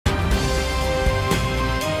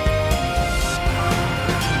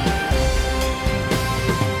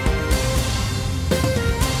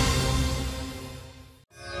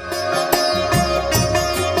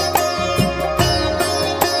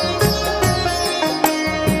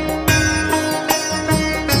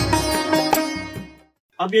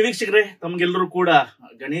ವೀಕ್ಷಕರೇ, ತಮ್ಗೆಲ್ಲರೂ ಕೂಡ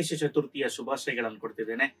ಗಣೇಶ ಚತುರ್ಥಿಯ ಶುಭಾಶಯಗಳನ್ನು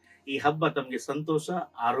ಕೊಡ್ತಿದ್ದೇನೆ. ಈ ಹಬ್ಬ ತಮ್ಗೆ ಸಂತೋಷ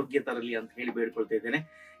ಆರೋಗ್ಯ ತರಲಿ ಅಂತ ಹೇಳಿ ಬೇಡ್ಕೊಳ್ತಾ ಇದ್ದೇನೆ.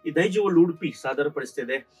 ಈ ದೈಜಿವರ್ಲ್ಡ್ ಉಡುಪಿ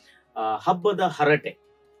ಸಾದರಪಡಿಸ್ತಿದೆ ಹಬ್ಬದ ಹರಟೆ.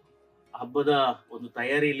 ಹಬ್ಬದ ಒಂದು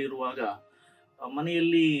ತಯಾರಿಯಲ್ಲಿರುವಾಗ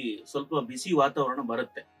ಮನೆಯಲ್ಲಿ ಸ್ವಲ್ಪ ಬಿಸಿ ವಾತಾವರಣ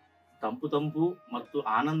ಬರುತ್ತೆ. ತಂಪು ತಂಪು ಮತ್ತು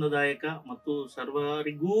ಆನಂದದಾಯಕ ಮತ್ತು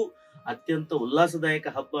ಸರ್ವರಿಗೂ ಅತ್ಯಂತ ಉಲ್ಲಾಸದಾಯಕ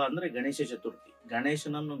ಹಬ್ಬ ಅಂದ್ರೆ ಗಣೇಶ ಚತುರ್ಥಿ.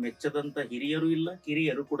 ಗಣೇಶನನ್ನು ಮೆಚ್ಚದಂತ ಹಿರಿಯರು ಇಲ್ಲ,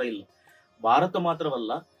 ಕಿರಿಯರು ಕೂಡ ಇಲ್ಲ. ಭಾರತ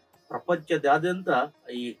ಮಾತ್ರವಲ್ಲ, ಪ್ರಪಂಚದಾದ್ಯಂತ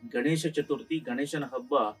ಈ ಗಣೇಶ ಚತುರ್ಥಿ, ಗಣೇಶನ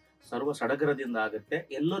ಹಬ್ಬ ಸರ್ವ ಸಡಗರದಿಂದ ಆಗುತ್ತೆ.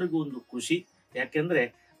 ಎಲ್ಲರಿಗೂ ಒಂದು ಖುಷಿ. ಯಾಕೆಂದ್ರೆ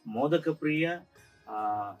ಮೋದಕ ಪ್ರಿಯ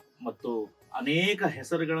ಮತ್ತು ಅನೇಕ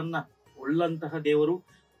ಹೆಸರುಗಳನ್ನ ಉಳ್ಳಂತಹ ದೇವರು.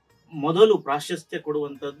 ಮೊದಲು ಪ್ರಾಶಸ್ತ್ಯ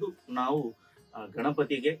ಕೊಡುವಂಥದ್ದು ನಾವು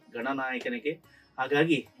ಗಣಪತಿಗೆ, ಗಣನಾಯಕನಿಗೆ.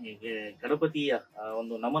 ಹಾಗಾಗಿ ಗಣಪತಿಯ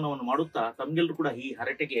ಒಂದು ನಮನವನ್ನು ಮಾಡುತ್ತಾ ತಮ್ಗೆಲ್ಲರೂ ಕೂಡ ಈ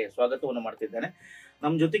ಹರಟೆಗೆ ಸ್ವಾಗತವನ್ನು ಮಾಡ್ತಿದ್ದೇನೆ.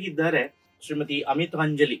 ನಮ್ಮ ಜೊತೆಗಿದ್ದಾರೆ ಶ್ರೀಮತಿ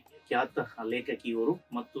ಅಮಿತಾಂಜಲಿ, ಖ್ಯಾತ ಲೇಖಕಿಯವರು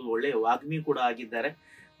ಮತ್ತು ಒಳ್ಳೆಯ ವಾಗ್ಮಿ ಕೂಡ ಆಗಿದ್ದಾರೆ.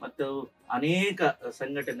 ಮತ್ತು ಅನೇಕ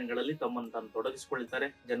ಸಂಘಟನೆಗಳಲ್ಲಿ ತಮ್ಮನ್ನು ತಾನು ತೊಡಗಿಸಿಕೊಳ್ತಾರೆ,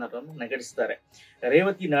 ಜನರನ್ನು ನಗಡಿಸ್ತಾರೆ.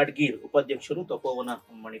 ರೇವತಿ ನಾಡ್ಗೀರ್, ಉಪಾಧ್ಯಕ್ಷರು, ತಪೋವನ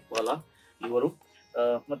ಮಣಿಪಾಲ ಇವರು.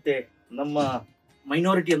 ಮತ್ತೆ ನಮ್ಮ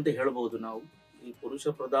ಮೈನಾರಿಟಿ ಅಂತ ಹೇಳಬಹುದು ನಾವು. ಈ ಪುರುಷ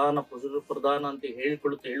ಪ್ರಧಾನ ಅಂತ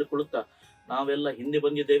ಹೇಳಿಕೊಳ್ಳುತ್ತಾ ನಾವೆಲ್ಲ ಹಿಂದೆ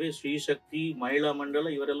ಬಂದಿದ್ದೇವೆ. ಶ್ರೀ ಶಕ್ತಿ ಮಹಿಳಾ ಮಂಡಲ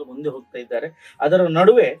ಇವರೆಲ್ಲ ಮುಂದೆ ಹೋಗ್ತಾ ಇದ್ದಾರೆ. ಅದರ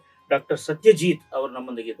ನಡುವೆ ಡಾಕ್ಟರ್ ಸತ್ಯಜಿತ್ ಅವರು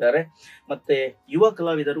ನಮ್ಮೊಂದಿಗಿದ್ದಾರೆ. ಮತ್ತೆ ಯುವ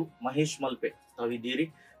ಕಲಾವಿದರು ಮಹೇಶ್ ಮಲ್ಪೆ ತಾವಿದ್ದೀರಿ.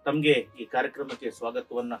 ತಮ್ಗೆ ಈ ಕಾರ್ಯಕ್ರಮಕ್ಕೆ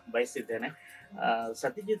ಸ್ವಾಗತವನ್ನ ಬಯಸಿದ್ದೇನೆ.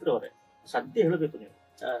 ಸತ್ಯಜಿತ್ ರವರೇ, ಸತ್ಯ ಹೇಳಬೇಕು ನೀವು,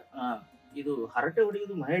 ಇದು ಹರಟೆ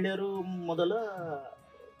ಹೊಡೆಯುವುದು ಮಹಿಳೆಯರು ಮೊದಲ,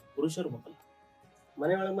 ಪುರುಷರು ಮೊದಲ?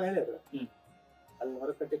 ಮನೆಯೊಳಗೆ ಮಹಿಳೆಯರು ಅಲ್ಲಿ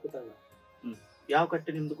ಹೊರ ಕಟ್ಟೆ ಕೂತಲ್ಲ. ಯಾವ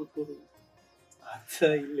ಕಟ್ಟೆ ನಿಮ್ದು ಕೂತ್ಕೋದು?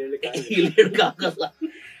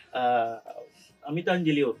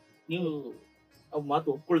 ಅಮಿತಾಂಜಲಿ ಅವರು, ನೀವು ಮಾತು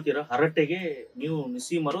ಒಪ್ಕೊಳ್ತೀರಾ? ಹರಟೆಗೆ ನೀವು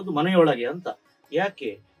ನಿಸಿ ಮರೋದು ಮನೆಯೊಳಗೆ ಅಂತ. ಯಾಕೆ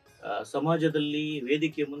ಸಮಾಜದಲ್ಲಿ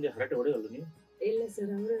ವೇದಿಕೆ ಮುಂದೆ ಹರಟೆ ಹೊಡೆಯಲ್ಲ ನೀವು? ಇಲ್ಲ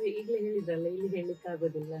ಸರ್, ಅವರು ಈಗಲೇ ಹೇಳಿದ್ರಲ್ಲ, ಇಲ್ಲಿ ಹೇಳಿಕ್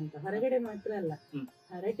ಆಗೋದಿಲ್ಲ ಅಂತ. ಹೊರಗಡೆ ಮಾತ್ರ ಅಲ್ಲ,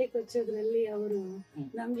 ಹರಟೆ ಕೊಚ್ಚೋದ್ರಲ್ಲಿ ಅವರು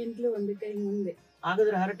ನಮ್ಗಿಂತಲೂ ಒಂದು ಕೈ ಮುಂದೆ.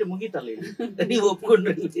 ಹಾಗಾದ್ರೆ ಹರಟೆ ಮುಗೀತಲ್ಲ ಇಲ್ಲಿ, ನೀವು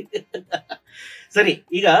ಒಪ್ಕೊಂಡ್ರಿ. ಸರಿ,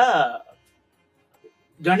 ಈಗ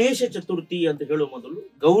ಗಣೇಶ ಚತುರ್ಥಿ ಅಂತ ಹೇಳುವ ಮೊದಲು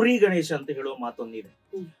ಗೌರಿ ಗಣೇಶ ಅಂತ ಹೇಳುವ ಮಾತೊಂದಿದೆ.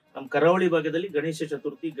 ನಮ್ಮ ಕರಾವಳಿ ಭಾಗದಲ್ಲಿ ಗಣೇಶ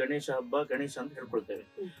ಚತುರ್ಥಿ, ಗಣೇಶ ಹಬ್ಬ, ಗಣೇಶ ಅಂತ ಹೇಳ್ಕೊಳ್ತೇವೆ.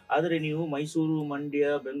 ಆದ್ರೆ ನೀವು ಮೈಸೂರು, ಮಂಡ್ಯ,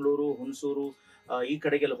 ಬೆಂಗಳೂರು, ಹುಣಸೂರು ಈ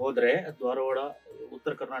ಕಡೆಗೆಲ್ಲ ಹೋದ್ರೆ, ಧಾರವಾಡ,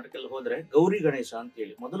 ಉತ್ತರ ಕರ್ನಾಟಕ ಎಲ್ಲ ಹೋದ್ರೆ ಗೌರಿ ಗಣೇಶ ಅಂತ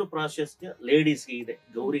ಹೇಳಿ ಮೊದಲು ಪ್ರಾಶಸ್ತ್ಯ ಲೇಡೀಸ್ಗೆ ಇದೆ,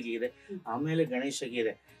 ಗೌರಿಗೆ ಇದೆ, ಆಮೇಲೆ ಗಣೇಶಗೆ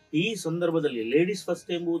ಇದೆ. ಈ ಸಂದರ್ಭದಲ್ಲಿ ಲೇಡೀಸ್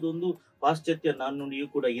ಫಸ್ಟ್ ಎಂಬುದು ಒಂದು ಪಾಶ್ಚಾತ್ಯ ನಾಣ್ಣುಡಿಯೂ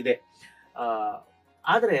ಕೂಡ ಇದೆ.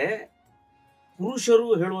 ಆದ್ರೆ ಪುರುಷರು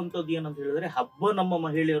ಹೇಳುವಂತದ್ದು ಏನಂತ ಹೇಳಿದ್ರೆ, ಹಬ್ಬ ನಮ್ಮ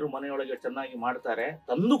ಮಹಿಳೆಯರು ಮನೆಯೊಳಗೆ ಚೆನ್ನಾಗಿ ಮಾಡ್ತಾರೆ,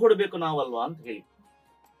 ತಂದು ಕೊಡ್ಬೇಕು ನಾವಲ್ವಾ ಅಂತ ಹೇಳಿ.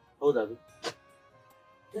 ಹೌದದು?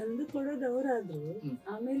 ತಂದು ಕೊಡೋದು ಅವರಾದ್ರು,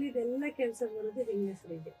 ಆಮೇಲೆ ಇದೆಲ್ಲ ಕೆಲಸ ಬರೋದು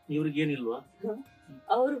ಹೆಂಗಸರಿಗೆ. ಇವ್ರಿಗೇನಿಲ್ವಾ?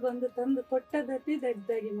 ಅವ್ರು ಬಂದು ತಂದು ಕೊಟ್ಟದನ್ನೇ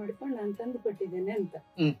ದಡ್ಡಾಗಿ ಮಾಡ್ಕೊಂಡು ನಾನು ತಂದು ಕೊಟ್ಟಿದ್ದೇನೆ ಅಂತ.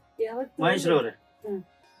 ಯಾವತ್ತು ಮಹೇಶ್ರವ್ರೆ,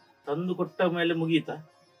 ತಂದು ಕೊಟ್ಟ ಮೇಲೆ ಮುಗೀತಾ?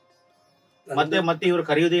 ಮತ್ತೆ ಇವ್ರು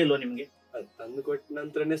ಕರೆಯೋದೇ ಇಲ್ವಾ ನಿಮ್ಗೆ? ತಂದು ಕೊಟ್ಟ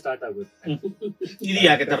ನಂತರನೇ ಸ್ಟಾರ್ಟ್ ಆಗುತ್ತೆ. ಇದು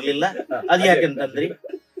ಯಾಕೆ ತರ್ಲಿಲ್ಲ, ಅದು ಯಾಕೆ ಅಂತಂದ್ರಿ?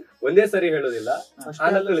 ಒಂದೇ ಸರಿ ಹೇಳೋದಿಲ್ಲ.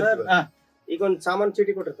 ಈಗ ಒಂದ್ ಸಾಮಾನು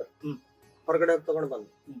ಚೀಟಿ ಕೊಟ್ಟಿರ್ತಾರೆ, ಹೊರಗಡೆ ತಗೊಂಡ್ ಬಂದು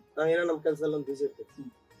ನಾವೇನೋ ನಮ್ ಕೆಲ್ಸದಲ್ಲಿ ಒಂದು ಬಿಸಿ ಇರ್ತೀವಿ,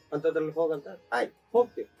 ಅಂತದ್ರಲ್ಲಿ ಹೋಗಂತ ಆಯ್ತು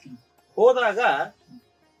ಹೋಗ್ತೀವಿ. ಹೋದಾಗ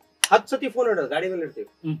 10 ಸತಿ ಫೋನ್ ಇಡೋದು, ಗಾಡಿ ಮೇಲೆ ಇರ್ತೀವಿ.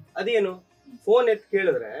 ಅದೇನು ಫೋನ್ ಎತ್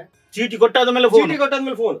ಕೇಳಿದ್ರೆ ಚೀಟಿ ಕೊಟ್ಟಾದ್ಮೇಲೆ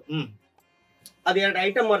ಫೋನ್ ಅದ್ 2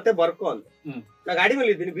 ಐಟಮ್ ಮರ್ತೆ ಬರ್ಕೋ ಅಂತ. ನಾ ಗಾಡಿ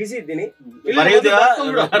ಮೇಲೆ ಇದ್ದೀನಿ, ಬಿಸಿ ಇದ್ದೀನಿ,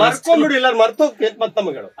 ಬರ್ಕೊಂಡ್ಬಿಡು, ಇಲ್ಲ ಮರ್ತ ಹೋಗ್ತೇನೆ ಮತ್ತ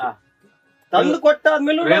ನಮಗಳು. ತಂದು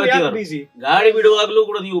ಕೊಟ್ಟಾದ್ಮೇಲೆ ಬಿಸಿ. ಗಾಡಿ ಬಿಡುವಾಗ್ಲೂ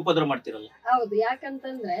ಕೂಡ ನೀವು ಉಪದ್ರ ಮಾಡ್ತಿರಲ್ಲ? ಹೌದು,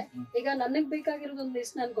 ಯಾಕಂತಂದ್ರೆ ಈಗ ನನಗ್ ಬೇಕಾಗಿರೋದು ಒಂದು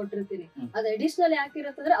ಲಿಸ್ಟ್ ನಾನು ಕೊಟ್ಟಿರ್ತೀನಿ. ಅದ್ ಅಡಿಷನಲ್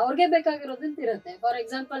ಯಾಕಿರತ್ತಂದ್ರೆ ಅವ್ರಿಗೆ ಬೇಕಾಗಿರೋದಂತ ಇರುತ್ತೆ. ಫಾರ್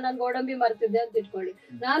ಎಕ್ಸಾಂಪಲ್, ನಾನ್ ಗೋಡಂಬಿ ಮರ್ತಿದ್ದೆ ಅಂತ ಇಟ್ಕೊಳ್ಳಿ,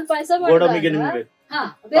 ನಾನ್ ಪಾಯಸ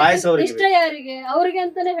ಇಷ್ಟ ಯಾರಿಗೆ ಅವ್ರಿಗೆ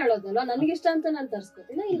ಅಂತಾನೆ ಹೇಳೋದಲ್ವಾ, ನನ್ಗಿಷ್ಟ ಅಂತ ನಾನ್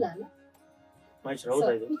ತರ್ಸ್ಕೊತೀನಿ. ಇಲ್ಲ ಅಲ್ಲ,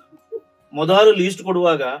 ಮೊದಲು ಲೀಸ್ಟ್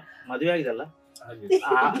ಕೊಡುವಾಗ ಮದುವೆ ಆಗಿದಲ್ಲ,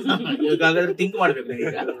 ಹಾಗಾದ್ರೆ ಥಿಂಕ್ ಮಾಡ್ಬೇಕು.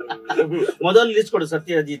 ಮೊದಲು ಲಿಸ್ಟ್ ಕೊಡು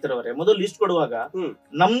ಸತ್ಯಜಿತ್ರವರೇ, ಮೊದಲು ಲಿಸ್ಟ್ ಕೊಡುವಾಗ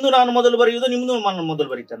ನಮ್ದು ನಾನು ಮೊದಲು ಬರೆಯುವುದು, ನಿಮ್ದು ನಾನು ಮೊದಲು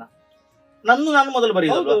ಬರೀತಾನ? ನಂದು ನಾನು ಮೊದಲು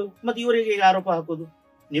ಬರೆಯುವುದು, ಮತ್ತೆ ಇವರಿಗೆ ಆರೋಪ ಹಾಕೋದು?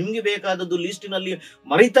 ನಿಮ್ಗೆ ಬೇಕಾದದ್ದು ಲಿಸ್ಟಿನಲ್ಲಿ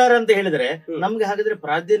ಮರಿತಾರೆ ಅಂತ ಹೇಳಿದ್ರೆ ನಮ್ಗೆ ಹಾಗಾದ್ರೆ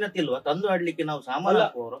ಪ್ರಾಧಾನ್ಯತೆ ಇಲ್ವಾ ತಂದು ಆಡ್ಲಿಕ್ಕೆ? ನಾವು ಸಾಮಾನ್ಯ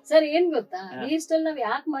ಹಾಕುವವರು. ಸರ್, ಏನ್ ಗೊತ್ತಾ, ಲೀಸ್ಟ್ ಅಲ್ಲಿ ನಾವ್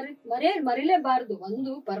ಯಾಕೆ ಮರಿಲೇಬಾರ್ದು?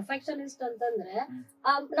 ಒಂದು ಪರ್ಫೆಕ್ಷನಿಸ್ಟ್ ಅಂತಂದ್ರೆ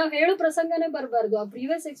ನಾವ್ ಹೇಳು ಪ್ರಸಂಗನೇ ಬರ್ಬಾರ್ದು. ಆ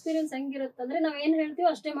ಪ್ರೀವಿಯಸ್ ಎಕ್ಸ್ಪೀರಿಯನ್ಸ್ ಹೆಂಗಿರುತ್ತಂದ್ರೆ ನಾವ್ ಏನ್ ಹೇಳ್ತೀವೋ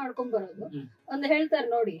ಅಷ್ಟೇ ಮಾಡ್ಕೊಂಡ್ ಬರೋದು. ಒಂದ್ ಹೇಳ್ತಾರೆ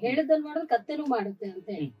ನೋಡಿ, ಹೇಳಿದ್ದನ್ ಮಾಡೋದು ಕತ್ತೆನೂ ಮಾಡುತ್ತೆ ಅಂತ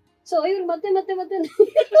ಹೇಳಿ. ಸೊ ಇವ್ರು ಮತ್ತೆ ಮತ್ತೆ ಮತ್ತೆ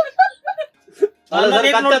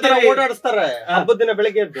ಓಡಾಡಿಸ್ತಾರೆ ಹಬ್ಬದ ದಿನ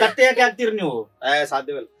ಬೆಳಿಗ್ಗೆ ಎದ್ದು. ಕತ್ತೆ ಯಾಕೆ ಹಾಕ್ತೀರಿ ನೀವು?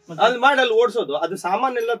 ಸಾಧ್ಯವಿಲ್ಲ. ಅಲ್ಲಿ ಮಾಡಿ ಅಲ್ಲಿ ಓಡಿಸೋದು, ಅದು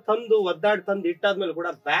ಸಾಮಾನೆಲ್ಲ ತಂದು ಒದ್ದಾಡಿ ತಂದು ಇಟ್ಟಾದ್ಮೇಲೆ ಕೂಡ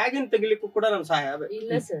ಬ್ಯಾಗಿನ ತೆಗಿಲಿಕ್ಕೂ ಕೂಡ ನಮ್ ಸಹಾಯ ಆಗ್ಬೇಕು.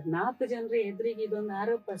 ಇಲ್ಲ ಸರ್, 4 ಜನರ ಎದುರಿಗೆ ಇದೊಂದು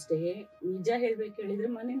ಆರೋಪ ಅಷ್ಟೇ. ನಿಜ ಹೇಳ್ಬೇಕು ಹೇಳಿದ್ರೆ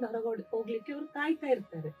ಮನೆಯಿಂದ ಹೊರಗಡೆ ಹೋಗ್ಲಿಕ್ಕೆ ಅವ್ರು ಕಾಯ್ತಾ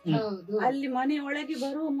ಇರ್ತಾರೆ. ಅಲ್ಲಿ ಮನೆ ಒಳಗೆ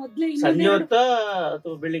ಬರುವ ಮೊದ್ಲೇ ಸಂಜೆ ಹೊತ್ತ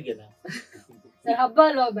ಅಥವಾ ಬೆಳಿಗ್ಗೆನ? ಹಬ್ಬ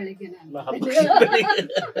ಅಲ್ವಾ ಬೆಳಿಗ್ಗೆ?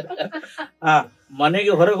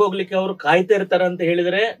 ಮನೆಗೆ ಹೊರಗೆ ಹೋಗ್ಲಿಕ್ಕೆ ಅವರು ಕಾಯ್ತಾ ಇರ್ತಾರ ಅಂತ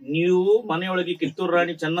ಹೇಳಿದ್ರೆ ನೀವು ಮನೆಯೊಳಗೆ ಕಿತ್ತೂರು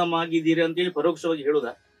ರಾಣಿ ಚೆನ್ನಮ್ಮ ಆಗಿದ್ದೀರಿ ಅಂತ ಹೇಳಿ ಪರೋಕ್ಷವಾಗಿ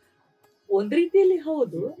ಹೇಳುದಾ? ಒಂದ್ ರೀತಿಯಲ್ಲಿ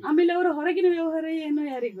ಹೌದು. ಆಮೇಲೆ ಅವರ ಹೊರಗಿನ ವ್ಯವಹಾರ ಏನೋ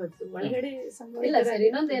ಯಾರಿಗ್ ಗೊತ್ತು, ಒಳಗಡೆ ಇಲ್ಲ ಸರ್,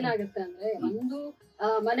 ಇನ್ನೊಂದ್ ಏನಾಗುತ್ತೆ ಅಂದ್ರೆ, ಒಂದು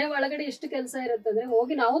ಮನೆ ಒಳಗಡೆ ಎಷ್ಟು ಕೆಲಸ ಇರುತ್ತೆ ಅಂದ್ರೆ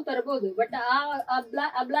ಹೋಗಿ ನಾವು ತರಬಹುದು, ಬಟ್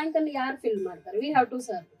ಆ ಬ್ಲಾಂಕ್ ಅನ್ನು ಯಾರು ಫಿಲ್ ಮಾಡ್ತಾರೆ? ವಿ ಹ್ಯಾವ್ ಟು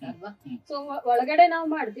ಸರ್ವ್ ಅಲ್ವಾ? ಸೊ ಒಳಗಡೆ ನಾವು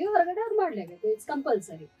ಮಾಡ್ತೀವಿ, ಹೊರಗಡೆ ಅವ್ರು ಮಾಡ್ಲೇಬೇಕು, ಇಟ್ಸ್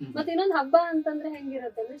ಕಂಪಲ್ಸರಿ. ಮತ್ತೆ ಇನ್ನೊಂದು ಹಬ್ಬ ಅಂತಂದ್ರೆ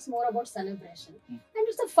ಹೆಂಗಿರುತ್ತೆ ಅಂದ್ರೆ, it's more about celebration and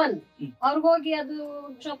it's a fun. ಅವ್ರಿಗೆ ಹೋಗಿ ಅದು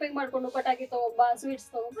ಶಾಪಿಂಗ್ ಮಾಡ್ಕೊಂಡು ಪಟಾಕಿ ತಗೊಂಬ, ಸ್ವೀಟ್ಸ್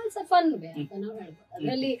ತಗೊಂಬ, ಇಟ್ಸ್ ಅ ಫನ್ ವೇ ಅಂತ ನಾವು ಹೇಳ್ಬೋದು.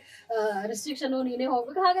 ಅದ್ರಲ್ಲಿ ರೆಸ್ಟ್ರಿಕ್ಷನ್ ನೀನೇ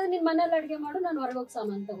ಹೋಗ್ಬೇಕು, ಹಾಗಾದ್ರೆ ನಿನ್ ಮನೇಲಿ ಅಡ್ಗೆ ಮಾಡು, ನಾನು ಹೊರಗೆ ಹೋಗಿ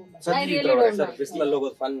ಸಾಮಾನ್ ತಗೊಂಬ. ಬಿಸಿಲಲ್ಲಿ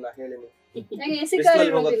ಹೋಗೋದು ಫನ್ ಹೇಳಿ. ಎಸಿ ಕಾರ್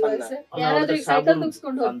ಇರೋದಿಲ್ಲ ಸರ್, ಯಾರಾದ್ರೂ ಸೈಕಲ್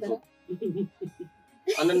ತುಗ್ಸ್ಕೊಂಡು ಹೋಗ್ತಾರೆ.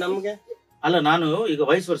 ನಮ್ಗೆ ಅಲ್ಲ, ನಾನು ಈಗ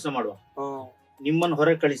ವಯಸ್ ವರ್ಷ ಮಾಡುವ, ನಿಮ್ಮನ್ನ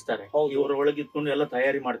ಹೊರಗೆ ಕಳಿಸ್ತಾರೆ, ಇವರು ಒಳಗಿದ್ಕೊಂಡು ಎಲ್ಲ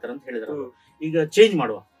ತಯಾರಿ ಮಾಡ್ತಾರೆ ಅಂತ ಹೇಳಿದ್ರು. ಈಗ ಚೇಂಜ್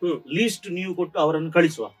ಮಾಡುವ, ಲೀಸ್ಟ್ ನೀವು ಕೊಟ್ಟು ಅವರನ್ನು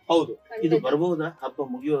ಕಳಿಸುವ. ಹೌದು, ಇದು ಬರಬಹುದಾ ಹಬ್ಬ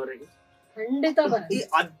ಮುಗಿಯುವವರೆಗೆ? ಖಂಡಿತ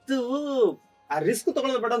ಅದು ಆ ರಿಸ್ಕ್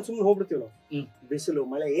ತಗೊಳ್ಳೋದು ಬೇಡ, ಸುಮ್ನೆ ಹೋಗ್ಬಿಡ್ತೀವಿ ನಾವು. ಬಿಸಿಲು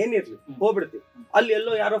ಮಳೆ ಏನಿರ್ಲಿ ಹೋಗ್ಬಿಡ್ತೀವಿ. ಅಲ್ಲಿ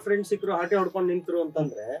ಎಲ್ಲೋ ಯಾರೋ ಫ್ರೆಂಡ್ ಸಿಕ್ಕರು, ಹಟೆ ಹೊಡ್ಕೊಂಡು ನಿಂತರು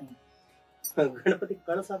ಅಂತಂದ್ರೆ, ಗಣಪತಿ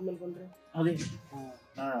ಕಳಸಾದ್ಮೇಲೆ ಬಂದ್ರೆ ಅದೇ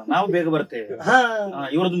ನಾವು ಬೇಗ ಬರ್ತೇವೆ.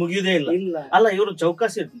 ಇವ್ರದ್ದು ಮುಗಿಯುವುದೇ ಇಲ್ಲ. ಅಲ್ಲ, ಇವ್ರದ್ದು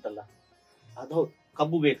ಚೌಕಾಸಿ ಇರ್ತಲ್ಲ, ಅದು ಹೌದು.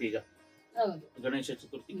 ಕಬ್ಬು ಬೇಕು ಈಗ, ಗಣೇಶ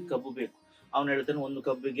ಚತುರ್ಥಿಗೆ ಕಬ್ಬು ಬೇಕು. ಅವ್ನು ಹೇಳ್ತಾನೆ ಒಂದು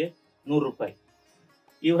ಕಬ್ಬಿಗೆ 100 ರೂಪಾಯಿ.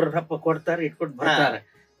 ಇವರ ರಪ್ಪ ಕೊಡ್ತಾರೆ, ಇಟ್ಕೊಟ್ಟು ಬರ್ತಾರೆ.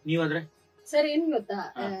 ನೀವಾದ್ರೆ ಸರ್ ಏನ್ ಗೊತ್ತಾ,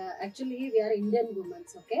 actually we are Indian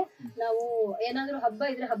women's. Okay, ನಾವು ಏನಾದ್ರು ಹಬ್ಬ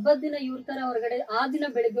ಇದ್ರೆ ಹಬ್ಬದ ದಿನ ಇವ್ರ ತರ ಹೊರಗಡೆ ಆ ದಿನ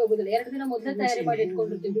ಬೆಳಿಗ್ಗೆ ಹೋಗುದಿಲ್ಲ, 2 ದಿನ ಮೊದಲೇ ತಯಾರಿ ಮಾಡಿ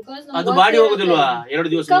ಇಟ್ಕೊಂಡಿರ್ತೀವಿ. ಬಿಕಾಸ್ ಅದು ಬಾಡಿ ಹೋಗುದಿಲ್ವಾ?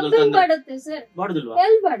 2 ದಿವಸ ಬಾಡುತ್ತೆ ಸರ್.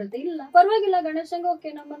 ಎಲ್ಲಿ ಬಾಡುತ್ತೆ? ಇಲ್ಲ ಪರವಾಗಿಲ್ಲ, ಗಣೇಶಂಗ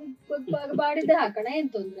ಓಕೆ, ನಮ್ಮ ಬಾಡಿದ್ದೆ ಹಾಕೋಣ, ಏನ್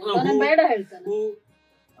ತೊಂದ್ರೆ, ನಾನು ಬೇಡ ಹೇಳ್ತಾನೆ.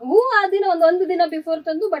 ಹೂ ಆ ದಿನ ಒಂದು ದಿನ ಬಿಫೋರ್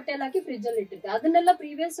ತಂದು ಬಟ್ಟೆ ಎಲ್ಲ ಹಾಕಿ ಫ್ರಿಜ್ ಅಲ್ಲಿ ಇಟ್ಟಿರ್ತೀವಿ. ಅದನ್ನೆಲ್ಲ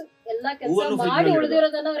ಪ್ರೀವಿಯಸ್ ಎಲ್ಲಾ ಕೆಲಸ ಮಾಡಿ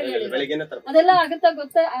ಉಳಿದಿರೋದನ್ನ ಅವ್ರಿಗೆ ಹೇಳಿದ್ರೆ ಅದೆಲ್ಲ ಆಗುತ್ತಾ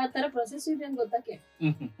ಗೊತ್ತಾ? ಆ ತರ ಪ್ರೊಸೆಸ್ ಇದೆ ಅಂತ ಗೊತ್ತಾ? ಕೇಳಿ.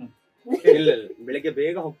 ಇಲ್ಲ, ಬೆಳಿಗ್ಗೆ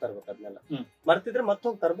ಬೇಗ ಹೋಗ್ತಾ ಇರ್ಬೇಕು, ಅದನ್ನೆಲ್ಲ ಮರ್ತಿದ್ರೆ ಮತ್ತೆ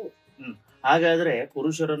ಹೋಗ್ತಾ ಇರ್ಬೋದು. ಹಾಗಾದ್ರೆ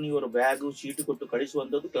ಪುರುಷರನ್ನು ಇವರು ಬ್ಯಾಗ್ ಚೀಟಿ ಕೊಟ್ಟು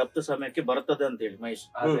ಕಳಿಸುವಂತದ್ದು ಕ್ಲಬ್ದ ಸಮಯಕ್ಕೆ ಬರ್ತದೆ ಅಂತ ಹೇಳಿ ಮಹೇಶ್.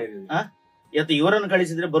 ಯಾಕೆ ಇವರನ್ನು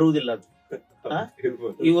ಕಳಿಸಿದ್ರೆ ಬರುವುದಿಲ್ಲ ಅದು.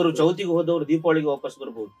 ಇವರು ಚೌತಿಗೆ ಹೋದವರು ದೀಪಾವಳಿಗೆ ವಾಪಸ್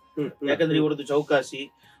ಬರ್ಬೋದು, ಯಾಕಂದ್ರೆ ಇವರದ್ದು ಚೌಕಾಸಿ.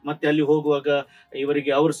 ಮತ್ತೆ ಅಲ್ಲಿ ಹೋಗುವಾಗ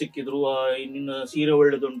ಇವರಿಗೆ ಅವ್ರು ಸಿಕ್ಕಿದ್ರು, ನಿನ್ನ ಸೀರೆ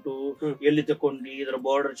ಒಳ್ಳೆದುಂಟು, ಎಲ್ಲಿ ತಕೊಂಡಿ, ಇದರ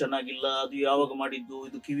ಬಾರ್ಡರ್ ಚೆನ್ನಾಗಿಲ್ಲ, ಅದು ಯಾವಾಗ ಮಾಡಿದ್ದು,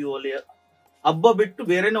 ಇದು ಕಿವಿ ಒಲೆ. ಹಬ್ಬ ಬಿಟ್ಟು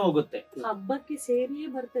ಬೇರೆನೆ ಹೋಗುತ್ತೆ. ಹಬ್ಬಕ್ಕೆ ಸೇರಿಯೇ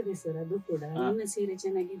ಬರ್ತದೆ ಸರ್. ಅದು ಕೂಡ ನನ್ನ ಸೀರೆ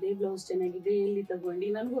ಚೆನ್ನಾಗಿದೆ, ಬ್ಲೌಸ್ ಚೆನ್ನಾಗಿದೆ, ಎಲ್ಲಿ ತಗೊಂಡಿ,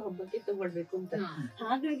 ನನಗೂ ಹಬ್ಬಕ್ಕೆ ತಗೊಳ್ಬೇಕು ಅಂತ.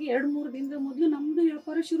 ಹಾಗಾಗಿ 2-3 ದಿನದ ಮೊದಲು ನಮ್ದು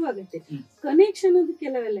ವ್ಯಾಪಾರ ಶುರು ಆಗುತ್ತೆ. ಕನೆಕ್ಷನ್ ಅದು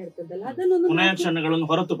ಕೆಲವೆಲ್ಲ ಇರ್ತದಲ್ಲ, ಅದನ್ನೊಂದು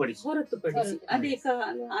ಹೊರತುಪಡಿಸಿ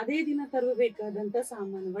ಅದೇ ದಿನ ತರಬೇಕಾದಂತ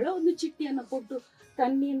ಸಾಮಾನುಗಳ ಒಂದು ಚಿಟ್ಟಿಯನ್ನ ಕೊಟ್ಟು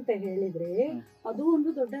ತನ್ನಿ ಅಂತ ಹೇಳಿದ್ರೆ ಅದು ಒಂದು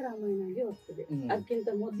ದೊಡ್ಡ ರಾಮಾಯಣ ಆಗಿ ಹೋಗ್ತದೆ. ಅದಕ್ಕಿಂತ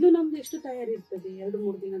ಮೊದ್ಲು ನಮ್ದು ಎಷ್ಟು ತಯಾರಿ ಇರ್ತದೆ,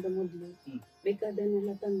 2-3 ದಿನದ ಮೊದ್ಲು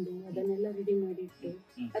ಬೇಕಾದನ್ನೆಲ್ಲ ತಂದು ಅದನ್ನೆಲ್ಲ ರೆಡಿ ಮಾಡಿ ಇಟ್ಟು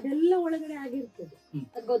ಅದೆಲ್ಲ ಒಳಗಡೆ ಆಗಿರ್ತದೆ.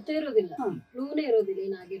 ಅದು ಗೊತ್ತೇ ಇರೋದಿಲ್ಲ, ಕ್ಲೂನೇ ಇರೋದಿಲ್ಲ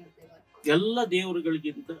ಏನಾಗಿರುತ್ತೆ. ಎಲ್ಲ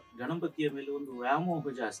ದೇವರುಗಳಿಗಿಂತ ಗಣಪತಿಯ ಮೇಲೆ ಒಂದು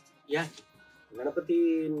ವ್ಯಾಮೋಹ ಜಾಸ್ತಿ. ಯಾಕೆ?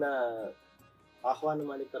 ಗಣಪತಿನ ಆಹ್ವಾನ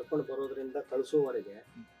ಮಾಡಿ ಕರ್ಕೊಂಡು ಬರೋದ್ರಿಂದ ಕಳಿಸೋವರೆಗೆ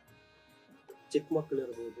ಚಿಕ್ಕ ಮಕ್ಕಳು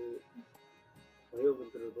ಇರ್ಬೋದು,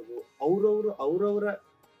 ವಯೋವೃದ್ಧರಿರ್ಬೋದು, ಅವ್ರವ್ರ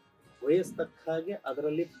ವಯಸ್ಸಕ್ಕ ಹಾಗೆ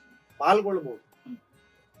ಅದರಲ್ಲಿ ಪಾಲ್ಗೊಳ್ಬಹುದು.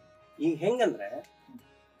 ಈಗ ಹೆಂಗಂದ್ರೆ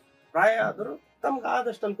ಪ್ರಾಯ ಆದರೂ ತಮ್ಗೆ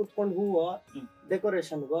ಆದಷ್ಟು ಅಲ್ಲಿ ಕುತ್ಕೊಂಡು ಹೂವು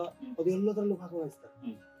ಡೆಕೋರೇಷನ್ಗೋ ಅದು ಎಲ್ಲದರಲ್ಲೂ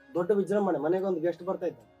ಭಾಗವಹಿಸ್ತಾರೆ. ದೊಡ್ಡ ವಿಜೃಂಭಣೆ, ಮನೆಗೆ ಒಂದು ಗೆಸ್ಟ್ ಬರ್ತಾ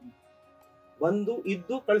ಇದ್ದಾರೆ, ಬಂದು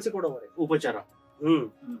ಇದ್ದು ಕಳಿಸಿಕೊಡೋವರೆಗೆ ಉಪಚಾರ.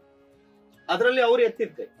 ಅದ್ರಲ್ಲಿ ಅವ್ರು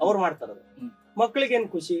ಎತ್ತಿರ್ತೆ, ಅವ್ರು ಮಾಡ್ತಾರದು. ಮಕ್ಕಳಿಗೆ ಏನ್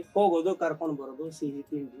ಖುಷಿ, ಹೋಗೋದು, ಕರ್ಕೊಂಡು ಬರೋದು, ಸಿಹಿ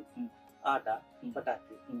ತಿಂಡಿ, ಆಟ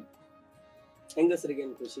ಪಟಾಕಿ. ಹೆಂಗಸರಿಗೆ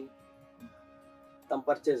ಏನ್ ಖುಷಿ, ತಮ್ಮ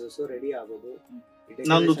ಪರ್ಚೇಸಸ್ ರೆಡಿ ಆಗೋದು,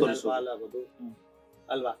 ಆಗೋದು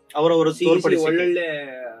ಅಲ್ವಾ, ಅವರವರ ಒಳ್ಳೊಳ್ಳೆ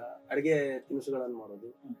ಅಡಿಗೆ ತಿನಿಸುಗಳನ್ನು ಮಾಡೋದು,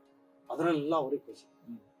 ಅದರೆಲ್ಲ ಅವ್ರಿಗೆ ಖುಷಿ.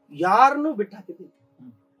 ಯಾರನ್ನೂ ಬಿಟ್ಟು ಹಾಕಿದ್ದೀನಿ,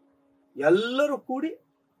 ಎಲ್ಲರೂ ಕೂಡಿ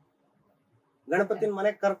ಗಣಪತಿನ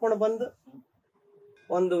ಮನೆಗೆ ಕರ್ಕೊಂಡು ಬಂದು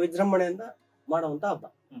ಒಂದು ವಿಜೃಂಭಣೆಯಿಂದ ಮಾಡುವಂತ ಹಬ್ಬ.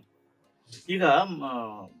 ಈಗ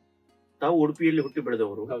ತಾವು ಉಡುಪಿಯಲ್ಲಿ ಹುಟ್ಟಿ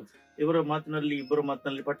ಬೆಳೆದವರು, ಇವರ ಮಾತಿನಲ್ಲಿ ಇಬ್ಬರ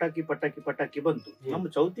ಮಾತಿನಲ್ಲಿ ಪಟಾಕಿ ಪಟಾಕಿ ಪಟಾಕಿ ಬಂತು. ನಮ್ಮ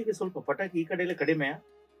ಚೌತಿಗೆ ಸ್ವಲ್ಪ ಪಟಾಕಿ ಈ ಕಡೆ ಕಡಿಮೆ.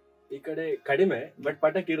 ಈ ಕಡೆ ಕಡಿಮೆ ಬಟ್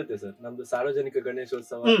ಪಟಾಕಿ ಇರುತ್ತೆ ಸರ್. ನಮ್ದು ಸಾರ್ವಜನಿಕ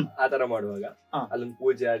ಗಣೇಶೋತ್ಸವ ಆತರ ಮಾಡುವಾಗ ಅಲ್ಲೊಂದು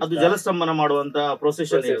ಪೂಜೆ ಅದು ಜಲಸ್ತಂಭನ ಮಾಡುವಂತ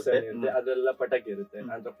ಪ್ರೊಸೆಷನ್ ಅದೆಲ್ಲ ಪಟಾಕಿ ಇರುತ್ತೆ.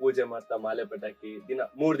 ನಂತರ ಪೂಜೆ ಮಾಡ್ತಾ ಮಾಲೆ ಪಟಾಕಿ ದಿನ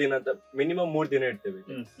 3 ದಿನ ಅಂತ ಮಿನಿಮಮ್ 3 ದಿನ ಇಡ್ತೇವೆ.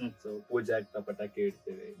 ಸೊ ಪೂಜೆ ಆಗ್ತಾ ಪಟಾಕಿ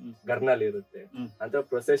ಇಡ್ತೇವೆ, ಗರ್ನಾಲ್ ಇರುತ್ತೆ ಅಂತ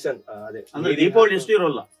ಪ್ರೊಸೆಷನ್. ಅದೇ ದೀಪಾವಳಿ ಎಷ್ಟು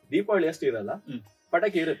ಇರೋಲ್ಲ, ದೀಪಾವಳಿ ಅಷ್ಟು ಇರಲ್ಲ,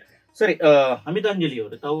 ಪಟಾಕಿ ಇರುತ್ತೆ. ಸರಿ, ಅಮಿತಾಂಜಲಿ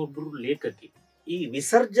ಅವರು ತಾವೊಬ್ರು ಲೇಖಕಿ. ಈ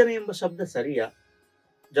ವಿಸರ್ಜನೆ ಎಂಬ ಶಬ್ದ ಸರಿಯಾ,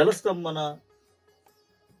 ಜಲಸ್ತಂಭನ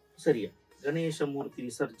ಸರಿಯಾ, ಗಣೇಶ ಮೂರ್ತಿ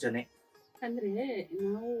ವಿಸರ್ಜನೆ? ಅಂದ್ರೆ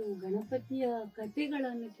ನಾವು ಗಣಪತಿಯ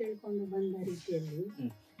ಕಥೆಗಳನ್ನು ಕೇಳ್ಕೊಂಡು ಬಂದ ರೀತಿಯಲ್ಲಿ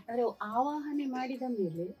ಅಂದ್ರೆ ಆವಾಹನೆ ಮಾಡಿದ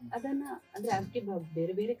ಮೇಲೆ ಅದನ್ನ ಅಂದ್ರೆ ಅದಕ್ಕೆ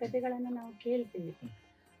ಬೇರೆ ಬೇರೆ ಕಥೆಗಳನ್ನ ನಾವು ಕೇಳ್ತೇವೆ.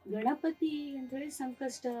 ಗಣಪತಿ ಅಂತ ಹೇಳಿ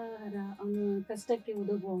ಸಂಕಷ್ಟಹರ, ಅವನು ಕಷ್ಟಕ್ಕೆ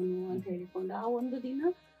ಒದಗುವವನು ಅಂತ ಹೇಳಿಕೊಂಡು ಆ ಒಂದು ದಿನ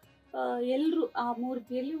ಎಲ್ರು ಆ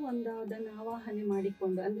ಮೂರ್ತಿಯಲ್ಲಿ ಅದನ್ನ ಆವಾಹನೆ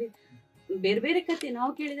ಮಾಡಿಕೊಂಡು, ಅಂದ್ರೆ ಬೇರೆ ಬೇರೆ ಕತೆ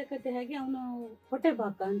ನಾವು ಕೇಳಿದ ಕತೆ ಹಾಗೆ ಅವನು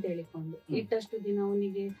ಹೊಟ್ಟೆಬಾಕ ಅಂತ ಹೇಳಿಕೊಂಡು ಇಟ್ಟಷ್ಟು ದಿನ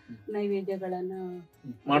ಅವನಿಗೆ ನೈವೇದ್ಯಗಳನ್ನ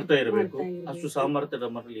ಮಾಡ್ತಾ ಇರಬೇಕು, ಅಷ್ಟು ಸಾಮರ್ಥ್ಯ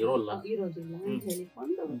ಇರೋದಿಲ್ಲ ಅಂತ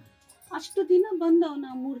ಹೇಳಿಕೊಂಡು ಅಷ್ಟು ದಿನ ಬಂದು ಅವನ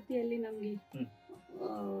ಮೂರ್ತಿಯಲ್ಲಿ ನಮ್ಗೆ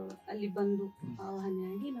ಅಲ್ಲಿ ಬಂದು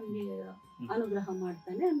ಆವಾಹನೆಯಾಗಿ ನಮ್ಗೆ ಅನುಗ್ರಹ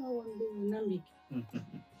ಮಾಡ್ತಾನೆ ಅನ್ನೋ ಒಂದು ನಂಬಿಕೆ.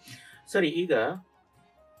 ಸರಿ, ಈಗ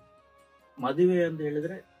ಮದುವೆ ಅಂತ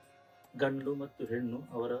ಹೇಳಿದ್ರೆ ಗಂಡು ಮತ್ತು ಹೆಣ್ಣು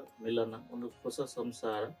ಅವರ ಮಿಲನ, ಒಂದು ಹೊಸ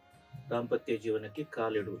ಸಂಸಾರ, ದಾಂಪತ್ಯ ಜೀವನಕ್ಕೆ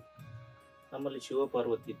ಕಾಲಿಡುವುದು. ನಮ್ಮಲ್ಲಿ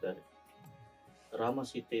ಶಿವಪಾರ್ವತಿ ಇದ್ದಾರೆ, ರಾಮ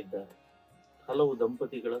ಸೀತೆ ಇದ್ದಾರೆ, ಹಲವು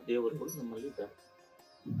ದಂಪತಿಗಳ ದೇವರುಗಳು ನಮ್ಮಲ್ಲಿ ಇದ್ದಾರೆ.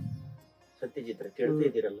 ಸತ್ಯಚಿತ್ರ ಕೇಳ್ತಾ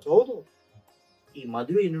ಇದ್ದೀರಲ್ಲ? ಹೌದು. ಈ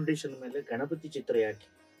ಮದುವೆ ಇನ್ವಿಟೇಷನ್ ಮೇಲೆ ಗಣಪತಿ ಚಿತ್ರ ಯಾಕೆ?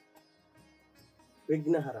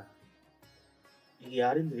 ವಿಘ್ನಹರ. ಈಗ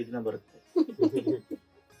ಯಾರಿಂದ ವಿಘ್ನ ಬರುತ್ತೆ?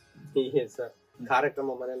 ಸರ್, ಕಾರ್ಯಕ್ರಮ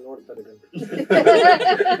ಮನೇಲಿ ನೋಡ್ತಾರೆ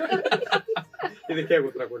ಇದಕ್ಕೆ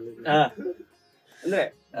ಉತ್ತರ ಕೊಡ್ಲಿಕ್ಕೆ. ಅಂದ್ರೆ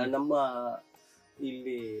ನಮ್ಮ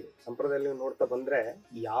ಇಲ್ಲಿ ಸಂಪ್ರದಾಯದಲ್ಲಿ ನೋಡ್ತಾ ಬಂದ್ರೆ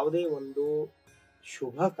ಯಾವುದೇ ಒಂದು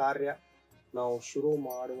ಶುಭ ಕಾರ್ಯ ನಾವು ಶುರು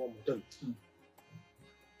ಮಾಡುವ ಮೊದಲು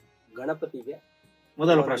ಗಣಪತಿಗೆ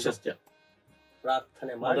ಮೊದಲ ಪ್ರಾಶಸ್ತ್ಯ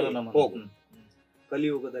ಪ್ರಾರ್ಥನೆ ಮಾಡಿ ಹೋಗು.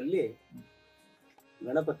 ಕಲಿಯುಗದಲ್ಲಿ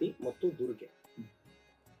ಗಣಪತಿ ಮತ್ತು ದುರ್ಗೆ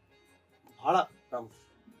ಬಹಳ ಪ್ರಾಮುಖ್ಯ.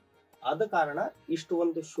 ಆದ ಕಾರಣ ಇಷ್ಟು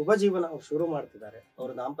ಒಂದು ಶುಭ ಜೀವನ ಅವ್ರು ಶುರು ಮಾಡ್ತಿದ್ದಾರೆ, ಅವ್ರ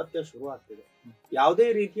ದಾಂಪತ್ಯ ಶುರು ಆಗ್ತಿದೆ, ಯಾವುದೇ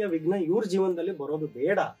ರೀತಿಯ ವಿಘ್ನ ಇವ್ರ ಜೀವನದಲ್ಲಿ ಬರೋದು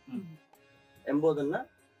ಬೇಡ ಎಂಬುದನ್ನ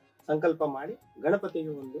ಸಂಕಲ್ಪ ಮಾಡಿ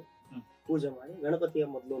ಗಣಪತಿಗೆ ಒಂದು ಪೂಜೆ ಮಾಡಿ ಗಣಪತಿಯ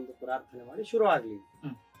ಮೊದಲು ಒಂದು ಪ್ರಾರ್ಥನೆ ಮಾಡಿ ಶುರು ಆಗ್ಲಿ.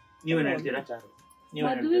 ನೀವೇನ್ ಹೇಳ್ತೀರಾ?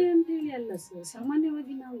 ಮದುವೆ ಅಂತ ಹೇಳಿ ಅಲ್ಲ ಸರ್,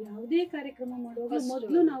 ಸಾಮಾನ್ಯವಾಗಿ ನಾವು ಯಾವುದೇ ಕಾರ್ಯಕ್ರಮ ಮಾಡುವಾಗ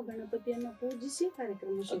ಮೊದಲು ನಾವು ಗಣಪತಿಯನ್ನ ಪೂಜಿಸಿ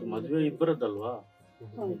ಕಾರ್ಯಕ್ರಮ ಶುರು. ಮದುವೆ ಇಬ್ಬರದಲ್ವಾ,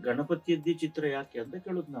 ಗಣಪತಿಯದ್ದಿ ಚಿತ್ರ ಯಾಕೆ ಅಂತ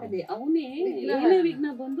ಕೇಳುದು ನಾವು. ಅದೇ ಅವನೇ ಏನೇ ವಿಘ್ನ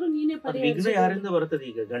ಬಂದ್ರು ನೀನೇ ವಿಘ್ನ ಯಾರಿಂದ ಬರ್ತದೆ?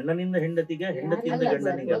 ಈಗ ಗಂಡನಿಂದ ಹೆಂಡತಿಗೆ, ಹೆಂಡತಿಯಿಂದ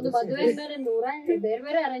ಗಂಡನಿಗೆ. ಮದುವೆ ಬೇರೆ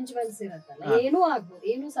ಬೇರೆ ಅರೇಂಜ್ಮೆಂಟ್ಸ್ ಇರತ್ತಲ್ಲ, ಏನೂ ಆಗ್ಬೋದು,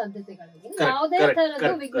 ಏನು ಸಾಧ್ಯತೆಗಳಿಗೆ ಯಾವುದೇ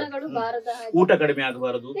ತರದ ವಿಘ್ನಗಳು ಬಾರದ ಹಾಗೆ. ಊಟ ಕಡಿಮೆ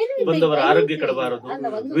ಆಗಬಾರದು, ಬಂದವರ ಆರೋಗ್ಯ ಕೆಡಬಾರದು,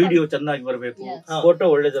 ವಿಡಿಯೋ ಚೆನ್ನಾಗಿ ಬರಬೇಕು,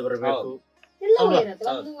 ಫೋಟೋ ಒಳ್ಳೇದ ಬರಬೇಕು, ಎಲ್ಲವೂ ಇರುತ್ತೆ.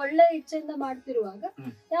 ಒಂದು ಒಳ್ಳೆ ಇಚ್ಛೆಯಿಂದ ಮಾಡ್ತಿರುವಾಗ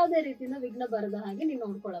ಯಾವುದೇ ರೀತಿಯಿಂದ ವಿಘ್ನ ಬರದ ಹಾಗೆ ನೀನ್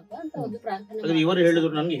ನೋಡ್ಕೊಳಪ್ಪ ಅಂತ ಒಂದು ಪ್ರಾರ್ಥನೆ. ಇವರು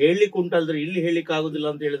ಹೇಳಿದ್ರು ನನ್ಗೆ ಹೇಳಲಿಕ್ಕೆ ಉಂಟಲ್ದ್ರೆ ಇಲ್ಲಿ ಹೇಳಿಕ್ ಆಗುದಿಲ್ಲ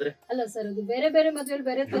ಅಂತ ಹೇಳಿದ್ರೆ ಅಲ್ಲ ಸರ್, ಅದು ಬೇರೆ ಬೇರೆ ಮದುವೆಯಲ್ಲಿ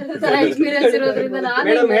ಬೇರೆ ತರ ಎಕ್ಸ್ಪೀರಿಯನ್ಸ್ ಇರೋದ್ರಿಂದ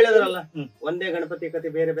ಮೇಡಮ್ ಹೇಳಿದ್ರಲ್ಲ, ಒಂದೇ ಗಣಪತಿ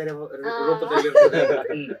ಕತೆ ಬೇರೆ ಬೇರೆ ರೂಪದಲ್ಲಿ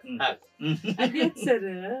ಅದೇ ಸರ್,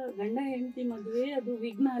 ಗಂಡ ಹೆಂಡತಿ ಮದುವೆ ಅದು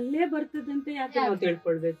ವಿಘ್ನ ಅಲ್ಲೇ ಬರ್ತದಂತೆ ಯಾಕೆ ನಾವು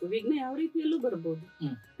ತಿಳ್ಕೊಳ್ಬೇಕು? ವಿಘ್ನ ಯಾವ ರೀತಿಯಲ್ಲೂ ಬರ್ಬೋದು,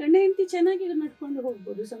 ಗಂಡ ಹೆಂಡತಿ ಚೆನ್ನಾಗಿ ನಡ್ಕೊಂಡು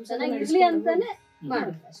ಹೋಗ್ಬೋದು, ಸಂಸಾರ ಇರ್ಲಿ ಅಂತಾನೆ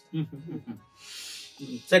ಮಾಡುದು.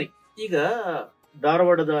 ಸರಿ, ಈಗ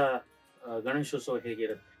ಧಾರವಾಡದ ಗಣೇಶೋತ್ಸವ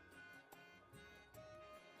ಹೇಗಿರುತ್ತೆ?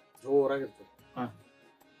 ಜೋರಾಗಿರ್ತದೆ.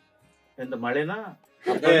 ಎಂತ ಮಳೆನಾ?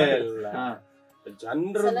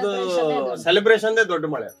 ಜನರದ್ದು ಸೆಲೆಬ್ರೇಷನ್ ದೊಡ್ಡ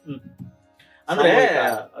ಮಳೆ. ಅಂದ್ರೆ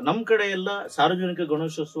ನಮ್ ಕಡೆ ಎಲ್ಲ ಸಾರ್ವಜನಿಕ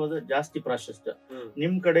ಗಣೇಶೋತ್ಸವದ ಜಾಸ್ತಿ ಪ್ರಾಶಸ್ತ್ಯ.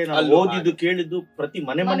 ನಿಮ್ ಕಡೆ ನಾವು ಓದಿದ್ದು ಕೇಳಿದ್ದು ಪ್ರತಿ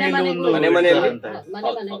ಮನೆ ಮನೆಯಲ್ಲಿ ಒಂದು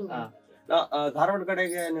ಧಾರವಾಡ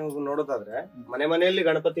ಕಡೆಗೆ ನೀವು ನೋಡೋದಾದ್ರೆ ಮನೆ ಮನೆಯಲ್ಲಿ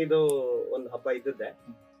ಗಣಪತಿದು ಒಂದು ಹಬ್ಬ ಇದ್ದದ್ದೆ.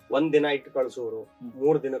 1 ದಿನ ಇಟ್ಟು ಕಳ್ಸೋರು,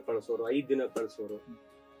 3 ದಿನ ಕಳ್ಸೋರು, 5 ದಿನ ಕಳ್ಸೋರು.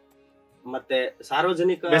 ಮತ್ತೆ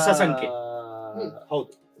ಸಾರ್ವಜನಿಕ ಬೆಸ ಸಂಖ್ಯೆ.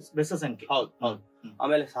 ಹೌದು, ಬೆಸ ಸಂಖ್ಯೆ. ಹೌದು ಹೌದು.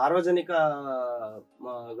 ಆಮೇಲೆ ಸಾರ್ವಜನಿಕ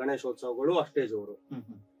ಗಣೇಶೋತ್ಸವಗಳು ಅಷ್ಟೇ ಜೋರು.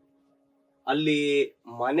 ಅಲ್ಲಿ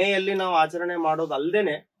ಮನೆಯಲ್ಲಿ ನಾವು ಆಚರಣೆ ಮಾಡೋದು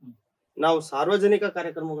ಅಲ್ದೇನೆ ನಾವು ಸಾರ್ವಜನಿಕ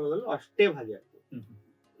ಕಾರ್ಯಕ್ರಮಗಳಲ್ಲೂ ಅಷ್ಟೇ ಭಾಗಿಯಾಗ್ತೀವಿ.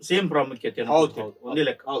 ಸೇಮ್ ಪ್ರಾಮುಖ್ಯತೆ. ಒಂದೇ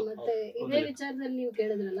ಲೆಕ್ಕ. ಮತ್ತೆ ಇದೇ ವಿಚಾರದಲ್ಲಿ ನೀವು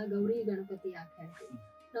ಕೇಳಿದ್ರಲ್ಲ, ಗೌರಿ ಗಣಪತಿ ಯಾಕೆ ಹೇಳ್ತೀವಿ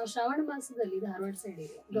ನಾವು? ಶ್ರಾವಣ ಮಾಸದಲ್ಲಿ ಧಾರವಾಡ ಸೈಡ್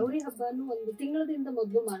ಇದೆ ಗೌರಿ ಹಬ್ಬನು ಒಂದು ತಿಂಗಳದಿಂದ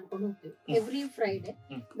ಮೊದಲು ಮಾಡ್ಕೊಂಡು ಹೋಗ್ತೀವಿ. ಎವ್ರಿ ಫ್ರೈಡೆ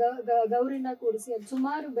ಗೌರಿನ ಕೂರಿಸಿ ಅದು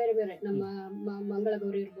ಸುಮಾರು ಬೇರೆ ಬೇರೆ ನಮ್ಮ ಮಂಗಳ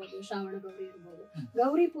ಗೌರಿ ಇರ್ಬೋದು, ಶ್ರಾವಣ ಗೌರಿ ಇರ್ಬೋದು,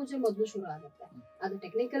 ಗೌರಿ ಪೂಜೆ ಮೊದಲು ಶುರು ಆಗುತ್ತೆ. ಅದು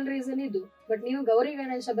ಟೆಕ್ನಿಕಲ್ ರೀಸನ್ ಇದು. ಬಟ್ ನೀವು ಗೌರಿ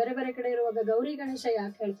ಗಣೇಶ ಬೇರೆ ಬೇರೆ ಕಡೆ ಇರುವಾಗ ಗೌರಿ ಗಣೇಶ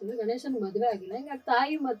ಯಾಕೆ ಹೇಳ್ತೀವಿ? ಗಣೇಶನ್ ಮದುವೆ ಆಗಿಲ್ಲ, ಹಿಂಗಾಗಿ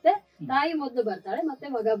ತಾಯಿ ಮೊದಲು ಬರ್ತಾಳೆ, ಮತ್ತೆ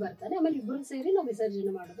ಮಗ ಬರ್ತಾನೆ, ಆಮೇಲೆ ಇಬ್ರು ಸೇರಿ ನಾವು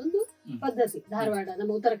ವಿಸರ್ಜನೆ ಮಾಡೋದೊಂದು ಪದ್ಧತಿ ಧಾರವಾಡ,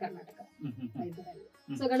 ನಮ್ಮ ಉತ್ತರ ಕರ್ನಾಟಕ ಇದರಲ್ಲಿ.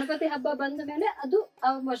 ಸೊ ಗಣಪತಿ ಹಬ್ಬ ಬಂದ ಮೇಲೆ ಅದು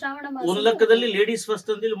ಶ್ರಾವಣ ಮಾಸ. ಒಂದ್ ಲೆಕ್ಕದಲ್ಲಿ ಲೇಡೀಸ್ ಫಸ್ಟ್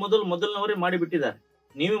ಅಂತ ಮೊದಲನವರೇ ಮಾಡಿಬಿಟ್ಟಿದ್ದಾರೆ,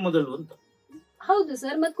 ನೀವೇ ಮೊದಲು ಅಂತ. ಹೌದು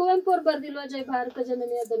ಸರ್, ಮತ್ ಕುವೆಂಪು ಅವ್ರು ಬರ್ದಿಲ್ವಾ ಜೈ ಭಾರತ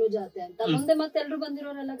ಜನನಿ ಅದನ್ನು ಜಾತೆ ಅಂತ. ಮುಂದೆ ಮತ್ತೆ ಎಲ್ರು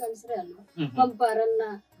ಬಂದಿರೋರೆಲ್ಲ ಗಂಡಸ್ರೆ ಅಲ್ವಾ, ಪಂಪಾರನ್ನ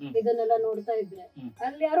ಇದನ್ನೆಲ್ಲ ನೋಡ್ತಾ ಇದ್ರೆ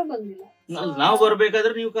ಅಲ್ಲಿ ಯಾರು ಬಂದಿಲ್ಲ. ನಾವು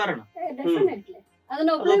ಬರ್ಬೇಕಾದ್ರೆ ನೀವು ಕಾರಣ. ಡೆಫಿನೆಟ್ಲಿ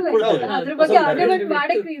ಅದನ್ನ ಒಪ್ಲೇಬೇಕು, ಅದ್ರ ಬಗ್ಗೆ ಆರ್ಗ್ಯುಮೆಂಟ್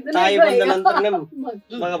ಮಾಡಕ್ಕೆ ತಾಯಿ ಬಂದ ನಂತರನೇ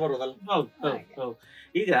ಮಗ ಬರೋದಲ್ಲ. ಹೌದು.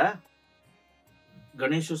 ಈಗ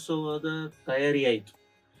ಗಣೇಶೋತ್ಸವದ ತಯಾರಿ ಆಯ್ತು,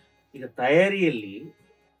 ಈಗ ತಯಾರಿಯಲ್ಲಿ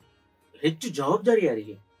ಹೆಚ್ಚು ಜವಾಬ್ದಾರಿ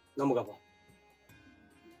ಯಾರಿಗೆ? ನಮಗಪ್ಪ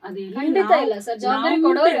ಖಂಡಿತ ಇಲ್ಲ ಸರ್, ಜವಾಬ್ದಾರಿ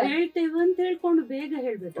ಕೊಡೋರು ಹೇಳ್ತೇವೆ ಅಂತ ಹೇಳ್ಕೊಂಡು ಬೇಗ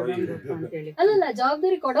ಹೇಳ್ಬೇಕು ಅಂತ ಹೇಳಿ. ಅಲ್ಲಲ್ಲ,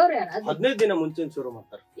 ಜವಾಬ್ದಾರಿ ಕೊಡೋರು ಯಾರು? 15 ದಿನ ಮುಂಚೆ ಶುರು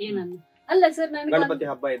ಮಾಡ್ತಾರೆ. ಏನನ್ನು ಅಲ್ಲ ಸರ್, ನನ್ಗೆ ಗಣಪತಿ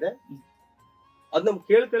ಹಬ್ಬ ಇದೆ, ಅದ್ ನಮ್ಗೆ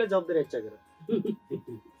ಕೇಳಿ ಜವಾಬ್ದಾರಿ ಹೆಚ್ಚಾಗಿರುತ್ತೆ.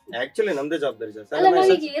 ಆಕ್ಚುಲಿ ನಮ್ದೇ ಜವಾಬ್ದಾರಿ ಜಾಸ್ತಿ. ಅಲ್ಲ,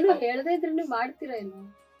 ನಾವೀಗ ಏನು ಹೇಳದೇ ಇದ್ರೆ ನೀವು ಮಾಡ್ತೀರಾ ಏನು?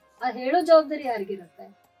 ಆ ಹೇಳೋ ಜವಾಬ್ದಾರಿ ಯಾರಿಗಿರುತ್ತೆ?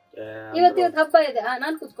 ಇವತ್ತು ಹಬ್ಬ ಇದೆ,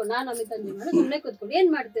 ನಾನ್ ಕುತ್ಕೊಂಡು ನಾನು ಅಮಿತ್ ಅಂಜಿ ಮಾಡಿ ಸುಮ್ನೆ ಕುತ್ಕೊಂಡು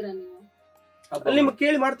ಏನ್ ಮಾಡ್ತೀರಾ ನೀವು? ನಿಮ್ಗೆ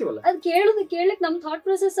ಕೇಳಿ ಮಾಡ್ತೀವಲ್ಲ, ಅದ್ ಕೇಳಕ್ ನಮ್ ಥಾಟ್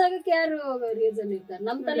ಪ್ರೊಸೆಸ್ ಆಗಕ್ಕೆ ಯಾರು ರೀಸನ್ ಇರ್ತಾರೆ?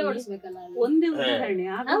 ನಮ್ ತಲೆ ಓಡಿಸ್ಬೇಕಲ್ಲ. ಒಂದೇ ಉದಾಹರಣೆ,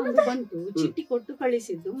 ಆಗ ಒಂದು ಬಂತು, ಚಿಟ್ಟಿ ಕೊಟ್ಟು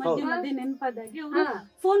ಕಳಿಸಿದ್ದು ಮಧ್ಯೆ ನೆನಪಾದಾಗೆ ಅವರು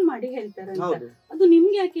ಫೋನ್ ಮಾಡಿ ಹೇಳ್ತಾರಂತ. ಅದು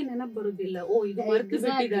ನಿಮ್ಗೆ ಯಾಕೆ ನೆನಪು ಬರುದಿಲ್ಲ? ಓ, ಇದು ಮರ್ತು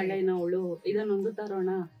ಬಿಟ್ಟಿದ್ದಾಳೆ ಅವಳು, ಇದನ್ನೊಂದು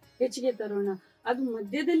ತರೋಣ, ಹೆಚ್ಚಿಗೆ ತರೋಣ. ಅದು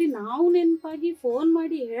ಮಧ್ಯದಲ್ಲಿ ನಾವು ನೆನಪಾಗಿ ಫೋನ್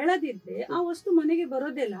ಮಾಡಿ ಹೇಳದಿದ್ರೆ ಆ ವಸ್ತು ಮನೆಗೆ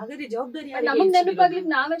ಬರೋದೇ ಇಲ್ಲ. ಹಾಗಾದ್ರೆ ಜವಾಬ್ದಾರಿ ನಮಗ್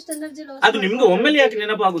ನೆನಪಾಗ್ಲಿಕ್ಕೆ ನಾವೆಷ್ಟು ಎನರ್ಜಿ ಅದು ನಿಮ್ಗೆ ಒಮ್ಮೆಲೆ ಯಾಕೆ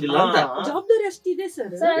ನೆನಪಾಗುದಿಲ್ಲ ಅಂತ? ಜವಾಬ್ದಾರಿ ಅಷ್ಟಿದೆ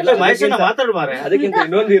ಸರ್. ಮಾತಾಡ್ಬಾರೆ. ಅದಕ್ಕಿಂತ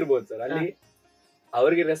ಇನ್ನೊಂದು ಇರ್ಬೋದು ಸರ್, ಅಲ್ಲಿ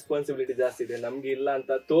ಅವ್ರಿಗೆ ರೆಸ್ಪಾನ್ಸಿಬಿಲಿಟಿ ಜಾಸ್ತಿ ಇದೆ, ನಮ್ಗೆ ಇಲ್ಲ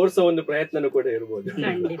ಅಂತ ತೋರ್ಸೋ ಒಂದು ಪ್ರಯತ್ನನೂ ಕೂಡ ಇರ್ಬೋದು.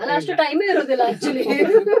 ಅಷ್ಟು ಟೈಮೇ ಇರೋದಿಲ್ಲ ಆಕ್ಚುಲಿ.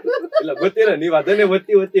 ಇಲ್ಲ ಗೊತ್ತಿಲ್ಲ, ನೀವ್ ಅದನ್ನೇ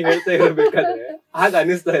ಒತ್ತಿ ಹೇಳ್ತಾ ಇರಬೇಕಾದ್ರೆ ಆಗ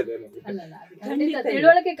ಅನಿಸ್ತಾ ಇದೆ ನಮ್ಗೆ.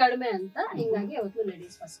 ತಿಳುವಳಿಕೆ ಕಡಿಮೆ ಅಂತ, ಹಿಂಗಾಗಿ ಅವತ್ತು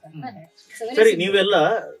ಲೇಡೀಸ್ ಫಸ್ಟ್ ಅಂತ ಹೇಳಿ. ಸರಿ, ನೀವೆಲ್ಲ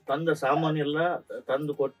ತಂದ ಸಾಮಾನೆಲ್ಲ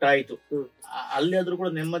ತಂದು ಕೊಟ್ಟಾಯ್ತು, ಅಲ್ಲಿ ಆದ್ರೂ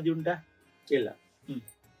ಕೂಡ ನೆಮ್ಮದಿ ಉಂಟಾ? ಇಲ್ಲ.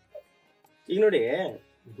 ಈಗ ನೋಡಿ,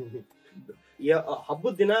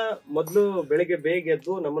 ಹಬ್ಬದ ದಿನ ಮೊದ್ಲು ಬೆಳಿಗ್ಗೆ ಬೇಗ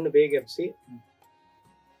ಎದ್ದು ನಮ್ಮನ್ನು ಬೇಗ ಎಬ್ಸಿ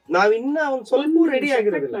ನಾವಿನ್ನ ಒಂದ್ ಸ್ವಲ್ಪ ರೆಡಿ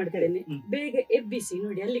ಆಗಿರೋದಿಲ್ಲ. ಬೇಗ ಎಬ್ಬಿಸಿ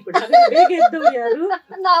ನೋಡಿ, ಅಲ್ಲಿ ಕೂಡ ಬೇಗ ಎದ್ದವ್ರು ಯಾರು?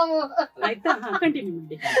 ನಾವು. ಆಯ್ತಾ? ಕಂಟಿನ್ಯೂ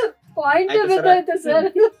ಮಾಡಿ. ಪಾಯಿಂಟ್ ಗೊತ್ತಾಯ್ತು ಸರ್.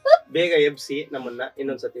 ಬೇಗ ಎಬ್ಸಿ ನಮ್ಮನ್ನ,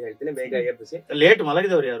 ಇನ್ನೊಂದ್ಸತಿ ಹೇಳ್ತೀನಿ, ಬೇಗ ಎಬ್ಬಿಸಿ. ಲೇಟ್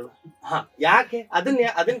ಮಲಗಿದವ್ರು ಯಾರು? ಯಾಕೆ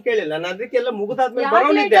ಅದನ್ನ ಕೇಳಿಲ್ಲ ನಾನು, ಅದಕ್ಕೆಲ್ಲ ಮುಗಿದಾದ್ಮೇಲೆ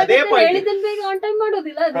ಬರೋಣಿದ್ದೆ. ಅದೇ ಪಾಯಿಂಟ್. ಬೇಗ ಆನ್ ಟೈಮ್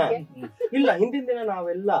ಮಾಡೋದಿಲ್ಲ ಅದಕ್ಕೆ. ಇಲ್ಲ, ಹಿಂದಿನ ದಿನ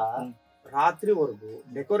ನಾವೆಲ್ಲ ರಾತ್ರಿವರೆಗೂ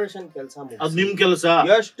ಡೆಕೋರೇಷನ್ ಕೆಲಸ. ಅದು ನಿಮ್ ಕೆಲಸ,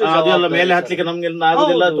 ಅದೆಲ್ಲ ಮೇಲೆ ಹತ್ಲಿಕ್ಕೆ ನಮ್ಗೆ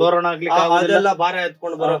ಆಗುದಿಲ್ಲ, ತೋರಣ ಆಗ್ಲಿಕ್ಕೆ ಅದೆಲ್ಲ ಭಾರ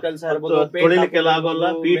ಎತ್ಕೊಂಡು ಬರೋ ಕೆಲಸ ಇರ್ಬೋದು, ತೊಳಿಲಿಕ್ಕೆಲ್ಲ ಆಗೋಲ್ಲ,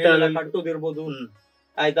 ಪೀಠ ಕಟ್ಟುದಿರ್ಬೋದು.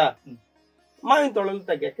 ಆಯ್ತಾ? ಮಾವಿನ ತೊಳಲು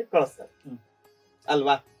ತೆಗಿಯಕ್ಕೆ ಕಳಿಸ್ತಾರೆ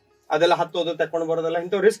ಅಲ್ವಾ? ಅದೆಲ್ಲ ಹತ್ತೋದು ತಕೊಂಡು ಬರೋದಲ್ಲ,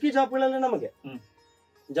 ಇಂಥವ್ ರಿಸ್ಕಿ ಜಾಬ್ಗಳೆಲ್ಲ ನಮಗೆ.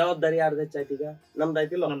 ಜವಾಬ್ದಾರಿ ಯಾರ್ದು ಹೆಚ್ಚಾಯ್ತು? ಈಗ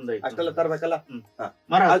ನಮ್ದಾಯ್ತಿಲ್ಲ, ಅಷ್ಟೆಲ್ಲ ತರ್ಬೇಕಲ್ಲ.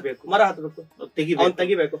 ಮರ ಹತ್ಬೇಕು,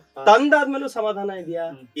 ತೆಗಿಬೇಕು. ತಂದಾದ್ಮೇಲೂ ಸಮಾಧಾನ ಇದೆಯಾ?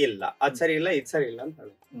 ಇಲ್ಲ, ಅದ್ ಸರಿ ಇಲ್ಲ, ಇದ್ ಸರಿ ಇಲ್ಲ ಅಂತ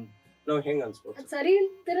ಹೇಳಿ ನಾವ್ ಹೆಂಗ್ ಅನ್ಸ್ಬೋದು? ಸರಿ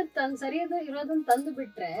ಸರಿ ಇರೋದನ್ನ ತಂದು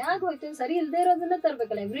ಬಿಟ್ರೆ ಆಗೋಯ್ತು. ಸರಿ ಇಲ್ದೇ ಇರೋದನ್ನ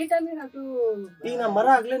ತರ್ಬೇಕಲ್ಲ, every time you have to. ಈಗ ನಾ ಮರ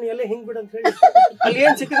ಆಗ್ಲೇ ನೀ ಎಲ್ಲ ಹೆಂಗ್ ಬಿಡಂತ ಹೇಳಿ ಅಲ್ಲಿ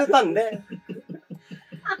ಏನ್ ಸಿಕ್ಕಿದೆ ತಂದೆ.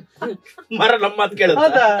 ಮರ ನಮ್ಮ ಮಾತು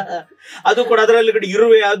ಕೇಳುತ್ತ, ಅದು ಕೂಡ ಅದರಲ್ಲಿ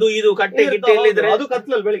ಇರುವೆ ಅದು ಇದು ಕಟ್ಟೆ ಗಿಟ್ಟೆ ಇಲ್ಲಿದ್ರೆ ಅದು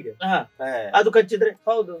ಕತ್ಲಲ್ಲಿ ಬೆಳಿಗ್ಗೆ ಅದು ಕಚ್ಚಿದ್ರೆ.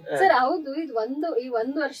 ಹೌದು ಸರ್, ಹೌದು. ಈ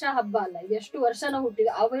ಒಂದು ವರ್ಷ ಹಬ್ಬ ಅಲ್ಲ, ಇದು ಎಷ್ಟು ವರ್ಷ ನಾವು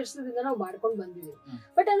ಹುಟ್ಟಿದ್ವಿ, ಆ ವರ್ಷದಿಂದ ನಾವು ಮಾಡ್ಕೊಂಡ್ ಬಂದಿದೀವಿ.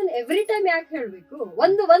 ಬಟ್ ಅದನ್ನ ಎವ್ರಿ ಟೈಮ್ ಯಾಕೆ ಹೇಳ್ಬೇಕು?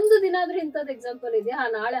 ಒಂದು ದಿನ ಆದ್ರೂ ಇಂಥದ್ದು ಎಕ್ಸಾಂಪಲ್ ಇದೆಯಾ?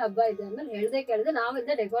 ನಾಳೆ ಹಬ್ಬ ಇದೆ ಅಂದ್ಮೇಲೆ ಹೇಳ್ದೆ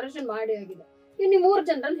ನಾವಿದ್ದ ಡೆಕೋರೇಷನ್ ಮಾಡಿ ಆಗಿದೆ. ನೀವು 3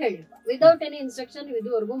 ಜನರಲ್ಲಿ ಹೇಳಿಲ್ವಾ, ವಿದೌಟ್ ಎನಿ ಇನ್ಸ್ಟ್ರಕ್ಷನ್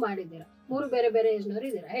ಇದುವರೆಗೂ ಮಾಡಿದ್ದೀರಾ? 3 ಬೇರೆ ಬೇರೆ ಏಜ್ ನವರು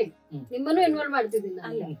ಇದ್ದೀರಾ, ಹೇಳಿ. ನಿಮ್ಮನ್ನು ಇನ್ವಾಲ್ವ್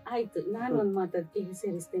ಮಾಡ್ತಿದ್ದೀನಿ. ಆಯ್ತು, ನಾನು ಒಂದ್ ಮಾತಾಡ್ತಿ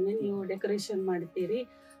ಸೇರಿಸ್ತೇನೆ. ನೀವು ಡೆಕೋರೇಷನ್ ಮಾಡ್ತೀರಿ,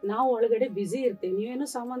 ನಾವು ಒಳಗಡೆ ಬಿಸಿ ಇರ್ತೀವಿ. ನೀವೇನೋ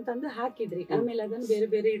ಸಾಮಾನ್ ತಂದು ಹಾಕಿದ್ರಿ, ಆಮೇಲೆ ಅದನ್ನ ಬೇರೆ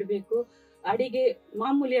ಬೇರೆ ಇಡ್ಬೇಕು. ಅಡಿಗೆ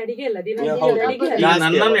ಮಾಮೂಲಿ ಅಡಿಗೆ ಅಲ್ಲ, ದಿನ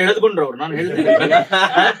ನನ್ನನ್ನು ಎಳೆದುಕೊಂಡ್ರು ಅವ್ರು. ನಾನು ಹೇಳ್ತೀನಿ,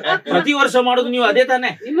 ಪ್ರತಿ ವರ್ಷ ಮಾಡೋದು ನೀವು ಅದೇ ತಾನೆ,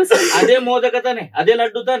 ಅದೇ ಮೋದಕ ತಾನೆ, ಅದೇ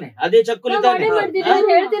ಲಡ್ಡು ತಾನೆ, ಅದೇ ಚಕ್ಕುಲಿ ತಾನೆ,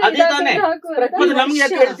 ಅದೇ ತಾನೆ. ನಮ್ಗೆ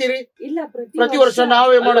ಯಾಕೆ ಹೇಳ್ತೀರಿ? ಇಲ್ಲ, ಪ್ರತಿ ವರ್ಷ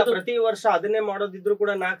ನಾವೇ ಮಾಡೋದು. ಪ್ರತಿ ವರ್ಷ ಅದನ್ನೇ ಮಾಡೋದಿದ್ರು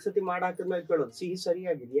ಕೂಡ 4 ಸತಿ ಮಾಡಾಕಿದ್ಮೇಲೆ ಕೇಳೋದು, ಸಿಹಿ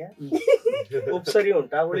ಸರಿಯಾಗಿದ್ಯಾ, ಉಪ್ಪು ಸರಿ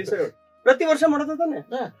ಉಂಟಾ, ಹುಳಿ ಸರಿ ಉಂಟು. ಪ್ರತಿ ವರ್ಷ ಮಾಡೋದು ತಾನೆ.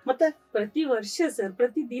 ಮತ್ತೆ ಪ್ರತಿ ವರ್ಷ ಸರ್,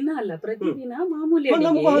 ಪ್ರತಿ ದಿನ ಅಲ್ಲ, ಪ್ರತಿದಿನ ಮಾಮೂಲಿ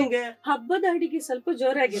ಅಡಿಗೆ. ಹಬ್ಬದ ಅಡಿಗೆ ಸ್ವಲ್ಪ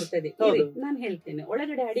ಜೋರಾಗಿರ್ತದೆ. ನಾನ್ ಹೇಳ್ತೇನೆ,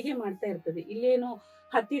 ಒಳಗಡೆ ಅಡಿಗೆ ಮಾಡ್ತಾ ಇರ್ತದೆ. ಇಲ್ಲೇನೋ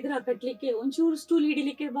ಹತ್ತಿದ್ರ ಕಟ್ಲಿಕ್ಕೆ ಒಂಚೂರು ಸ್ಟೂಲ್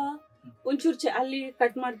ಹಿಡಿಲಿಕ್ಕೆ ಬಾ, ಒಂಚೂರು ಅಲ್ಲಿ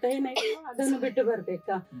ಕಟ್ ಮಾಡ್ತಾ ಏನಾಯ್ತು ಅದನ್ನು ಬಿಟ್ಟು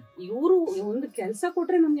ಬರ್ಬೇಕಾ? ಇವ್ರು ಒಂದು ಕೆಲ್ಸ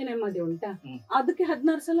ಕೊಟ್ರೆ ನಮ್ಗೆ ನೆಮ್ಮದಿ ಉಂಟಾ? ಅದಕ್ಕೆ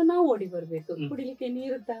 16 ಸಲ ನಾವು ಓಡಿ ಬರ್ಬೇಕು. ಕುಡಿಲಿಕ್ಕೆ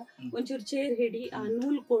ನೀರುತ್ತಾ, ಒಂಚೂರು ಚೇರ್ ಹಿಡಿ, ಆ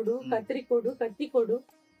ನೂಲ್ ಕೊಡು, ಕತ್ರಿ ಕೊಡು, ಕತ್ತಿ ಕೊಡು.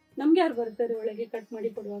 ನಮ್ಗೆ ಯಾರು ಬರ್ತಾರೆ ಒಳಗೆ ಕಟ್ ಮಾಡಿ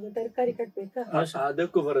ಕೊಡುವಾಗ? ತರಕಾರಿ ಕಟ್ಬೇಕಾ?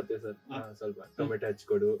 ಅದಕ್ಕೂ ಬರುತ್ತೆ ಸರ್. ಸ್ವಲ್ಪ ಟೊಮೆಟೊ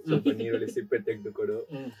ಹಚ್ಕೊಡು, ಸ್ವಲ್ಪ ನೀರುಳ್ಳಿ ಸಿಪ್ಪೆ ತೆಗೆದು ಕೊಡು,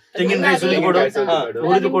 ತೆಂಗಿನಕಾಯಿ ಸುಲಿದು ಕೊಡು,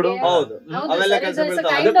 ಹುರಿದು ಕೊಡು. ಹೌದು, ಅವೆಲ್ಲ ಕೆಲಸ ಬೀಳ್ತಾವೆ.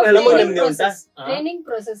 kind ಅದಕ್ಕೂ of ಹೆಲ್ಪ್ training ನಿಮ್ಗೆ ಉಂಟಾ? Training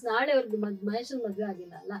process. ನಾಳೆ ಅವ್ರಿಗೆ ಮಹೇಶನ್ ಮದ್ವೆ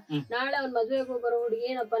ಆಗಿಲ್ಲ ಅಲ್ಲ, ನಾಳೆ ಅವ್ರ ಮದ್ವೆಗೆ ಹೋಗೋರು ಹುಡುಗಿ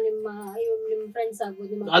ಏನಪ್ಪ ನಿಮ್ ಫ್ರೆಂಡ್ಸ್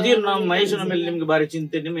ಆಗ್ಬೋದು. ಅದೇನು ನಮ್ಮ ಮಹೇಶನ ಮೇಲೆ ನಿಮ್ಗೆ ಬಾರಿ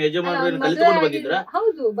ಚಿಂತೆ, ನಿಮ್ಮ ಯಜಮಾನರು ಕಲಿತುಕೊಂಡು ಬಂದಿದ್ರ?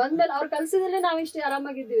 ಹೌದು, ಬಂದ್ಮೇಲೆ ಅವ್ರು ಕಲ್ಸಿದ್ರೆ ನಾವಿಷ್ಟೇ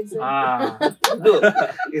ಆರಾಮಾಗಿದ್ದೀವಿ ಸರ್. ಇದು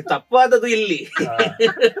ತಪ್ಪಾದದು ಇಲ್ಲಿ.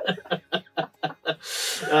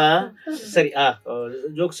 ಸರಿ,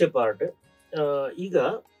 ಜೋಕ್ಸೆ ಪಾರ್ಟ್. ಈಗ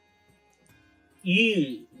ಈ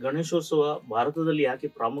ಗಣೇಶೋತ್ಸವ ಭಾರತದಲ್ಲಿ ಯಾಕೆ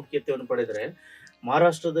ಪ್ರಾಮುಖ್ಯತೆಯನ್ನು ಪಡೆದ್ರೆ,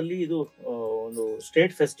 ಮಹಾರಾಷ್ಟ್ರದಲ್ಲಿ ಇದು ಒಂದು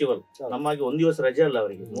ಸ್ಟೇಟ್ ಫೆಸ್ಟಿವಲ್. ನಮ್ಮಾಗಿ ಒಂದ್ ದಿವಸ ರಜೆ ಅಲ್ಲ,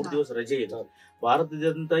 ಅವರಿಗೆ 3 ದಿವಸ ರಜೆ ಇದೆ.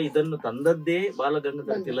 ಭಾರತದಾದ್ಯಂತ ಇದನ್ನು ತಂದದ್ದೇ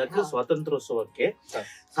ಬಾಲಗಂಗಾಧರ ತಿಲಕ್ ಸ್ವಾತಂತ್ರ್ಯೋತ್ಸವಕ್ಕೆ.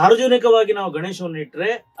 ಸಾರ್ವಜನಿಕವಾಗಿ ನಾವು ಗಣೇಶವನ್ನು ಇಟ್ರೆ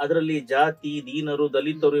ಅದರಲ್ಲಿ ಜಾತಿ, ದೀನರು,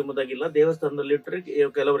 ದಲಿತರು ಎಂಬುದಾಗಿಲ್ಲ. ದೇವಸ್ಥಾನದಲ್ಲಿ ಇಟ್ಟರೆ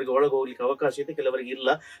ಕೆಲವರಿಗೆ ಒಳಗೆ ಹೋಗ್ಲಿಕ್ಕೆ ಅವಕಾಶ ಇದೆ, ಕೆಲವರಿಗೆ ಇಲ್ಲ.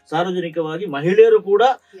 ಸಾರ್ವಜನಿಕವಾಗಿ ಮಹಿಳೆಯರು ಕೂಡ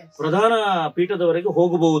ಪ್ರಧಾನ ಪೀಠದವರೆಗೆ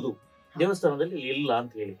ಹೋಗಬಹುದು, ದೇವಸ್ಥಾನದಲ್ಲಿ ಇಲ್ಲ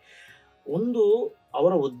ಅಂತ ಹೇಳಿ. ಒಂದು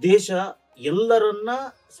ಅವರ ಉದ್ದೇಶ ಎಲ್ಲರನ್ನ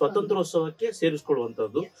ಸ್ವಾತಂತ್ರ್ಯೋತ್ಸವಕ್ಕೆ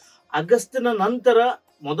ಸೇರಿಸಿಕೊಳ್ಳುವಂತದ್ದು. ಆಗಸ್ಟಿನ ನಂತರ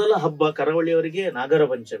ಮೊದಲ ಹಬ್ಬ ಕರಾವಳಿಯವರಿಗೆ ನಾಗರ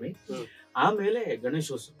ಪಂಚಮಿ, ಆಮೇಲೆ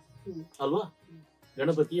ಗಣೇಶೋತ್ಸವ ಅಲ್ವಾ,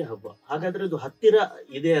 ಗಣಪತಿಯ ಹಬ್ಬ. ಹಾಗಾದ್ರೆ ಇದು ಹತ್ತಿರ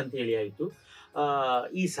ಇದೆ ಅಂತ ಹೇಳಿ ಆಯ್ತು.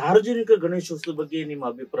 ಈ ಸಾರ್ವಜನಿಕ ಗಣೇಶೋತ್ಸವದ ಬಗ್ಗೆ ನಿಮ್ಮ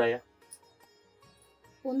ಅಭಿಪ್ರಾಯ?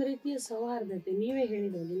 ಒಂದು ರೀತಿಯ ಸೌಹಾರ್ದತೆ, ನೀವೇ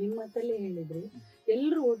ಹೇಳಿದ್ರಿ, ನಿಮ್ಮ ಮಾತಲ್ಲೇ ಹೇಳಿದ್ರಿ,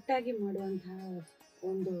 ಎಲ್ಲರೂ ಒಟ್ಟಾಗಿ ಮಾಡುವಂತಹ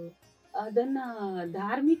ಒಂದು, ಅದನ್ನ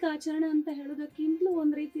ಧಾರ್ಮಿಕ ಆಚರಣೆ ಅಂತ ಹೇಳೋದಕ್ಕಿಂತಲೂ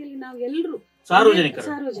ಒಂದ್ ರೀತಿಯಲ್ಲಿ ನಾವು ಎಲ್ರು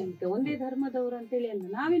ಸಾರ್ವಜನಿಕ ಒಂದೇ ಧರ್ಮದವರು ಅಂತೇಳಿ ಅಲ್ಲ,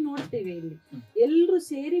 ನಾವೇ ನೋಡ್ತೇವೆ ಇಲ್ಲಿ ಎಲ್ರು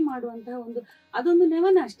ಸೇರಿ ಮಾಡುವಂತಹ ಒಂದು, ಅದೊಂದು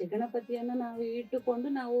ನೆವನ ಅಷ್ಟೇ. ಗಣಪತಿಯನ್ನ ನಾವು ಇಟ್ಟುಕೊಂಡು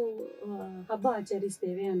ನಾವು ಹಬ್ಬ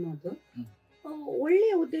ಆಚರಿಸ್ತೇವೆ ಅನ್ನೋದು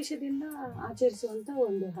ಒಳ್ಳೆಯ ಉದ್ದೇಶದಿಂದ ಆಚರಿಸುವಂತ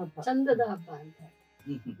ಒಂದು ಹಬ್ಬ, ಚಂದದ ಹಬ್ಬ ಅಂತ.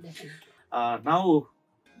 ನಾವು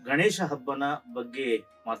ಗಣೇಶ ಹಬ್ಬನ ಬಗ್ಗೆ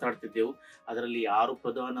ಮಾತಾಡ್ತಿದ್ದೆವು. ಅದರಲ್ಲಿ ಯಾರು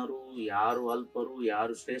ಪ್ರಧಾನರು, ಯಾರು ಅಲ್ಪರು,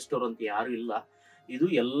 ಯಾರು ಶ್ರೇಷ್ಠರು ಅಂತ ಯಾರು ಇಲ್ಲ. ಇದು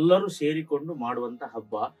ಎಲ್ಲರೂ ಸೇರಿಕೊಂಡು ಮಾಡುವಂತ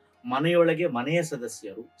ಹಬ್ಬ. ಮನೆಯೊಳಗೆ ಮನೆಯ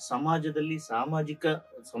ಸದಸ್ಯರು,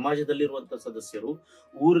 ಸಮಾಜದಲ್ಲಿರುವಂತ ಸದಸ್ಯರು,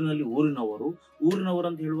 ಊರಿನಲ್ಲಿ ಊರಿನವರು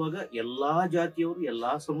ಅಂತ ಹೇಳುವಾಗ ಎಲ್ಲಾ ಜಾತಿಯವರು,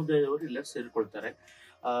 ಎಲ್ಲಾ ಸಮುದಾಯದವರು ಎಲ್ಲ ಸೇರಿಕೊಳ್ತಾರೆ.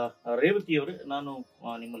 ರೇವತಿಯವರು, ನಾನು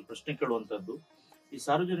ನಿಮ್ಮಲ್ಲಿ ಪ್ರಶ್ನೆ ಕೇಳುವಂತದ್ದು, ಈ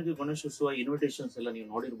ಸಾರ್ವಜನಿಕ ಗಣೇಶೋತ್ಸವ ಇನ್ವಿಟೇಷನ್ಸ್ ಎಲ್ಲ ನೀವು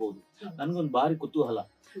ನೋಡಿರ್ಬೋದು. ನನ್ಗೊಂದು ಬಾರಿ ಕುತೂಹಲ,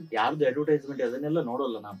 ಯಾರ್ದು ಅಡ್ವರ್ಟೈಸ್ಮೆಂಟ್ ಅದನ್ನೆಲ್ಲ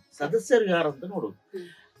ನೋಡೋಲ್ಲ ನಾನು, ಸದಸ್ಯರು ಯಾರಂತ ನೋಡೋದು.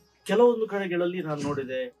 ಕೆಲವೊಂದು ಕಡೆಗಳಲ್ಲಿ ನಾನು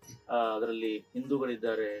ನೋಡಿದೆ, ಅದರಲ್ಲಿ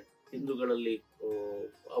ಹಿಂದೂಗಳಲ್ಲಿ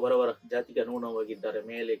ಅವರವರ ಜಾತಿಗೆ ಅನುಗುಣವಾಗಿದ್ದಾರೆ,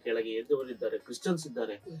 ಮೇಲೆ ಕೆಳಗೆ ಎದ್ದವರಿದ್ದಾರೆ, ಕ್ರಿಶ್ಚಿಯನ್ಸ್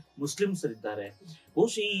ಇದ್ದಾರೆ, ಮುಸ್ಲಿಮ್ಸ್ ಇದ್ದಾರೆ.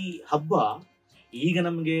 ಬಹುಶಃ ಈ ಹಬ್ಬ ಈಗ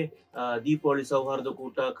ನಮ್ಗೆ ದೀಪಾವಳಿ ಸೌಹಾರ್ದ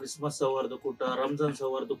ಕೂಟ, ಕ್ರಿಸ್ಮಸ್ ಸೌಹಾರ್ದ ಕೂಟ, ರಂಜಾನ್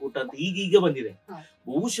ಸೌಹಾರ್ದ ಕೂಟ ಅಂತ ಈಗೀಗ ಬಂದಿದೆ.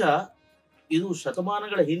 ಬಹುಶಃ ಇದು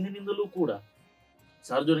ಶತಮಾನಗಳ ಹಿಂದಿನಿಂದಲೂ ಕೂಡ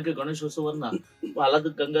ಸಾರ್ವಜನಿಕ ಗಣೇಶೋತ್ಸವನ್ನ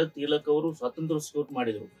ಬಾಲಗಂಗಾಧರ ತಿಲಕ್ ಅವರು ಸ್ವಾತಂತ್ರ್ಯೋತ್ಸವ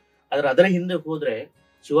ಮಾಡಿದ್ರು. ಆದ್ರೆ ಅದರ ಹಿಂದೆ ಹೋದ್ರೆ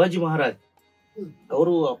ಶಿವಾಜಿ ಮಹಾರಾಜ್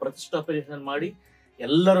ಅವರು ಪ್ರತಿಷ್ಠಾಪನೆ ಮಾಡಿ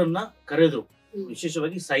ಎಲ್ಲರನ್ನ ಕರೆದ್ರು,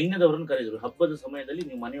 ವಿಶೇಷವಾಗಿ ಸೈನ್ಯದವರನ್ನು ಕರೆದ್ರು. ಹಬ್ಬದ ಸಮಯದಲ್ಲಿ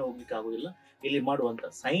ನೀವು ಮನೆ ಹೋಗ್ಲಿಕ್ಕೆ ಆಗುದಿಲ್ಲ, ಇಲ್ಲಿ ಮಾಡುವಂತ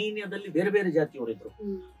ಸೈನ್ಯದಲ್ಲಿ ಬೇರೆ ಬೇರೆ ಜಾತಿಯವರಿದ್ರು,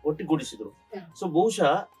 ಒಟ್ಟಿಗೂಡಿಸಿದ್ರು. ಸೊ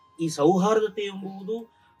ಬಹುಶಃ ಈ ಸೌಹಾರ್ದತೆ ಎಂಬುದು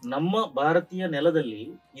ನಮ್ಮ ಭಾರತೀಯ ನೆಲದಲ್ಲಿ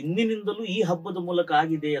ಇಂದಿನಿಂದಲೂ ಈ ಹಬ್ಬದ ಮೂಲಕ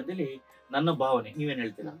ಆಗಿದೆ ಅಂತೇಳಿ ನನ್ನ ಭಾವನೆ. ನೀವೇನ್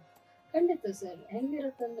ಹೇಳ್ತೀರಾ? ಖಂಡಿತ ಸರ್.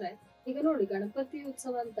 ಹೆಂಗಿರುತ್ತಂದ್ರೆ, ಈಗ ನೋಡಿ ಗಣಪತಿ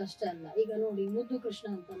ಉತ್ಸವ ಅಂತ ಅಷ್ಟೇ ಅಲ್ಲ, ಈಗ ನೋಡಿ ಮುದ್ದು ಕೃಷ್ಣ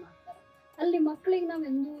ಅಂತ ಮಾಡ್ತಾರೆ. ಅಲ್ಲಿ ಮಕ್ಕಳಿಗೆ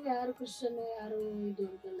ನಾವೆಂದೂ ಯಾರು ಕ್ರಿಶ್ಚಿಯನ್ ಯಾರು ಇದು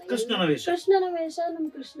ಅಂತಲ್ಲ, ಕೃಷ್ಣನ ವೇಷ ನಮ್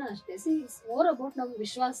ಕೃಷ್ಣ ಅಷ್ಟೇ. ಮೋರ್ ಅಬೌಟ್ ನಮ್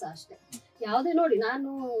ವಿಶ್ವಾಸ ಅಷ್ಟೇ. ಯಾವ್ದೇ ನೋಡಿ, ನಾನು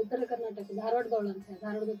ಉತ್ತರ ಕರ್ನಾಟಕ ಧಾರವಾಡದವಳು ಅಂತ,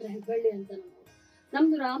 ಧಾರವಾಡದ ಹತ್ರ ಹೆಬ್ಬಳ್ಳಿ ಅಂತ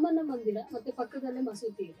ನಮ್ದು ರಾಮನ ಮಂದಿರ ಮತ್ತೆ ಪಕ್ಕದಲ್ಲೇ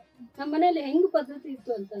ಮಸೂತಿ ಇದೆ. ನಮ್ಮ ಮನೇಲಿ ಹೆಂಗ್ ಪದ್ಧತಿ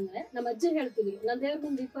ಇತ್ತು ಅಂತಂದ್ರೆ, ನಮ್ಮ ಅಜ್ಜಿ ಹೇಳ್ತಿದ್ರು, ನಾನ್ ದೇವ್ರ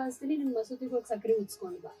ಮುಂದೆ ದೀಪ ಹಚ್ತೀನಿ, ನಿಮ್ ಮಸೂತಿಗೆ ಹೋಗಿ ಸಕ್ಕರೆ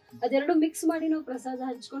ಉಚ್ಕೊಂಡು ಬಾ. ಅದೆರಡು ಮಿಕ್ಸ್ ಮಾಡಿ ನಾವು ಪ್ರಸಾದ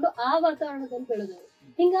ಹಂಚ್ಕೊಂಡು ಆ ವಾತಾವರಣದಲ್ಲಿ ಬೆಳೆದವರು.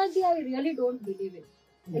 ಹಿಂಗಾಗಿ I really don't believe it.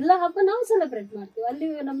 ಎಲ್ಲಾ ಹಬ್ಬ ನಾವು ಸೆಲೆಬ್ರೇಟ್ ಮಾಡ್ತೀವಿ. ಅಲ್ಲಿ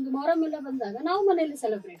ನಮ್ದು ಮೊಹರಂ ಎಲ್ಲ ಬಂದಾಗ ನಾವು ಮನೆಯಲ್ಲಿ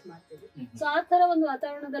ಸೆಲೆಬ್ರೇಟ್ ಮಾಡ್ತೀವಿ. ಸೊ ಆ ತರ ಒಂದು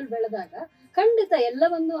ವಾತಾವರಣದಲ್ಲಿ ಬೆಳೆದಾಗ ಖಂಡಿತ ಎಲ್ಲ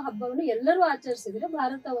ಒಂದು ಹಬ್ಬವನ್ನು ಎಲ್ಲರೂ ಆಚರಿಸಿದ್ರೆ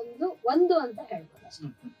ಭಾರತ ಒಂದು ಅಂತ ಹೇಳ್ಬೋದು ಅಷ್ಟೇ.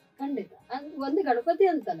 ಖಂಡಿತ ಒಂದು ಗಣಪತಿ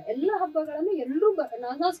ಅಂತಲ್ಲ, ಎಲ್ಲಾ ಹಬ್ಬಗಳನ್ನು ಎಲ್ಲರೂ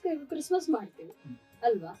ನಾವು ಕ್ರಿಸ್ಮಸ್ ಮಾಡ್ತೀವಿ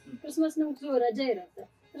ಅಲ್ವಾ, ಕ್ರಿಸ್ಮಸ್ ನಮ್ಗೆ ರಜೆ ಇರುತ್ತೆ,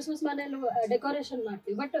 ಕ್ರಿಸ್ಮಸ್ ಮನೇಲಿ ಡೆಕೋರೇಷನ್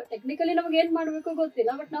ಮಾಡ್ತೀವಿ. ಬಟ್ ಟೆಕ್ನಿಕಲಿ ನಮ್ಗೆ ಏನ್ ಮಾಡ್ಬೇಕು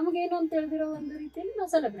ಗೊತ್ತಿಲ್ಲ, ಬಟ್ ನಮಗೇನು ಅಂತ ಹೇಳಿದಿರೋ ಒಂದು ರೀತಿಯಲ್ಲಿ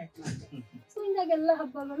ನಾವು ಸೆಲೆಬ್ರೇಟ್ ಮಾಡ್ತೀವಿ. ಸೊ ಹಿಂಗಾಗಿ ಎಲ್ಲ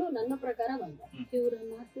ಹಬ್ಬಗಳು ನನ್ನ ಪ್ರಕಾರ ಬಂದ. ಇವರ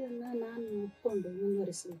ಮಾತನ್ನ ನಾನು ಒಪ್ಕೊಂಡು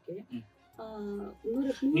ಮುಂದುವರಿಸಲಿಕ್ಕೆ,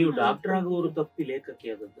 ನೀವು ಡಾಕ್ಟರ್ ಆಗುವವರು ತಪ್ಪಿ ಲೇಖಕಿ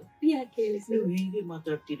ಆದದ್ದು ಯಾಕೆ ಹೇಳಿ ನೀವು ಹೀಗೆ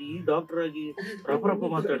ಮಾತಾಡ್ತೀರಿ, ಡಾಕ್ಟರ್ ಆಗಿ ಪ್ರಪ್ರಪ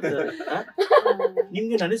ಮಾತಾಡ್ತಾರೆ.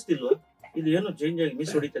 ನಿಮ್ಗೆ ಅನಿಸ್ತಿಲ್ವಾ ಇದು ಏನು ಚೇಂಜ್ ಆಗಿ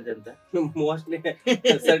ಮಿಸ್ ಹೊಡಿತದೆ ಅಂತ? ಮೋಸ್ಟ್ಲಿ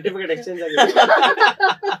ಸರ್ಟಿಫಿಕೇಟ್ ಎಕ್ಸ್ಚೇಂಜ್ ಆಗಿದೆ.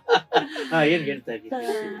 ಏನ್ ಹೇಳ್ತಾ ಇದ್ದೀವಿ?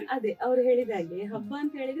 ಅದೇ ಅವ್ರು ಹೇಳಿದಾಗೆ ಹಬ್ಬ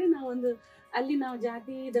ಅಂತ ಹೇಳಿದ್ರೆ ನಾವೊಂದು ಅಲ್ಲಿ ನಾವು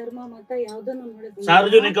ಜಾತಿ ಧರ್ಮ ಮತ ಯಾವ್ದನ್ನು ನೋಡೋದು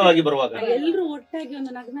ಸಾರ್ವಜನಿಕವಾಗಿ ಬರುವಾಗ ಎಲ್ರು ಒಟ್ಟಾಗಿ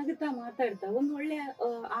ಒಂದು ನಗ್ನಗ್ತಾ ಮಾತಾಡ್ತಾ ಒಂದು ಒಳ್ಳೆ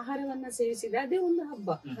ಆಹಾರವನ್ನ ಸೇವಿಸಿದ ಅದೇ ಒಂದು ಹಬ್ಬ.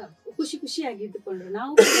 ಖುಷಿ ಖುಷಿಯಾಗಿದ್ದುಕೊಂಡ್ರು.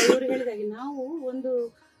 ನಾವು ಇವರು ಹೇಳಿದಾಗೆ ನಾವು ಒಂದು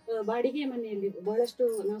ಬಾಡಿಗೆ ಮನೆಯಲ್ಲಿ ಬಹಳಷ್ಟು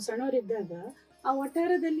ನಾವು ಸಣ್ಣವರಿದ್ದಾಗ ಆ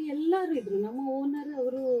ವಠಾರದಲ್ಲಿ ಎಲ್ಲಾರು ಇದ್ರು. ನಮ್ಮ ಓನರ್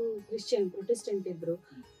ಅವರು ಕ್ರಿಶ್ಚಿಯನ್ ಪ್ರೊಟೆಸ್ಟೆಂಟ್ ಇದ್ರು.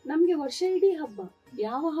 ನಮ್ಗೆ ವರ್ಷ ಇಡೀ ಹಬ್ಬ,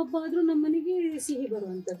 ಯಾವ ಹಬ್ಬ ಆದ್ರೂ ನಮ್ಮ ಮನೆಗೆ ಸಿಹಿ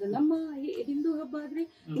ಬರುವಂತದ್ದು. ನಮ್ಮ ಹಿಂದೂ ಹಬ್ಬ ಆದ್ರೆ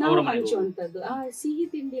ನಾವು ಹಂಚುವಂತದ್ದು. ಆ ಸಿಹಿ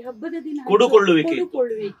ತಿಂಡಿ ಹಬ್ಬದ ದಿನ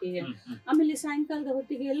ಕೊಡುಕೊಳ್ಳುವಿಕೆ. ಆಮೇಲೆ ಸಾಯಂಕಾಲದ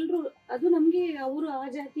ಹೊತ್ತಿಗೆ ಎಲ್ರು ಅದು ನಮ್ಗೆ ಅವರು ಆ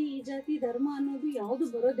ಜಾತಿ ಈ ಜಾತಿ ಧರ್ಮ ಅನ್ನೋದು ಯಾವ್ದು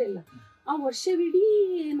ಬರೋದಿಲ್ಲ. ಆ ವರ್ಷವಿಡೀ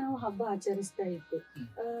ನಾವು ಹಬ್ಬ ಆಚರಿಸ್ತಾ ಇತ್ತು.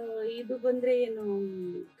 ಇದು ಬಂದ್ರೆ ಏನು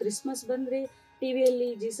ಕ್ರಿಸ್ಮಸ್ ಬಂದ್ರೆ ಟಿವಿಯಲ್ಲಿ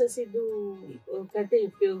ಜೀಸಸ್ ಇದ್ದು ಕತೆ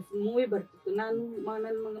ಮೂವಿ ಬರ್ತಿತ್ತು. ನಾನು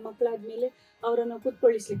ನನ್ನ ಮಕ್ಕಳಾದ್ಮೇಲೆ ಅವರನ್ನ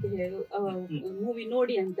ಕುತ್ಕೊಳ್ಳಿಸ್ಲಿಕ್ಕೆ ಮೂವಿ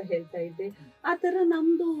ನೋಡಿ ಅಂತ ಹೇಳ್ತಾ ಇದ್ದೆ. ಆ ತರ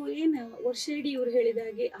ನಮ್ದು ಏನು ವರ್ಷ ಇಡೀ ಇವ್ರು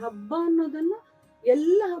ಹೇಳಿದಾಗೆ ಹಬ್ಬ ಅನ್ನೋದನ್ನ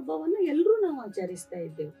ಎಲ್ಲ ಹಬ್ಬವನ್ನ ಎಲ್ರೂ ನಾವು ಆಚರಿಸ್ತಾ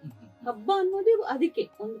ಇದ್ದೇವೆ. ಹಬ್ಬ ಅನ್ನೋದು ಅದಕ್ಕೆ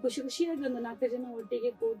ಒಂದು ಖುಷಿ ಖುಷಿಯಾಗಿ ಒಂದು 4 ಜನ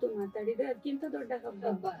ಒಟ್ಟಿಗೆ ಕೂತು ಮಾತಾಡಿದ್ರೆ ಅದಕ್ಕಿಂತ ದೊಡ್ಡ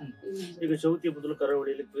ಹಬ್ಬ. ಈಗ ಚೌತಿ ಮೊದಲು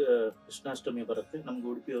ಕರಾವಳಿಯಲ್ಲಿ ಕೃಷ್ಣಾಷ್ಟಮಿ ಬರುತ್ತೆ. ನಮ್ಗೆ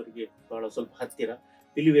ಉಡುಪಿಯವರಿಗೆ ಬಹಳ ಸ್ವಲ್ಪ ಹತ್ತಿರ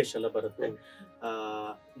ಪಿಲಿವೇಶ್ ಎಲ್ಲ ಬರುತ್ತೆ.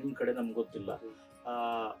 ನಿಮ್ ಕಡೆ ನಮ್ಗೆ ಗೊತ್ತಿಲ್ಲ.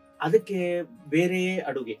 ಅದಕ್ಕೆ ಬೇರೆ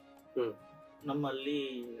ಅಡುಗೆ. ನಮ್ಮಲ್ಲಿ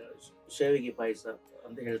ಶೇವಿಗೆ ಪಾಯಸ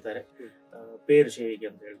ಅಂತ ಹೇಳ್ತಾರೆ, ಪೇರ್ ಶೇವಿಗೆ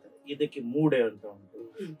ಅಂತ ಹೇಳ್ತಾರೆ. ಇದಕ್ಕೆ ಮೂಡೆ ಅಂತ ಉಂಟು.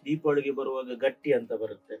 ದೀಪಾವಳಿಗೆ ಬರುವಾಗ ಗಟ್ಟಿ ಅಂತ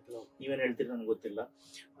ಬರುತ್ತೆ. ನೀವೇನ್ ಹೇಳ್ತೀರಿ ನನಗೆ ಗೊತ್ತಿಲ್ಲ.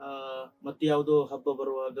 ಮತ್ತೆ ಯಾವ್ದೋ ಹಬ್ಬ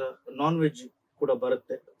ಬರುವಾಗ ನಾನ್ ವೆಜ್ ಕೂಡ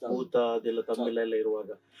ಬರುತ್ತೆ, ಊತ ಅದೆಲ್ಲ ತಮ್ಮೆಲ್ಲ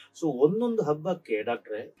ಇರುವಾಗ. ಸೊ ಒಂದೊಂದು ಹಬ್ಬಕ್ಕೆ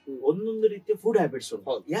ಡಾಕ್ಟ್ರೆ ಒಂದೊಂದು ರೀತಿಯ ಫುಡ್ ಹ್ಯಾಬಿಟ್ಸ್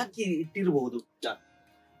ಉಂಟು. ಯಾಕೆ ಇಟ್ಟಿರಬಹುದು?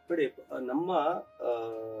 ನೋಡಿ, ನಮ್ಮ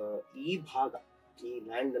ಈ ಭಾಗ, ಈ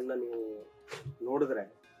ಲ್ಯಾಂಡ್ ಅನ್ನ ನೀವು ನೋಡಿದ್ರೆ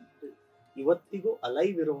ಇವತ್ತಿಗೂ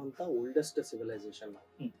ಅಲೈವ್ ಇರುವಂತ ಓಲ್ಡೆಸ್ಟ್ ಸಿವಿಲೈಸೇಷನ್.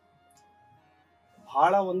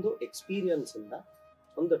 ಬಹಳ ಒಂದು ಎಕ್ಸ್ಪೀರಿಯನ್ಸ್ ಇಂದ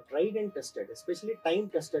ಒಂದು tried and tested, especially time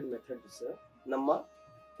tested methods ನಮ್ಮ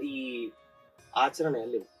ಈ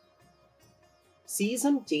ಆಚರಣೆಯಲ್ಲಿ.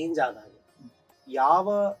 ಸೀಸನ್ ಚೇಂಜ್ ಆದಾಗ ಯಾವ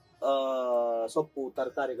ಸೊಪ್ಪು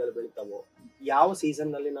ತರಕಾರಿಗಳು ಬೆಳಿತಾವೋ, ಯಾವ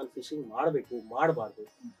ಸೀಸನ್ ನಲ್ಲಿ ನಾನು ಫಿಶಿಂಗ್ ಮಾಡಬೇಕು ಮಾಡಬಾರ್ದು,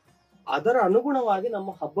 ಅದರ ಅನುಗುಣವಾಗಿ ನಮ್ಮ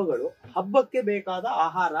ಹಬ್ಬಗಳು, ಹಬ್ಬಕ್ಕೆ ಬೇಕಾದ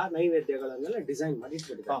ಆಹಾರ ನೈವೇದ್ಯಗಳನ್ನೆಲ್ಲ ಡಿಸೈನ್ ಮಾಡಿ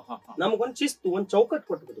ಇಟ್ಬಿಟ್ಟಿದ್ದಾರೆ. ನಮಗೊಂದು ಶಿಸ್ತು, ಒಂದು ಚೌಕಟ್ಟು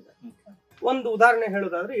ಕೊಟ್ಬಿಟ್ಟಿದ್ದಾರೆ. ಒಂದು ಉದಾಹರಣೆ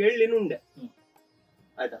ಹೇಳೋದಾದ್ರೆ ಎಳ್ಳಿನ ಉಂಡೆ,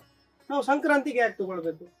 ಆಯ್ತಾ? ನಾವು ಸಂಕ್ರಾಂತಿಗೆ ಯಾಕೆ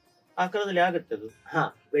ತಗೊಳ್ಬೇಕು? ಆ ಕಾಲದಲ್ಲಿ ಆಗುತ್ತೆ ಅದು.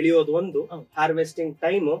 ಬೆಳೆಯೋದು ಒಂದು, ಹಾರ್ವೆಸ್ಟಿಂಗ್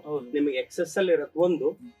ಟೈಮ್ ನಿಮಗೆ ಎಕ್ಸೆಸ್ ಅಲ್ಲಿ ಇರತ್ತೆ ಒಂದು,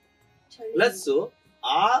 ಪ್ಲಸ್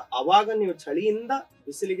ಅವಾಗ ನೀವು ಚಳಿಯಿಂದ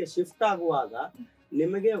ಬಿಸಿಲಿಗೆ ಶಿಫ್ಟ್ ಆಗುವಾಗ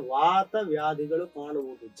ನಿಮಗೆ ವಾತ ವ್ಯಾಧಿಗಳು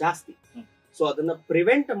ಕಾಣುವುದು ಜಾಸ್ತಿ. ಸೊ ಅದನ್ನ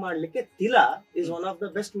ಪ್ರಿವೆಂಟ್ ಮಾಡ್ಲಿಕ್ಕೆ ತಿಲ is one of the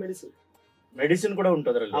best medicine. Medicine ಕೂಡ ಉಂಟು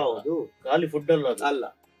ಅದರಲ್ಲಿ. ಹೌದು, ಖಾಲಿ ಫುಡ್ ಅಲ್ಲ.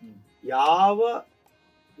 ಯಾವ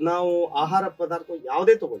ನಾವು ಆಹಾರ ಪದಾರ್ಥ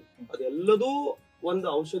ಯಾವುದೇ ತಗೊಳ್ಳಿ, ಅದೆಲ್ಲದೂ ಒಂದು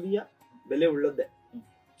ಔಷಧಿಯ ಬೆಲೆ ಉಳ್ಳದ್ದೇ.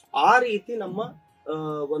 ಆ ರೀತಿ ನಮ್ಮ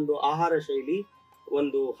ಒಂದು ಆಹಾರ ಶೈಲಿ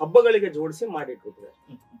ಒಂದು ಹಬ್ಬಗಳಿಗೆ ಜೋಡಿಸಿ ಮಾಡಿಟ್ಟಿರ್ತಾರೆ.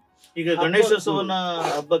 ಈಗ ಗಣೇಶೋತ್ಸವನ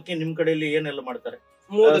ಹಬ್ಬಕ್ಕೆ ನಿಮ್ ಕಡೆಯಲ್ಲಿ ಏನೆಲ್ಲ ಮಾಡ್ತಾರೆ?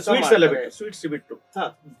 ಸ್ವೀಟ್ಸ್ ಬಿಟ್ಟು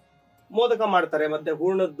ಮೋದಕ ಮಾಡ್ತಾರೆ, ಮತ್ತೆ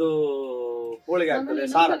ಹೂರ್ಣದ್ದು ಹೋಳಿಗೆ ಆಗ್ತದೆ.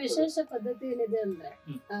 ವಿಶೇಷ ಪದ್ಧತಿ ಏನಿದೆ ಅಂದ್ರೆ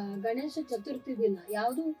ಗಣೇಶ ಚತುರ್ಥಿ ದಿನ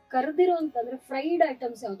ಯಾವ್ದು ಕರ್ದಿರೋ ಅಂತಂದ್ರೆ ಫ್ರೈಡ್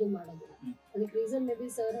ಐಟಮ್ಸ್ ಯಾವ್ದು ಮಾಡೋದಿಲ್ಲ. ಅದಕ್ಕೆ ರೀಸನ್ ಮೇ ಬಿ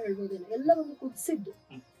ಸರ್ ಹೇಳ್ಬೋದೇನೋ, ಎಲ್ಲ ಒಂದು ಕುದಿಸಿದ್ದು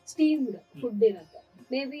ಸ್ಟೀಮ್ಡ್ ಫುಡ್ ಇರುತ್ತೆ.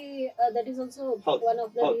 May be that is also one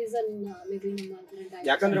of the reason. May be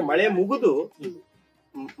ಯಾಕಂದ್ರೆ ಮಳೆ ಮುಗಿದು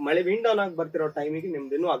ಮಳೆ ವಿಂಡ್ ಡೌನ್ ಆಗಿ ಬರ್ತಿರೋ ಟೈಮಿಗೆ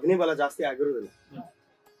ನಿಮ್ದು ಇನ್ನೂ ಅಗ್ನಿಬಲ ಜಾಸ್ತಿ ಆಗಿರುವುದಿಲ್ಲ.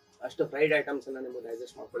 ಅಷ್ಟು ಫ್ರೈಡ್ ಐಟಮ್ಸ್ ಅನ್ನ ನಿಮ್ಗೆ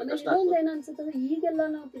ಡೈಜೆಸ್ಟ್ ಮಾಡ್ಕೊಳ್ಳಿ ಕಷ್ಟ. ಏನ್ ಅನ್ಸುತ್ತೆ, ಈಗೆಲ್ಲ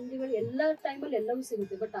ನಾವು ತಿಂಡಿಗಳು ಎಲ್ಲಾ ಟೈಮಲ್ಲಿ ಎಲ್ಲವೂ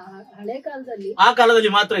ಸಿಗುತ್ತೆ. ಬಟ್ ಹಳೆ ಕಾಲದಲ್ಲಿ ಆ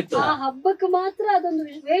ಕಾಲದಲ್ಲಿ ಮಾತ್ರ ಇತ್ತು. ಆ ಹಬ್ಬಕ್ಕೆ ಮಾತ್ರ ಅದೊಂದು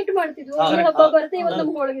ವೇಟ್ ಮಾಡ್ತಿದ್ವು. ಈ ಹಬ್ಬ ಬರುತ್ತೆ, ಇವತ್ತು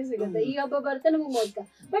ನಮ್ಗೆ ಹೋಳಿಗೆ ಸಿಗುತ್ತೆ, ಈ ಹಬ್ಬ ಬರುತ್ತೆ ನಮ್ಗೆ ಮೋದಕ.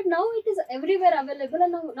 ಬಟ್ ನಾವು ಇಟ್ ಇಸ್ ಎವ್ರಿವೇರ್ ಅವೈಲೇಬಲ್.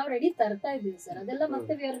 ನಾವು ರೆಡಿ ತರ್ತಾ ಇದೀವಿ ಸರ್. ಅದೆಲ್ಲ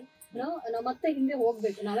ಮತ್ತೆ ನಾವು ಮತ್ತೆ ಹಿಂದೆ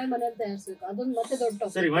ಹೋಗ್ಬೇಕು, ನಾವೇ ಮನೇಲಿ ತಯಾರಿಸ್ಬೇಕು. ಅದೊಂದು ಮತ್ತೆ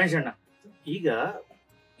ದೊಡ್ಡ. ಸರಿ ಮಹೇಶ್ ಅಣ್ಣ, ಈಗ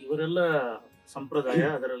ಇವರೆಲ್ಲ ಸಂಪ್ರದಾಯ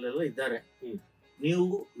ಅದರಲ್ಲೆಲ್ಲ ಇದ್ದಾರೆ. ನೀವು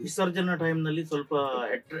ವಿಸರ್ಜನಾ ಟೈಮ್ ನಲ್ಲಿ ಸ್ವಲ್ಪ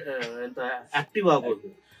ಆಕ್ಟಿವ್ ಆಗೋದು.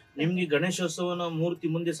 ನಿಮ್ಗೆ ಗಣೇಶೋತ್ಸವನ ಮೂರ್ತಿ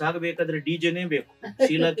ಮುಂದೆ ಸಾಗಬೇಕಾದ್ರೆ ಡಿಜೆನೇ ಬೇಕು,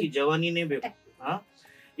 ಶೀಲಾಕಿ ಜವಾನಿನೇ ಬೇಕು.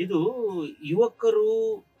 ಇದು ಯುವಕರು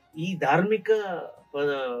ಈ ಧಾರ್ಮಿಕ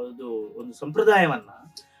ಇದು ಒಂದು ಸಂಪ್ರದಾಯವನ್ನ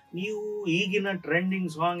ನೀವು ಈಗಿನ ಟ್ರೆಂಡಿಂಗ್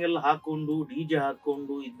ಸಾಂಗ್ ಎಲ್ಲ ಹಾಕೊಂಡು ಡಿಜೆ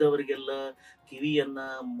ಹಾಕೊಂಡು ಇದ್ದವರಿಗೆಲ್ಲ ಕಿವಿಯನ್ನ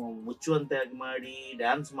ಮುಚ್ಚುವಂತೆ ಮಾಡಿ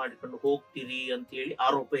ಡ್ಯಾನ್ಸ್ ಮಾಡಿಕೊಂಡು ಹೋಗ್ತೀರಿ ಅಂತ ಹೇಳಿ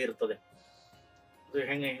ಆರೋಪ ಇರ್ತದೆ.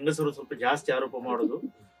 ಹೆಂಗಸರು ಸ್ವಲ್ಪ ಜಾಸ್ತಿ ಆರೋಪ ಮಾಡೋದು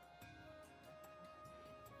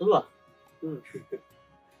ಅಲ್ವಾ?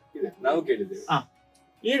 ನಾವು ಕೇಳಿದ್ದೇವೆ.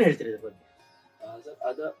 ಏನ್ ಹೇಳ್ತೀರಿ ಇದ್ರ ಬಗ್ಗೆ?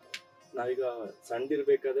 ಅದ ನಾವೀಗ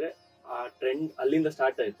ಸಣ್ಣದಿರ್ಬೇಕಾದ್ರೆ ಆ ಟ್ರೆಂಡ್ ಅಲ್ಲಿಂದ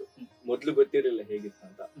ಸ್ಟಾರ್ಟ್ ಆಯ್ತು. ಮೊದ್ಲು ಗೊತ್ತಿರಲಿಲ್ಲ ಹೇಗಿತ್ತು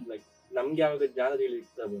ಅಂತ. ಲೈಕ್ ನಮ್ಗೆ ಯಾವಾಗ ಜ್ಞಾನ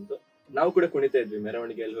ತಿಳಿತಾ ಬಂತು, ನಾವು ಕೂಡ ಕುಣಿತಾ ಇದ್ವಿ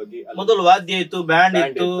ಮೆರವಣಿಗೆಯಲ್ಲಿ ಹೋಗಿ. ಮೊದಲು ವಾದ್ಯ ಇತ್ತು, ಬ್ಯಾಂಡ್ Band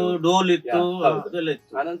ಇತ್ತು, ಇತ್ತು. ಡೋಲ್ ಇತ್ತು, ಹೌದು. ಅದೆಲ್ಲ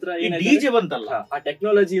ಇತ್ತು. ಆನಂತರ ಡಿಜೆ ಬಂತಲ್ಲ, ಆ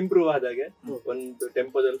ಟೆಕ್ನಾಲಜಿ ಇಂಪ್ರೂವ್ ಆದಾಗೆ ಒಂದು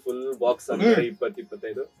ಟೆಂಪೋದಲ್ಲಿ ಫುಲ್ ಬಾಕ್ಸ್ ಅಂದ್ರೆ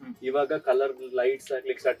 20-25 ಇವಾಗ ಕಲರ್ ಲೈಟ್ಸ್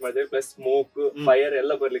ಹಾಕ್ಲಿಕ್ಕೆ ಸ್ಟಾರ್ಟ್ ಮಾಡಿದ್ರೆ, ಪ್ಲಸ್ ಸ್ಮೋಕ್ ಫೈರ್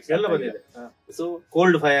ಎಲ್ಲ ಬರ್ಲಿಕ್ಕೆ ಎಲ್ಲ ಬಂದಿದೆ. So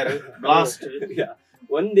cold fire, blast.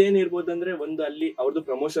 ಒಂದೇನಿರ್ಬೋದು ಅಂದ್ರೆ, ಒಂದು ಅಲ್ಲಿ ಅವ್ರದ್ದು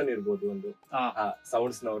ಪ್ರಮೋಷನ್ ಇರ್ಬೋದು, ಒಂದು ಹಾ.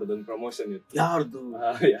 ಸೌಂಡ್ಸ್ ನವ್ರದ್ದು ಒಂದು ಪ್ರಮೋಷನ್ ಇರ್ಬೋದು, ಯಾರ್ದು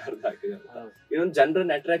ಯಾರ್ದು ಹಾಕಿದಾರೆ, ಇನ್ನೊಂದು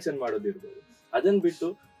ಜನರನ್ನ ಅಟ್ರಾಕ್ಷನ್ ಮಾಡೋದಿರ್ಬೋದು. ಅದನ್ ಬಿಟ್ಟು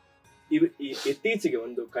ಇತ್ತೀಚೆಗೆ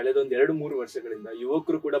ಕಳೆದೊಂದು 2-3 ವರ್ಷಗಳಿಂದ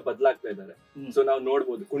ಯುವಕರು ಕೂಡ ಬದಲಾಗ್ತಾ ಇದ್ದಾರೆ. ಸೊ ನಾವು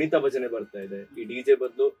ನೋಡ್ಬೋದು, ಕುಣಿತ ಭಜನೆ ಬರ್ತಾ ಇದೆ, ಈ ಡಿಜೆ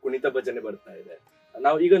ಬದಲು ಕುಣಿತ ಭಜನೆ ಬರ್ತಾ ಇದೆ.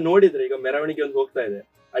 ನಾವು ಈಗ ನೋಡಿದ್ರೆ, ಈಗ ಮೆರವಣಿಗೆ ಒಂದು ಹೋಗ್ತಾ ಇದೆ,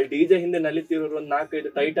 ಅಲ್ಲಿ ಡಿಜೆ ಹಿಂದೆ ನಲಿತಿರೋರು ಒಂದು 4-5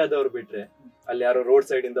 ಟೈಟ್ ಆದವ್ರು ಬಿಟ್ರೆ, ಅಲ್ಲಿ ಯಾರೋ ರೋಡ್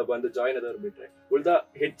ಸೈಡ್ ಇಂದ ಬಂದು ಜಾಯಿನ್ ಆದವ್ರು ಬಿಟ್ರೆ, ಉಳ್ದ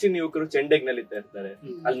ಹೆಚ್ಚಿನ ಯುವಕರು ಚೆಂಡೆಗ್ ನಲಿತಾ ಇರ್ತಾರೆ.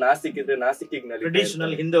 ಅಲ್ಲಿ ನಾಸಿಕ್ ಇದ್ರೆ ನಾಸಿಕ್ಕಿಗೆ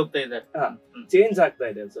ಟ್ರೆಡಿಷನಲ್ ಹಿಂದೆ ಹೋಗ್ತಾ ಇದ್ದಾರೆ. ಚೇಂಜ್ ಆಗ್ತಾ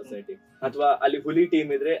ಇದೆ ಸೊಸೈಟಿ. ಅಥವಾ ಅಲ್ಲಿ ಹುಲಿ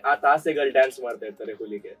ಟೀಮ್ ಇದ್ರೆ ಆ ತಾಸೆಗಳು ಡ್ಯಾನ್ಸ್ ಮಾಡ್ತಾ ಇರ್ತಾರೆ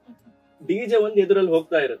ಹುಲಿಗೆ. ಡಿಜೆ ಒಂದು ಎದುರಲ್ಲಿ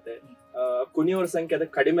ಹೋಗ್ತಾ ಇರುತ್ತೆ. ಕುಣಿಯೋರ ಸಂಖ್ಯೆ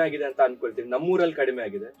ಅದಕ್ಕೆ ಕಡಿಮೆ ಆಗಿದೆ ಅಂತ ಅನ್ಕೊಳ್ತೀವಿ. ನಮ್ಮೂರಲ್ಲಿ ಕಡಿಮೆ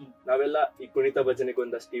ಆಗಿದೆ. ನಾವೆಲ್ಲ ಈ ಕುಣಿತ ಭಜನೆಗೆ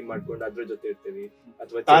ಒಂದಷ್ಟು ಟೀಮ್ ಮಾಡ್ಕೊಂಡು ಅದ್ರ ಜೊತೆ ಇರ್ತೀವಿ,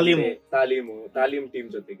 ಅಥವಾ ತಾಲೀಮ್ ಟೀಮ್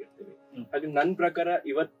ಜೊತೆಗೆ ಇರ್ತೀವಿ. ಹಾಗೆ ನನ್ ಪ್ರಕಾರ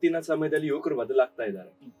ಇವತ್ತಿನ ಸಮಯದಲ್ಲಿ ಯುವಕರು ಬದಲಾಗ್ತಾ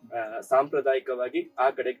ಇದ್ದಾರೆ, ಸಾಂಪ್ರದಾಯಿಕವಾಗಿ ಆ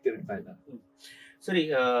ಕಡೆಗೆ ತಿರುಗ್ತಾ ಇದ್ದಾರೆ. ಸರಿ,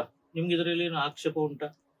 ನಿಮ್ಗೆ ಇದರಲ್ಲಿ ಆಕ್ಷೇಪ ಉಂಟಾ?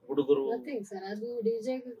 ಹುಡುಗರು ಸರ್, ಅದು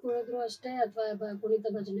ಡಿಜೆ ಕುಣಿದ್ರು ಅಷ್ಟೇ ಅಥವಾ ಕುಣಿತ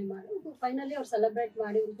ಭಜನೆ ಮಾಡಿ ಫೈನಲಿ ಅವ್ರು ಸೆಲೆಬ್ರೇಟ್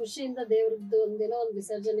ಮಾಡಿ ಖುಷಿಯಿಂದ ದೇವ್ರದ್ದು ಒಂದೇನೋ ಒಂದು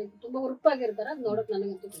ವಿಸರ್ಜನೆ ತುಂಬಾ ಉರುಪಾಗಿರ್ತಾರೆ. ಅದ್ ನೋಡಕ್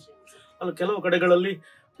ನನಗಂತೂ ಖುಷಿ. ಅಲ್ಲ, ಕೆಲವು ಕಡೆಗಳಲ್ಲಿ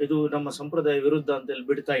ಇದು ನಮ್ಮ ಸಂಪ್ರದಾಯ ವಿರುದ್ಧ ಅಂತ ಹೇಳಿ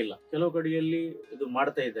ಬಿಡ್ತಾ ಇಲ್ಲ, ಕೆಲವು ಕಡೆಯಲ್ಲಿ ಇದು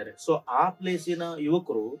ಮಾಡ್ತಾ ಇದ್ದಾರೆ. ಸೊ ಆ ಪ್ಲೇಸಿನ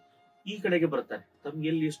ಯುವಕರು ಈ ಕಡೆಗೆ ಬರ್ತಾರೆ, ತಮ್ಗೆ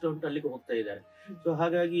ಎಲ್ಲಿ ಇಷ್ಟ ಉಂಟು ಅಲ್ಲಿಗೆ ಹೋಗ್ತಾ ಇದ್ದಾರೆ. ಸೊ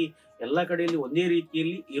ಹಾಗಾಗಿ ಎಲ್ಲಾ ಕಡೆಯಲ್ಲಿ ಒಂದೇ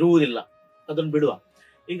ರೀತಿಯಲ್ಲಿ ಇರುವುದಿಲ್ಲ, ಅದನ್ನ ಬಿಡುವ.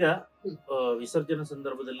 ಈಗ ವಿಸರ್ಜನಾ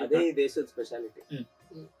ಸಂದರ್ಭದಲ್ಲಿ ಅದೇ ಈ ದೇಶದ ಸ್ಪೆಷಾಲಿಟಿ.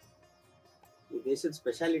 ಈ ದೇಶದ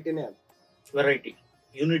ಸ್ಪೆಷಾಲಿಟಿನೇ ಅದು, variety,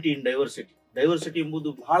 unity in diversity. Diversity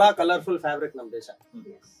ಎಂಬುದು ಬಹಳ ಕಲರ್ಫುಲ್ ಫ್ಯಾಬ್ರಿಕ್ ನಮ್ ದೇಶ.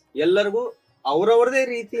 ಎಲ್ಲರಿಗೂ ಅವ್ರವ್ರದೇ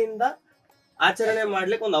ರೀತಿಯಿಂದ ಆಚರಣೆ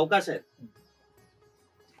ಮಾಡ್ಲಿಕ್ಕೆ ಒಂದು ಅವಕಾಶ ಇದೆ.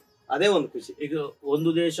 ಅದೇ ಒಂದು ಖುಷಿ. ಈಗ ಒಂದು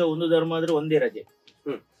ದೇಶ ಒಂದು ಧರ್ಮ ಅಂದ್ರೆ ಒಂದೇ ರಜೆ,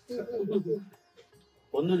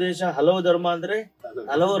 ಒಂದು ದೇಶ ಹಲವು ಧರ್ಮ ಅಂದ್ರೆ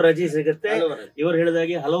ಹಲವು ರಜೆ ಸಿಗುತ್ತೆ. ಇವರು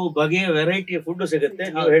ಹೇಳಿದಾಗೆ ಹಲವು ಬಗೆಯ ವೆರೈಟಿಯ ಫುಡ್ ಸಿಗುತ್ತೆ.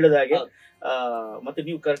 ನೀವು ಹೇಳಿದಾಗೆ ಮತ್ತೆ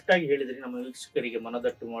ನೀವು ಕರೆಕ್ಟ್ ಆಗಿ ಹೇಳಿದ್ರಿ, ನಮ್ಮ ವೀಕ್ಷಕರಿಗೆ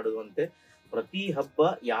ಮನದಟ್ಟು ಮಾಡುವಂತೆ ಪ್ರತಿ ಹಬ್ಬ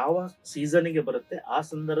ಯಾವ ಸೀಸನ್ಗೆ ಬರುತ್ತೆ ಆ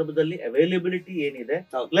ಸಂದರ್ಭದಲ್ಲಿ ಅವೈಲೇಬಿಲಿಟಿ ಏನಿದೆ,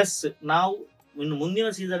 ಪ್ಲಸ್ ನಾವು ಇನ್ನು ಮುಂದಿನ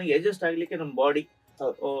ಸೀಸನ್ಗೆ ಅಡ್ಜಸ್ಟ್ ಆಗ್ಲಿಕ್ಕೆ ನಮ್ಮ ಬಾಡಿ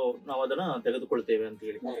ನಾವು ಅದನ್ನ ತೆಗೆದುಕೊಳ್ತೇವೆ ಅಂತ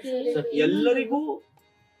ಹೇಳಿ ಎಲ್ಲರಿಗೂ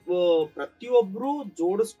ಪ್ರತಿಯೊಬ್ರು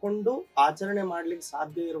ಜೋಡಿಸ್ಕೊಂಡು ಆಚರಣೆ ಮಾಡ್ಲಿಕ್ಕೆ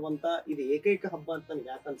ಸಾಧ್ಯ ಇರುವಂತ ಇದು ಏಕೈಕ ಹಬ್ಬ ಅಂತ ನನ್ಗೆ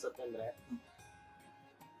ಯಾಕೆ ಅನ್ಸುತ್ತೆ ಅಂದ್ರೆ,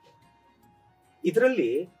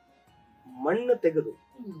 ಇದರಲ್ಲಿ ಮಣ್ಣು ತೆಗೆದು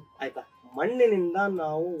ಆಯ್ತಾ, ಮಣ್ಣಿನಿಂದ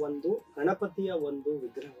ನಾವು ಒಂದು ಗಣಪತಿಯ ಒಂದು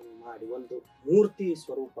ವಿಗ್ರಹವನ್ನು ಮಾಡಿ ಒಂದು ಮೂರ್ತಿ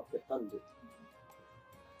ಸ್ವರೂಪಕ್ಕೆ ತಂದು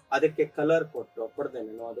ಅದಕ್ಕೆ ಕಲರ್ ಕೊಟ್ಟು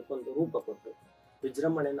ಕೊಡ್ದೇನೇನೋ ಅದಕ್ಕೊಂದು ರೂಪ ಕೊಟ್ಟು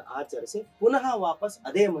ವಿಜೃಂಭಣೆಯನ್ನು ಆಚರಿಸಿ ಪುನಃ ವಾಪಸ್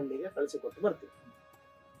ಅದೇ ಮಣ್ಣಿಗೆ ಕಳಿಸಿಕೊಟ್ಟು ಬರ್ತೀವಿ.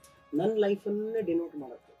 ನನ್ನ ಲೈಫನ್ನೇ ಡಿನೋಟ್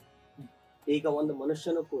ಮಾಡುತ್ತೆ. ಈಗ ಒಂದು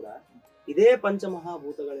ಮನುಷ್ಯನು ಕೂಡ ಇದೇ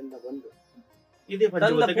ಪಂಚಮಹಾಭೂತಗಳಿಂದ ಬಂದು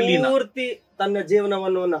ಪೂರ್ತಿ ತನ್ನ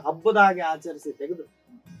ಜೀವನವನ್ನು ಹಬ್ಬದ ಹಾಗೆ ಆಚರಿಸಿ ತೆಗೆದು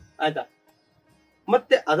ಆಯ್ತಾ,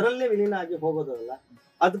 ಮತ್ತೆ ಅದರಲ್ಲೇ ವಿಲೀನ ಆಗಿ ಹೋಗೋದಲ್ಲ.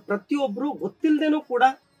 ಅದು ಪ್ರತಿಯೊಬ್ರು ಗೊತ್ತಿಲ್ದೇನೂ ಕೂಡ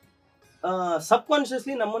ಸಬ್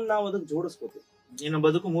ಕಾನ್ಶಿಯಸ್ಲಿ ನಮ್ಮನ್ನ ನಾವು ಅದಕ್ಕೆ ಜೋಡಿಸ್ಕೋತೀವಿ. ಇನ್ನು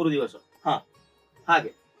ಬದುಕು 3 ದಿವಸ.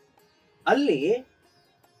 ಹಾಗೆ ಅಲ್ಲಿ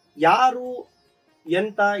ಯಾರು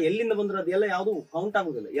ಎಂತ ಎಲ್ಲಿಂದ ಬಂದ್ರು ಅದೆಲ್ಲ ಯಾವ್ದು ಕೌಂಟ್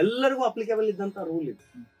ಆಗುದಿಲ್ಲ. ಎಲ್ಲರಿಗೂ ಅಪ್ಲಿಕೇಬಲ್ ಇದ್ದಂತ ರೂಲ್ ಇದೆ.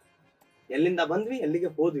 ಎಲ್ಲಿಂದ ಬಂದ್ವಿ ಎಲ್ಲಿಗೆ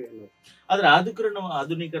ಹೋದ್ವಿ ಅನ್ನೋದು. ಆದ್ರೆ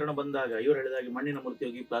ಆಧುನೀಕರಣ ಬಂದಾಗ ಇವರು ಹೇಳಿದಾಗೆ ಮಣ್ಣಿನ ಮೂರ್ತಿ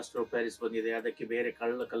ಹೋಗಿ ಪ್ಲಾಸ್ಟರ್ ಆಫ್ ಪ್ಯಾರಿಸ್ ಬಂದಿದೆ, ಅದಕ್ಕೆ ಬೇರೆ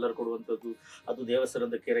ಕಲರ್ ಕೊಡುವಂತದ್ದು. ಅದು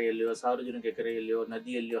ದೇವಸ್ಥಾನದ ಕೆರೆಯಲ್ಲಿಯೋ ಸಾರ್ವಜನಿಕ ಕೆರೆಯಲ್ಲಿಯೋ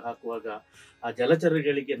ನದಿಯಲ್ಲಿಯೋ ಹಾಕುವಾಗ ಆ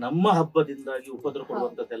ಜಲಚರಗಳಿಗೆ ನಮ್ಮ ಹಬ್ಬದಿಂದಾಗಿ ಉಪದ್ರ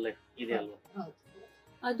ಕೊಡುವಂತದ್ದೆಲ್ಲ ಇದೆ ಅಲ್ವಾ?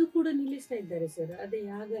 ಅದು ಕೂಡ ನಿಲ್ಲಿಸ್ತಾ ಇದ್ದಾರೆ ಸರ್. ಅದೇ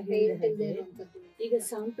ಈಗ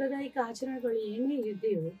ಸಾಂಪ್ರದಾಯಿಕ ಆಚರಣೆಗಳು ಏನೇ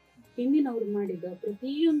ಇದೆಯೋ ಹಿಂದಿನವ್ರು ಮಾಡಿದ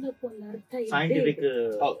ಪ್ರತಿಯೊಂದಕ್ಕೂ ಒಂದು ಅರ್ಥ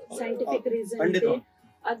ಸೈಂಟಿಫಿಕ್ ರೀಸನ್ ಇದೆ.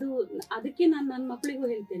 ಅದು ಅದಕ್ಕೆ ನಾನು ನನ್ನ ಮಕ್ಕಳಿಗೂ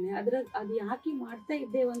ಹೇಳ್ತೇನೆ, ಅದು ಯಾಕೆ ಮಾಡ್ತಾ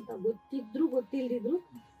ಇದ್ದೇವಂತ ಗೊತ್ತಿದ್ರು ಗೊತ್ತಿಲ್ದಿದ್ರು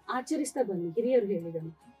ಆಚರಿಸ್ತಾ ಬನ್ನಿ. ಹಿರಿಯರು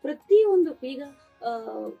ಹೇಳಿದನು ಪ್ರತಿಯೊಂದು. ಈಗ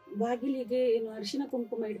ಬಾಗಿಲಿಗೆ ಏನು ಅರಿಶಿನ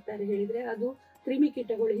ಕುಂಕುಮ ಇಡ್ತಾರೆ ಹೇಳಿದ್ರೆ ಅದು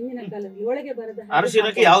ಕ್ರಿಮಿಕೀಟಗಳು ಹಿಂದಿನ ಕಾಲದಲ್ಲಿ ಒಳಗೆ ಬರದ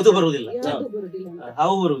ಅರಿಶಿನಕ್ಕೆ ಯಾವುದು ಬರುವುದಿಲ್ಲ.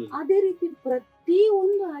 ಅದೇ ರೀತಿ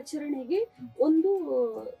ಪ್ರತಿಯೊಂದು ಆಚರಣೆಗೆ ಒಂದು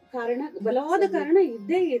ಕಾರಣ, ಬಲವಾದ ಕಾರಣ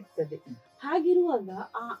ಇದ್ದೇ ಇರ್ತದೆ. ಹಾಗಿರುವಾಗ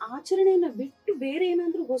ಆ ಆಚರಣೆಯನ್ನ ಬಿಟ್ಟು ಬೇರೆ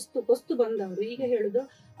ಏನಾದ್ರೂ ಹೊಸ್ತು ಬಂದವರು ಈಗ ಹೇಳುದು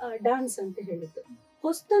ಡಾನ್ಸ್ ಅಂತ ಹೇಳಿದ್ದು,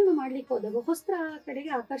 ಹೊಸ್ತನ್ನು ಮಾಡ್ಲಿಕ್ಕೆ ಹೋದಾಗ ಹೊಸ್ತ್ರ ಆ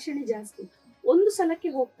ಕಡೆಗೆ ಆಕರ್ಷಣೆ ಜಾಸ್ತಿ. ಒಂದು ಸಲಕ್ಕೆ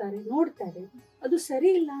ಹೋಗ್ತಾರೆ, ನೋಡ್ತಾರೆ, ಅದು ಸರಿ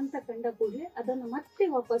ಇಲ್ಲ ಅಂತ ಕಂಡ ಕೂಡಲೇ ಅದನ್ನು ಮತ್ತೆ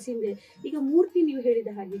ವಾಪಸ್ ಹಿಂದೆ. ಈಗ ಮೂರ್ತಿ ನೀವು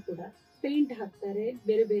ಹೇಳಿದ ಹಾಗೆ ಕೂಡ ಪೇಂಟ್ ಹಾಕ್ತಾರೆ,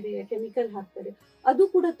 ಬೇರೆ ಬೇರೆ ಕೆಮಿಕಲ್ ಹಾಕ್ತಾರೆ. ಅದು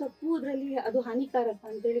ಕೂಡ ತಪ್ಪು, ಅದರಲ್ಲಿ ಅದು ಹಾನಿಕಾರಕ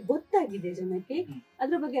ಅಂತ ಹೇಳಿ ಗೊತ್ತಾಗಿದೆ ಜನಕ್ಕೆ.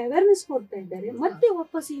 ಅದ್ರ ಬಗ್ಗೆ ಅವೇರ್ನೆಸ್ ಕೊಡ್ತಾ ಇದ್ದಾರೆ. ಮತ್ತೆ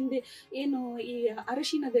ವಾಪಸ್ ಹಿಂದೆ ಏನು ಈ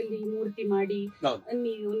ಅರಶಿನದಲ್ಲಿ ಮೂರ್ತಿ ಮಾಡಿ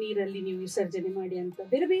ನೀವು ನೀರಲ್ಲಿ ನೀವು ವಿಸರ್ಜನೆ ಮಾಡಿ ಅಂತ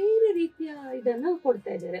ಬೇರೆ ಬೇರೆ ರೀತಿಯ ಇದನ್ನ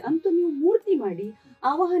ಕೊಡ್ತಾ ಇದ್ದಾರೆ. ಅಂತೂ ನೀವು ಮೂರ್ತಿ ಮಾಡಿ,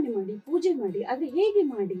 ಆವಾಹನೆ ಮಾಡಿ, ಪೂಜೆ ಮಾಡಿ, ಆದ್ರೆ ಹೇಗೆ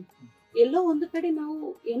ಮಾಡಿ? ಎಲ್ಲೋ ಒಂದು ಕಡೆ ನಾವು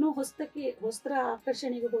ಏನೋ ವಸ್ತ್ರ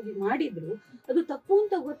ಆಕರ್ಷಣೆಗೆ ಹೋಗಿ ಮಾಡಿದ್ರು ಅದು ತಪ್ಪು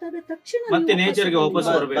ಅಂತ ಗೊತ್ತಾದ ತಕ್ಷಣ ಮತ್ತೆ ನೇಚರ್ಗೆ ವಾಪಸ್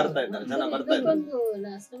ಒಂದು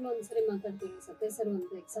ಲಾಸ್ಟ್ ಟೈಮ್ ಒಂದ್ಸರಿ ಮಾತಾಡ್ತೀವಿ, ಸತ್ಯ ಸರ್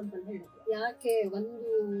ಒಂದು ಎಕ್ಸಾಂಪಲ್ ಹೇಳಿದ್ರು. ಯಾಕೆ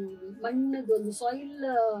ಒಂದು ಮಣ್ಣದು ಒಂದು ಸಾಯಿಲ್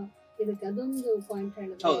ಇದಕ್ಕೆ ಅದೊಂದು ಪಾಯಿಂಟ್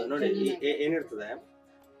ಹೇಳಿದ್ರು. ನೋಡಿ ಏನಿರ್ತದೆ,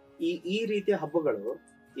 ಈ ರೀತಿಯ ಹಬ್ಬಗಳು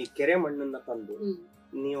ಈ ಕೆರೆ ಮಣ್ಣನ್ನ ತಂದು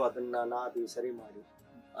ನೀವು ಅದನ್ನ ನಾದಿ ಸರಿ ಮಾಡಿ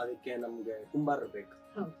ಅದಕ್ಕೆ ನಮ್ಗೆ ಕುಂಬಾರರು ಬೇಕು.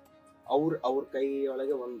 ಅವ್ರ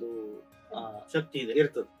ಕೈಯೊಳಗೆ ಒಂದು ಶಕ್ತಿ ಇದೆ,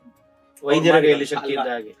 ಇರ್ತದೆ, ವೈದ್ಯರ ಕೈಯಲ್ಲಿ ಶಕ್ತಿ ಇದ್ದ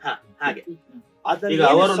ಹಾಗೆ. ಹಾಗೆ ಈಗ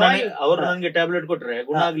ಅವರು ನನಗೆ ಟ್ಯಾಬ್ಲೆಟ್ ಕೊಟ್ರೆ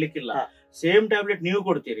ಗುಣ ಆಗ್ಲಿಕ್ಕಿಲ್ಲ, ಸೇಮ್ ಟ್ಯಾಬ್ಲೆಟ್ ನೀವು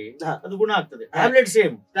ಕೊಡ್ತೀರಿ, ಅದು ಗುಣ ಆಗ್ತದೆ. ಟ್ಯಾಬ್ಲೆಟ್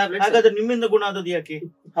ಸೇಮ್, ಹಾಗಾದ್ರೆ ನಿಮ್ಮಿಂದ ಗುಣ ಆದದ್ದು ಯಾಕೆ?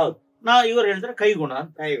 ಹೌದು, ಇವರು ಹೇಳ್ತಾರೆ ಕೈ ಗುಣ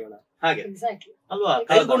ಹಾಗೆ ಅಲ್ವಾ?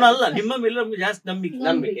 ಕೈ ಗುಣ ಅಲ್ಲ, ನಿಮ್ಮ ಮೇಲೆ ನಮ್ಗೆ ಜಾಸ್ತಿ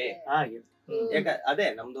ನಂಬಿಕೆ ಹಾಗೆ. ಅದೇ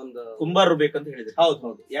ನಮ್ದೊಂದು ಕುಂಬಾರರು ಬೇಕಂತ ಹೇಳಿದ್ರೆ.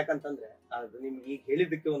 ಹೌದು, ಯಾಕಂತಂದ್ರೆ ಅದು ನಿಮ್ಗೆ ಈಗ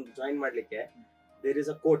ಹೇಳಿದ್ದಕ್ಕೆ ಒಂದು ಜಾಯಿನ್ ಮಾಡ್ಲಿಕ್ಕೆ there is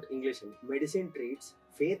a coat English ಅಲ್ಲಿ, ಮೆಡಿಸಿನ್ ಟ್ರೀಟ್ಸ್,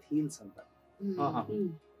 ಫೇತ್ ಹೀಲ್ಸ್ ಅಂತ.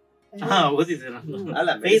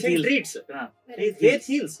 ಅಲ್ಲ, ಮೆಡಿಸಿನ್ ಟ್ರೀಟ್ಸ್, ಫೇತ್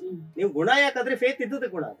ಹೀಲ್ಸ್. ನೀವು ಗುಣ ಯಾಕಂದ್ರೆ ಫೇತ್ ಇದ್ದದ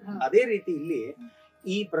ಗುಣ. ಅದೇ ರೀತಿ ಇಲ್ಲಿ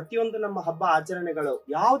ಈ ಪ್ರತಿಯೊಂದು ನಮ್ಮ ಹಬ್ಬ ಆಚರಣೆಗಳು,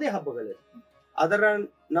 ಯಾವುದೇ ಹಬ್ಬಗಳು, ಅದರ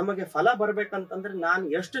ನಮಗೆ ಫಲ ಬರ್ಬೇಕಂತಂದ್ರೆ ನಾನು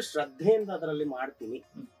ಎಷ್ಟು ಶ್ರದ್ಧೆಯಿಂದ ಅದರಲ್ಲಿ ಮಾಡ್ತೀನಿ,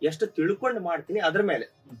 ಎಷ್ಟು ತಿಳ್ಕೊಂಡು ಮಾಡ್ತೀನಿ, ಅದ್ರ ಮೇಲೆ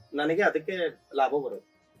ನನಗೆ ಅದಕ್ಕೆ ಲಾಭ ಬರೋದು.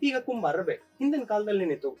 ಈಗ ಕುಂಬಾರ ಬೇಕು. ಹಿಂದಿನ ಕಾಲದಲ್ಲಿ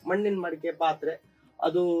ಏನಿತ್ತು, ಮಣ್ಣಿನ ಮಡಿಕೆ ಪಾತ್ರೆ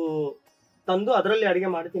ಅದು ತಂದು ಅದರಲ್ಲಿ ಅಡಿಗೆ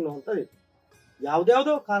ಮಾಡಿ ತಿನ್ನುವಂಥದ್ದು.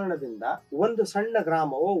 ಯಾವ್ದಾವ್ದೋ ಕಾರಣದಿಂದ ಒಂದು ಸಣ್ಣ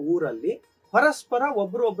ಗ್ರಾಮವೋ ಊರಲ್ಲಿ ಪರಸ್ಪರ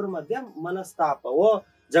ಒಬ್ರ ಮಧ್ಯೆ ಮನಸ್ತಾಪವೋ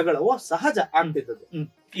ಜಗಳವೋ ಸಹಜ ಆಗ್ತಿದ್ದದು.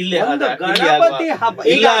 ಗಣಪತಿ ಹಬ್ಬ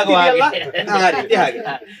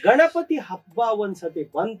ಗಣಪತಿ ಹಬ್ಬ ಒಂದ್ಸತಿ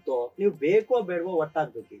ಬಂತು, ನೀವು ಬೇಕೋ ಬೇಡವೋ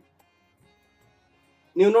ಒಟ್ಟಾಗ್ಬೇಕು.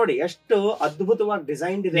 ನೀವು ನೋಡಿ ಎಷ್ಟು ಅದ್ಭುತವಾಗಿ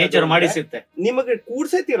ಡಿಸೈನ್ ಇದೆ, ನಿಮಗೆ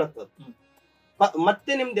ಕೂಡ್ಸೈತಿರತ್ತ.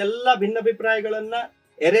 ಮತ್ತೆ ನಿಮ್ದೆಲ್ಲಾ ಭಿನ್ನಾಭಿಪ್ರಾಯಗಳನ್ನ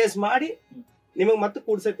ಎರೇಸ್ ಮಾಡಿ ನಿಮಗ್ ಮತ್ತೆ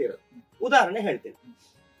ಕೂಡ್ಸೈತಿರತ್ತೆ. ಉದಾಹರಣೆ ಹೇಳ್ತೀನಿ,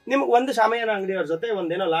 ನಿಮ್ಗೆ ಒಂದು ಶಾಮಿಯಾನ ಅಂಗಡಿಯವ್ರ ಜೊತೆ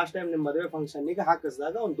ಒಂದೇನೋ ಲಾಸ್ಟ್ ಟೈಮ್ ನಿಮ್ ಮದುವೆ ಫಂಕ್ಷನ್ ಗೆ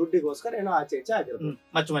ಹಾಕಿಸಿದಾಗ ಒಂದು ದುಡ್ಡಿಗೋಸ್ಕರ ಏನೋ ಆಚೆ ಈಚೆ ಆಗಿರುತ್ತೆ,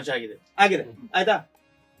 ಆಗಿದೆ ಆಯ್ತಾ.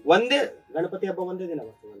 ಒಂದೇ ಗಣಪತಿ ಹಬ್ಬ ಒಂದೇ ದಿನ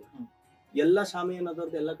ಬರ್ತದಲ್ಲ, ಎಲ್ಲ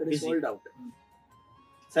ಶಾಮಿಯಾನದವ್ರದ್ದು ಎಲ್ಲ ಕಡೆ ಸೋಲ್ಡ್ ಔಟ್,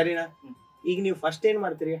 ಸರಿನಾ? ಈಗ ನೀವು ಫಸ್ಟ್ ಏನ್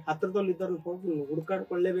ಮಾಡ್ತೀರಿ, ಹತ್ರದಲ್ಲಿ ಇದ್ದವ್ರನ್ನ ಹೋಗಿ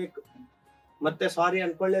ಹುಡ್ಕಾಡ್ಕೊಳ್ಳೇಬೇಕು, ಮತ್ತೆ ಸಾರಿ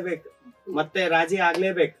ಅನ್ಕೊಳ್ಳೇಬೇಕು, ಮತ್ತೆ ರಾಜಿ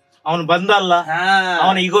ಆಗ್ಲೇಬೇಕು. ಅವನು ಬಂದಲ್ಲ,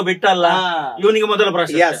 ಅವನ ಈಗೋ ಬಿಟ್ಟಲ್ಲ, ಇವನಿಗೆ ಮೊದಲ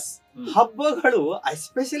ಪ್ರಶ್ನೆ. ಹಬ್ಬಗಳು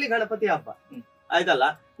ಎಸ್ಪೆಷಲಿ ಗಣಪತಿ ಹಬ್ಬ ಆಯ್ತಲ್ಲ,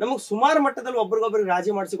 ನಮಗ್ ಸುಮಾರು ಮಟ್ಟದಲ್ಲಿ ಒಬ್ರಿಗೊಬ್ರಿಗೆ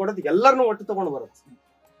ರಾಜಿ ಮಾಡಿಸಿ ಕೊಡೋದು, ಎಲ್ಲರನ್ನೂ ಒಟ್ಟು ತಗೊಂಡು ಬರುತ್ತೆ.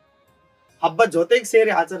 ಹಬ್ಬ ಜೊತೆಗೆ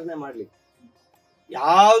ಸೇರಿ ಆಚರಣೆ ಮಾಡ್ಲಿಕ್ಕೆ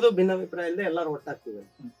ಯಾವ್ದು ಭಿನ್ನಾಭಿಪ್ರಾಯ ಇಲ್ಲದೆ ಎಲ್ಲರೂ ಒಟ್ಟಾಗ್ತಿವೆ.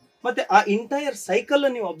 ಮತ್ತೆ ಆ ಇಂಟೈರ್ ಸೈಕಲ್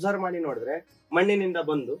ನೀವು ಅಬ್ಸರ್ವ್ ಮಾಡಿ ನೋಡಿದ್ರೆ, ಮಣ್ಣಿನಿಂದ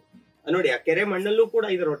ಬಂದು ನೋಡಿ, ಆ ಕೆರೆ ಮಣ್ಣಲ್ಲೂ ಕೂಡ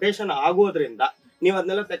ಇದು ರೊಟೇಷನ್ ಆಗೋದ್ರಿಂದ ನೀವ್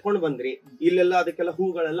ಅದನ್ನೆಲ್ಲ ತೆಕ್ಕೊಂಡು ಬಂದ್ರಿ, ಇಲ್ಲೆಲ್ಲ ಅದಕ್ಕೆಲ್ಲ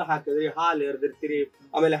ಹೂಗಳೆಲ್ಲ ಹಾಕಿದ್ರಿ, ಹಾಲು ಎರೆದಿರ್ತೀರಿ,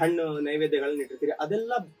 ಆಮೇಲೆ ಹಣ್ಣು ನೈವೇದ್ಯಗಳನ್ನ ಇಟ್ಟಿರ್ತೀರಿ.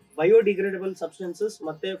 ಅದೆಲ್ಲ ಬಯೋಡಿಗ್ರೇಡಬಲ್ ಸಬ್ಸ್ಟೆನ್ಸಸ್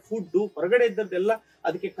ಮತ್ತೆ ಫುಡ್ ಹೊರಗಡೆ ಇದ್ದದ್ದೆಲ್ಲ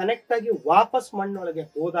ಅದಕ್ಕೆ ಕನೆಕ್ಟ್ ಆಗಿ ವಾಪಸ್ ಮಣ್ಣೊಳಗೆ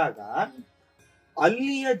ಹೋದಾಗ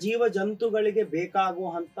ಅಲ್ಲಿಯ ಜೀವ ಜಂತುಗಳಿಗೆ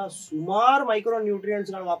ಬೇಕಾಗುವಂತ ಸುಮಾರು ಮೈಕ್ರೋ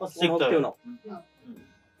ನ್ಯೂಟ್ರಿಯೆಂಟ್ಸ್ ಗಳು ವಾಪಸ್ ಹೋಗ್ತೀವಿ ನಾವು.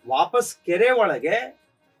 ವಾಪಸ್ ಕೆರೆ ಒಳಗೆ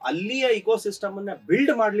ಅಲ್ಲಿಯ ಇಕೋಸಿಸ್ಟಮ್ ಅನ್ನ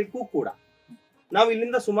ಬಿಲ್ಡ್ ಮಾಡ್ಲಿಕ್ಕೂ ಕೂಡ ನಾವು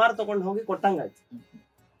ಇಲ್ಲಿಂದ ಸುಮಾರು ತಗೊಂಡು ಹೋಗಿ ಕೊಟ್ಟಂಗಾಯ್ತು.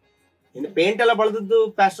 ಇನ್ನು ಪೇಂಟ್ ಎಲ್ಲ ಬಳದದ್ದು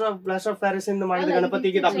ಪ್ಲಾಸ್ಟರ್ ಆಫ್ ಪ್ಯಾರಿಸ್ ಇಂದ ಮಾಡಿದ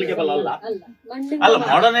ಗಣಪತಿಗೆ ಅಪ್ಲಿಕೇಬಲ್ ಅಲ್ಲ.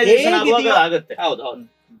 ಹೌದು,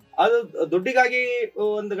 ಅದು ದುಡ್ಡಿಗಾಗಿ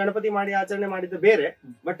ಒಂದು ಗಣಪತಿ ಮಾಡಿ ಆಚರಣೆ ಮಾಡಿದ್ದು ಬೇರೆ,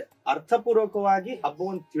 ಬಟ್ ಅರ್ಥಪೂರ್ವಕವಾಗಿ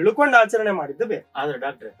ಹಬ್ಬವನ್ನು ತಿಳ್ಕೊಂಡು ಆಚರಣೆ ಮಾಡಿದ್ದು ಬೇರೆ. ಆದ್ರೆ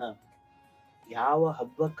ಡಾಕ್ಟ್ರೆ, ಯಾವ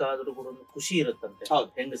ಹಬ್ಬಕ್ಕಾದ್ರೂ ಕೂಡ ಒಂದು ಖುಷಿ ಇರುತ್ತಂತೆ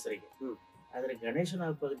ಹೆಂಗಸರಿಗೆ, ಆದ್ರೆ ಗಣೇಶನ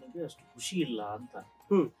ಹಬ್ಬದ ಬಗ್ಗೆ ಅಷ್ಟು ಖುಷಿ ಇಲ್ಲ ಅಂತ.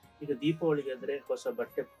 ಈಗ ದೀಪಾವಳಿಗೆ ಆದ್ರೆ ಹೊಸ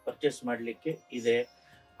ಬಟ್ಟೆ ಪರ್ಚೇಸ್ ಮಾಡ್ಲಿಕ್ಕೆ ಇದೆ,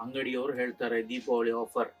 ಅಂಗಡಿಯವರು ಹೇಳ್ತಾರೆ ದೀಪಾವಳಿ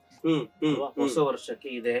ಆಫರ್, ಹೊಸ ವರ್ಷಕ್ಕೆ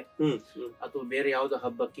ಇದೆ, ಅಥವಾ ಬೇರೆ ಯಾವ್ದೋ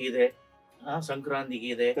ಹಬ್ಬಕ್ಕೆ ಇದೆ, ಸಂಕ್ರಾಂತಿಗೆ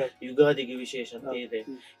ಇದೆ, ಯುಗಾದಿಗೆ ವಿಶೇಷತೆ ಇದೆ.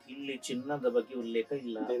 ಇಲ್ಲಿ ಚಿನ್ನದ ಬಗ್ಗೆ ಉಲ್ಲೇಖ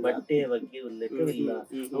ಇಲ್ಲ, ಬಟ್ಟೆಯ ಬಗ್ಗೆ ಉಲ್ಲೇಖವಿಲ್ಲ.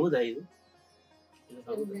 ಹೌದಾ? ಇದು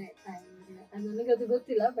ನನಗದು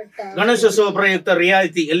ಗೊತ್ತಿಲ್ಲ. ಬಟ್ ಗಣೇಶೋತ್ಸವ ಪ್ರಯುಕ್ತ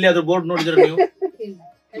ರಿಯಾಯಿತಿ ಎಲ್ಲಿಯಾದ್ರೂ ಬೋರ್ಡ್ ನೋಡಿದ್ರೆ ನೀವು?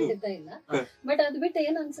 ಖಂಡಿತ ಇಲ್ಲ. ಬಟ್ ಅದು ಬಿಟ್ಟು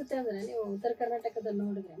ಏನ್ ಅನ್ಸುತ್ತೆ ಅಂದ್ರೆ, ನೀವು ಉತ್ತರ ಕರ್ನಾಟಕದಲ್ಲಿ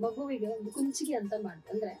ನೋಡಿದ್ರೆ ಮಗುವಿಗೆ ಒಂದು ಕುಂಚಿಗೆ ಅಂತ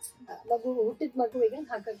ಮಾಡ್ತಾರೆ, ಅಂದ್ರೆ ಮಗು ಹುಟ್ಟಿದ ಮಗುವಿಗೆ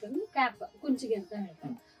ಹಾಕಕ್ಕೆ ಕ್ಯಾಪ್ ಕುಂಚಿಗೆ ಅಂತ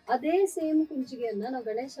ಹೇಳ್ತಾರೆ. ಅದೇ ಸೇಮ್ ಕುಂಚಿಗೆಯನ್ನ ನಾವು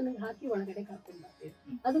ಗಣೇಶನಿಗೆ ಹಾಕಿ ಒಳಗಡೆ ಕರ್ಕೊಂಡ್ ಬರ್ತೀವಿ.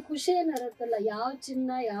 ಅದು ಖುಷಿ ಏನಿರತ್ತಲ್ಲ, ಯಾವ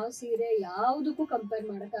ಚಿನ್ನ ಯಾವ ಸೀರೆ ಯಾವ್ದಕ್ಕೂ ಕಂಪೇರ್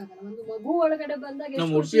ಮಾಡಕ್ ಆಗಲ್ಲ. ಒಂದು ಮಗು ಒಳಗಡೆ ಬಂದಾಗ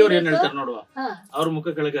ನಮ್ಮ ಉಡುಪಿಯವ್ರು ಏನ್ ಹೇಳ್ತಾರೆ ನೋಡುವ, ಅವ್ರ ಮುಖ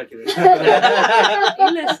ಕೆಳಗೆ ಹಾಕಿದ್ರೆ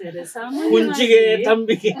ಇಲ್ಲ ಸರ್, ಕುಂಚಿಗೆ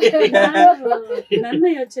ತಂಬಿಗೆ ನನ್ನ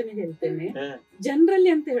ಯೋಚನೆ ಹೇಳ್ತೇನೆ. ಜನರಲ್ಲಿ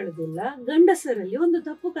ಅಂತ ಹೇಳುದಿಲ್ಲ, ಗಂಡಸರಲ್ಲಿ ಒಂದು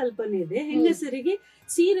ತಪ್ಪು ಕಲ್ಪನೆ ಇದೆ, ಹೆಂಗಸರಿಗೆ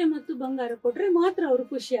ಸೀರೆ ಮತ್ತು ಬಂಗಾರ ಕೊಟ್ರೆ ಮಾತ್ರ ಅವರು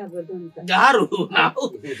ಖುಷಿ ಆಗೋದು ಅಂತ. ಯಾರು ನಾವು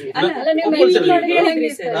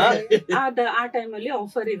ಆ ಟೈಮಲ್ಲಿ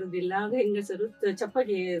ಆಫರ್ ಇರುದಿಲ್ಲ, ಆಗ ಹೆಂಗಸರು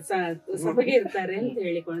ಸಭೆಗೆ ಇರ್ತಾರೆ ಅಂತ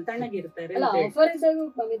ಹೇಳಿಕೊಂಡು ತಣ್ಣಗಿರ್ತಾರೆ. ಆಫರ್ ಇದ್ದಾಗ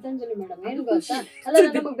ಮಿತಾಂಜಲಿ ಮೇಡಮ್ ಏನ್ ಗೊತ್ತಾ, ಅಲ್ಲ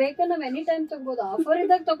ನಮಗ್ ಬೇಕಾದ್ರೆ ನಾವ್ ಎನಿ ಟೈಮ್ ತಗೋಬಹುದು. ಆಫರ್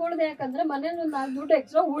ಇದ್ದಾಗ ತಗೊಳ್ಳೋದು ಯಾಕಂದ್ರೆ ಮನೇಲಿ ಒಂದ್ 4 ದುಡ್ಡು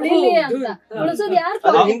ಎಕ್ಸ್ಟ್ರಾ ಉಳಿಲಿ ಅಂತ. ಉಳಿಸೋದು ಯಾರು?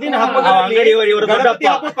 ಹಿಂದಿನ ಹಬ್ಬಗಳಲ್ಲಿ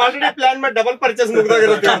ಪ್ಲಾನ್ ಮಾಡಿ ಡಬಲ್ ಪರ್ಚೇಸ್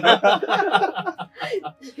ಮುಗ್ದೋಗಿರುತ್ತೆ.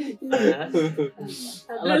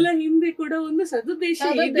 ಅದ್ರೆಲ್ಲ ಹಿಂದೆ ಕೂಡ ಒಂದು ಸದುದ್ದೇಶ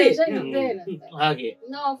ಇದೆ. ಹಾಗೆ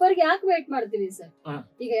ನಾವು ಆಫರ್ಗೆ ಯಾಕೆ ವೇಟ್ ಮಾಡ್ತೀವಿ ಸರ್?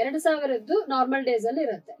 ಈಗ 2000 ನಾರ್ಮಲ್ ಡೇಸ್ ಅಲ್ಲಿ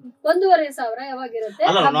ಇರುತ್ತೆ, 1500 ಯಾವಾಗ ಇರುತ್ತೆ?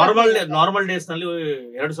 ನಾರ್ಮಲ್ ಡೇಸ್ ನಲ್ಲಿ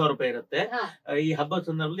 2000 ರೂಪಾಯಿ ಇರುತ್ತೆ. ಈ ಹಬ್ಬದ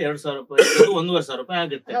ಸಂದರ್ಭದಲ್ಲಿ 2000 ರೂಪಾಯಿ 1500 ರೂಪಾಯಿ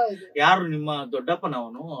ಆಗುತ್ತೆ. ಯಾರು ನಿಮ್ಮ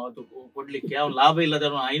ದೊಡ್ಡಪ್ಪನವನು ಅದು ಕೊಡ್ಲಿಕ್ಕೆ ಅವ್ನು ಲಾಭ ಇಲ್ಲದ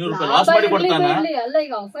 500 ರೂಪಾಯಿ ಲಾಸ್ ಮಾಡಿ ಕೊಡ್ತಾನ. ಅಲ್ಲ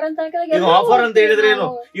ಈಗ ಆಫರ್ ಅಂತ ಆಫರ್ ಅಂತ ಹೇಳಿದ್ರೆ ಏನು,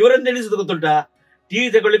 ಇವರಂತ ಎಣಿಸುದು ಗೊತ್ತುಂಟಾ? ಟಿವಿ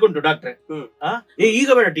ತಗೊಳ್ಳಿಕ್ಕೆ ಉಂಟು ಡಾಕ್ಟ್ರೆ, ಈಗ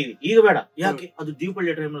ಬೇಡ ಟಿವಿ, ಈಗ ಬೇಡ. ಯಾಕೆ? ಅದು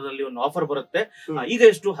ದೀಪಾವಳಿ ಟೈಮ್ ನಲ್ಲಿ ಒಂದು ಆಫರ್ ಬರುತ್ತೆ. ಈಗ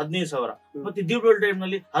ಎಷ್ಟು? 15,000. ಮತ್ತೆ ದೀಪಾವಳಿ ಟೈಮ್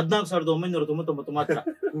ನಲ್ಲಿ 14,999 ಮಾತ್ರ.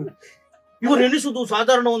 ಇವರು ಎಣಿಸುದು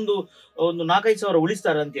ಸಾಧಾರಣ ಒಂದು 4-5 ಸಾವಿರ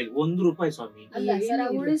ಉಳಿಸ್ತಾರೆ ಅಂತ ಹೇಳಿ. 1 ರೂಪಾಯಿ ಸ್ವಾಮಿ,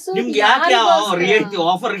 ನಿಮ್ಗೆ ಯಾಕೆ ರಿಯಾಯಿತಿ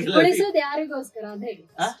ಆಫರ್? ಉಳಿಸೋದು ಯಾರಿಗೋಸ್ಕರ ಅಂತ ಹೇಳಿ,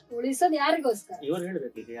 ಉಳಿಸೋದು ಯಾರಿಗೋಸ್ಕರ ಇವರು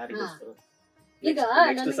ಹೇಳ್ಬೇಕು. ಈಗ ಯಾರಿಗೋಸ್ಕರ? ಈಗ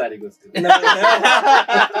ನೆಕ್ಸ್ಟ್ ಸಾರಿಗೋಸ್ಕರ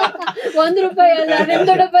 1 ರೂಪಾಯಿ ಅಲ್ಲ,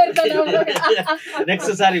 2 ರೂಪಾಯಿ ಇರ್ತದೆ.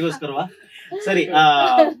 ನೆಕ್ಸ್ಟ್ ಸಾರಿಗೋಸ್ಕರವಾ? ಸರಿ.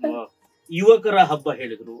 ಯುವಕರ ಹಬ್ಬ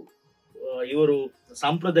ಹೇಳಿದ್ರು ಇವರು.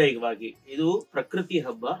 ಸಾಂಪ್ರದಾಯಿಕವಾಗಿ ಇದು ಪ್ರಕೃತಿ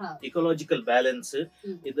ಹಬ್ಬ, ಇಕೋಲಾಜಿಕಲ್ ಬ್ಯಾಲೆನ್ಸ್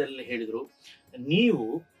ಇದರಲ್ಲಿ ಹೇಳಿದ್ರು. ನೀವು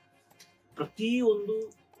ಪ್ರತಿಯೊಂದು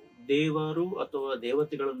ದೇವರು ಅಥವಾ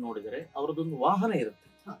ದೇವತೆಗಳನ್ನು ನೋಡಿದರೆ ಅವರದೊಂದು ವಾಹನ ಇರುತ್ತೆ.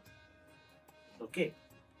 ಓಕೆ,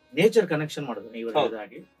 ನೇಚರ್ ಕನೆಕ್ಷನ್ ಮಾಡಿದ್ರೆ ಇವರು ಹೇಳಿದ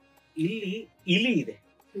ಹಾಗೆ ಇಲ್ಲಿ ಇಲಿ ಇದೆ,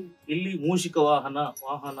 ಇಲ್ಲಿ ಮೂಷಿಕ ವಾಹನ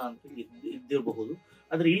ಅಂತ ಇದ್ದಿರಬಹುದು.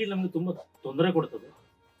 ಆದ್ರೆ ಇಲ್ಲಿ ನಮ್ಗೆ ತುಂಬಾ ತೊಂದರೆ ಕೊಡ್ತದೆ.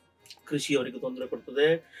 ಕೃಷಿಯವರಿಗೂ ತೊಂದರೆ ಕೊಡ್ತದೆ,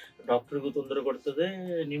 ಡಾಕ್ಟರ್ಗೂ ತೊಂದರೆ ಕೊಡ್ತದೆ,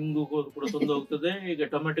 ನಿಮ್ಗೂ ಕೂಡ ತೊಂದರೆ ಹೋಗ್ತದೆ. ಈಗ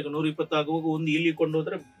ಟೊಮೆಟೊ 120 ಆಗುವಾಗ ಒಂದು ಇಲ್ಲಿ ಕೊಂಡು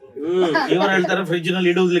ಹೋದ್ರೆ ಇವರು ಹೇಳ್ತಾರೆ ಫ್ರಿಜ್ ನಲ್ಲಿ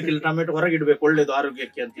ಇಡುವುದಕ್ಕೆ ಟೊಮೆಟೊ ಹೊರಗೆ ಇಡ್ಬೇಕು, ಒಳ್ಳೇದು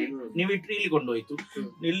ಆರೋಗ್ಯಕ್ಕೆ ಅಂತ. ನೀವು ಇಟ್ರಿ ಇಲ್ಲಿ ಕೊಂಡೋಯ್ತು,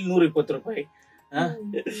 ಇಲ್ಲಿ 120 ರೂಪಾಯಿ.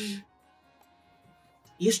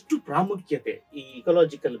 ಎಷ್ಟು ಪ್ರಾಮುಖ್ಯತೆ ಈ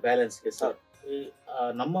ಇಕೋಲಾಜಿಕಲ್ ಬ್ಯಾಲೆನ್ಸ್ಗೆ ಸರ್.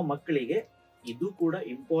 ನಮ್ಮ ಮಕ್ಕಳಿಗೆ ಇದು ಕೂಡ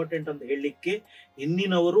ಇಂಪಾರ್ಟೆಂಟ್ ಅಂತ ಹೇಳಲಿಕ್ಕೆ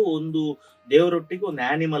ಹಿಂದಿನವರು ಒಂದು ದೇವರೊಟ್ಟಿಗೆ ಒಂದು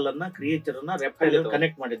ಆನಿಮಲ್ ಅನ್ನ, ಕ್ರಿಯೇಚರ್ ಅನ್ನ, ರೆಪ್ಟೈಲ್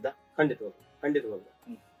ಕನೆಕ್ಟ್ ಮಾಡಿದ್ದ. ಖಂಡಿತವಾಗ್ಲು.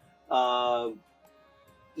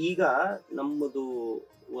 ಈಗ ನಮ್ಮದು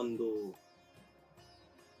ಒಂದು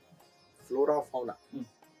ಫ್ಲೋರಾ ಫೌನಾ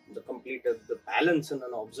ಕಂಪ್ಲೀಟ್ ಬ್ಯಾಲೆನ್ಸ್ ಅನ್ನು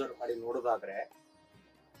ನಾವು ಅಬ್ಸರ್ವ್ ಮಾಡಿ ನೋಡೋದಾದ್ರೆ,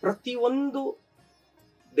 ಪ್ರತಿಯೊಂದು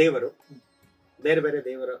ದೇವರು ಬೇರೆ ಬೇರೆ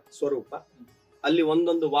ದೇವರ ಸ್ವರೂಪ, ಅಲ್ಲಿ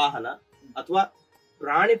ಒಂದೊಂದು ವಾಹನ ಅಥವಾ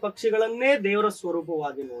ಪ್ರಾಣಿ ಪಕ್ಷಿಗಳನ್ನೇ ದೇವರ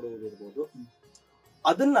ಸ್ವರೂಪವಾಗಿ ನೋಡುವುದಿರ್ಬೋದು.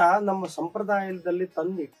 ಅದನ್ನ ನಮ್ಮ ಸಂಪ್ರದಾಯದಲ್ಲಿ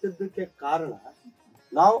ತಂದು ಇಟ್ಟಿದ್ದಕ್ಕೆ ಕಾರಣ,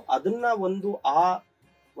 ನಾವು ಅದನ್ನ ಒಂದು ಆ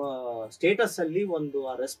ಸ್ಟೇಟಸ್ ಅಲ್ಲಿ ಒಂದು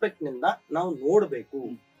ಆ ರೆಸ್ಪೆಕ್ಟ್ ನಿಂದ ನಾವು ನೋಡ್ಬೇಕು.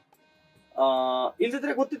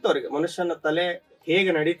 ಇಲ್ದಿದ್ರೆ ಗೊತ್ತಿತ್ತು ಅವ್ರಿಗೆ ಮನುಷ್ಯನ ತಲೆ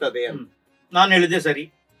ಹೇಗೆ ನಡೀತದೆ ಅಂತ. ನಾನು ಹೇಳಿದೆ ಸರಿ,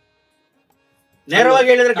 ನೇರವಾಗಿ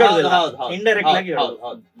ಹೇಳಿದ್ರೆ ಇಂಡೈರೆಕ್ಟ್ ಆಗಿ.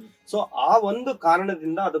 ಸೊ ಆ ಒಂದು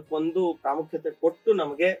ಕಾರಣದಿಂದ ಅದಕ್ಕೊಂದು ಪ್ರಾಮುಖ್ಯತೆ ಕೊಟ್ಟು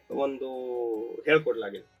ನಮಗೆ ಒಂದು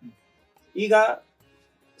ಹೇಳ್ಕೊಡ್ಲಾಗಿದೆ. ಈಗ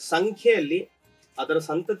ಸಂಖ್ಯೆಯಲ್ಲಿ ಅದರ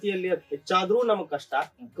ಸಂತತಿಯಲ್ಲಿ ಅದು ಹೆಚ್ಚಾದ್ರೂ ನಮಗ್ ಕಷ್ಟ,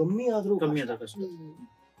 ಕಮ್ಮಿ ಆದ್ರೂ ಕಷ್ಟ.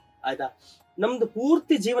 ಆಯ್ತಾ? ನಮ್ದು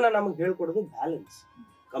ಪೂರ್ತಿ ಜೀವನ ನಮಗ್ ಹೇಳ್ಕೊಡೋದು ಬ್ಯಾಲೆನ್ಸ್.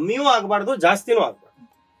 ಕಮ್ಮಿಯೂ ಆಗ್ಬಾರ್ದು, ಜಾಸ್ತಿನೂ ಆಗ್ಬಾರ್ದು,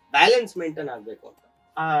 ಬ್ಯಾಲೆನ್ಸ್ ಮೇಂಟೈನ್ ಆಗ್ಬೇಕು ಅಂತ.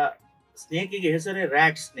 ಆ ಸ್ನೇಕಿಗೆ ಹೆಸರೇ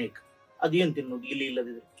ರ್ಯಾಟ್ ಸ್ನೇಕ್. ಅದೇನ್ ತಿನ್ನೋದು ಇಲ್ಲಿ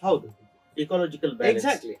ಇಲ್ಲದಿದ್ರೆ? ಹೌದು, ಇಕೋಲಾಜಿಕಲ್ ಬ್ಯಾಲೆನ್ಸ್.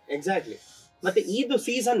 ಎಕ್ಸಾಕ್ಟ್ಲಿ. ಮತ್ತೆ ಇದು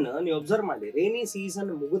ಸೀಸನ್ ನೀವು ಅಬ್ಸರ್ವ್ ಮಾಡಿ, ರೇನಿ ಸೀಸನ್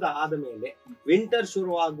ಮುಗಿದ ಆದ ಮೇಲೆ ವಿಂಟರ್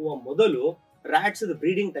ಶುರು ಆಗುವ ಮೊದಲು rats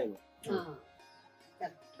breeding time.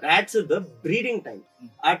 Rats breeding time.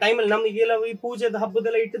 ಆ ಟೈಮಲ್ಲಿ ನಮಗೆಲ್ಲ ಈ ಪೂಜೆದ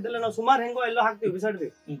ಹಬ್ಬದೆಲ್ಲ ಇಟ್ಟಿದ್ದೆಲ್ಲ ನಾವು ಸುಮಾರು ಹೆಂಗೋ ಎಲ್ಲ ಹಾಕ್ತಿವಿ,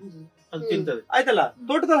 ಬಿಸಾಡ್ತೀವಿ. ಆಯ್ತಲ್ಲ,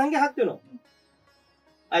 ತೋಟದಲ್ಲಿ ಹಂಗೆ ಹಾಕ್ತಿವಿ ನಾವು.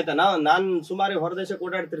 ಆಯ್ತಾ? ನಾನ್ ಸುಮಾರು ಹೊರದೇಶಕ್ಕೆ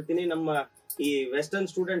ಓಡಾಡ್ತಿರ್ತೀನಿ. ನಮ್ಮ ಈ ವೆಸ್ಟರ್ನ್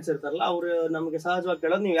ಸ್ಟೂಡೆಂಟ್ಸ್ ಇರ್ತಾರಲ್ಲ, ಅವ್ರು ನಮ್ಗೆ ಸಹಜವಾಗಿ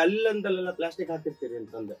ಕೇಳೋದು, ನೀವು ಎಲ್ಲಂದಲ್ಲೆಲ್ಲ ಪ್ಲಾಸ್ಟಿಕ್ ಹಾಕಿರ್ತೀರಿ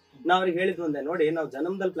ಅಂತಂದೆ. ನಾವ್ ಅವ್ರಿಗೆ ಹೇಳಿದ್ ಒಂದೇ, ನೋಡಿ ನಾವು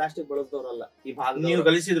ಜನ್ಮದಲ್ಲಿ ಪ್ಲಾಸ್ಟಿಕ್ ಬಳಸ್ದವ್ರಲ್ಲ, ಈ ಭಾಗ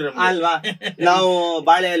ಕಲಿಸಿದ್ರ ಅಲ್ವಾ? ನಾವು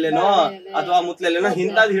ಬಾಳೆ ಎಲೆನೋ ಅಥವಾ ಮುತ್ಲೆಲೆನೋ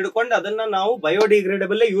ಇಂಥದ್ ಹಿಡ್ಕೊಂಡು ಅದನ್ನ ನಾವು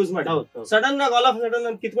ಬಯೋಡಿಗ್ರೇಡಬಲ್ ಯೂಸ್ ಮಾಡಿ, ಸಡನ್ ಆಗಿ ಆಲ್ ಆಫ್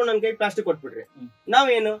ಸಡನ್ ಕಿತ್ಕೊಂಡು ನನ್ ಕೈ ಪ್ಲಾಸ್ಟಿಕ್ ಕೊಟ್ಬಿಟ್ರಿ.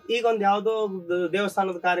 ನಾವೇನು ಈಗ ಒಂದ್ ಯಾವ್ದೋ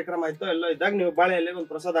ದೇವಸ್ಥಾನದ ಕಾರ್ಯಕ್ರಮ ಆಯ್ತೋ ಎಲ್ಲೋ ಇದ್ದಾಗ ನೀವು ಬಾಳೆ ಎಲೆ ಒಂದ್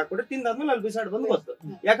ಪ್ರಸಾದ ಹಾಕೊಟ್ರಿ, ತಿಂದಾದ್ಮೇಲೆ ಅಲ್ಲಿ ಬಿಸಾಡ್ ಬಂದು ಗೊತ್ತು.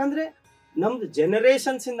 ಯಾಕಂದ್ರೆ ನಮ್ದು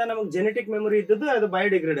ಜನರೇಷನ್ಸ್ ಇಂದ ನಮಗ್ ಜೆನೆಟಿಕ್ ಮೆಮೊರಿ ಇದ್ದದ್ದು ಅದು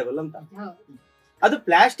ಬಯೋಡಿಗ್ರೇಡಬಲ್ ಅಂತ. ಅದು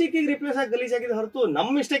ಪ್ಲಾಸ್ಟಿಕ್ ರಿಪ್ಲೇಸ್ ಆಗಿ ಗಲೀಜ್ ಆಗಿದೆ ಹೊರತು ನಮ್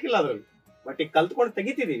ಮಿಸ್ಟೇಕ್ ಇಲ್ಲ ಅದ್ರಲ್ಲಿ. ಬಟ್ ಈಗ ಕಲ್ತ್ಕೊಂಡು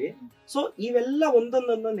ತೆಗಿತಿದೀವಿ. ಸೊ ಇವೆಲ್ಲ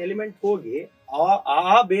ಒಂದೊಂದೊಂದೊಂದು ಎಲಿಮೆಂಟ್ ಹೋಗಿ ಆ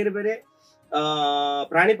ಬೇರೆ ಬೇರೆ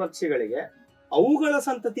ಪ್ರಾಣಿ ಪಕ್ಷಿಗಳಿಗೆ ಅವುಗಳ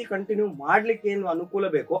ಸಂತತಿ ಕಂಟಿನ್ಯೂ ಮಾಡ್ಲಿಕ್ಕೆ ಏನು ಅನುಕೂಲ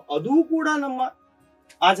ಬೇಕೋ ಅದು ಕೂಡ ನಮ್ಮ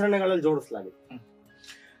ಆಚರಣೆಗಳಲ್ಲಿ ಜೋಡಿಸಲಾಗಿದೆ.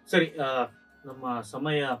 ಸರಿ, ನಮ್ಮ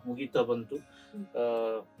ಸಮಯ ಮುಗೀತಾ ಬಂತು.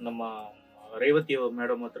 ನಮ್ಮ ರೇವತಿ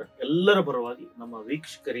ಮೇಡಮ್ ಹತ್ರ ಎಲ್ಲರ ಪರವಾಗಿ ನಮ್ಮ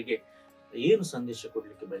ವೀಕ್ಷಕರಿಗೆ ಏನು ಸಂದೇಶ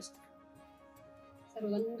ಕೊಡ್ಲಿಕ್ಕೆ ಬಯಸ್ತೀವಿ? ಸರ್,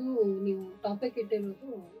 ಒಂದು ನೀವು ಟಾಪಿಕ್ ಇಟ್ಟಿರೋದು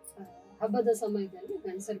ಹಬ್ಬದ ಸಮಯದಲ್ಲಿ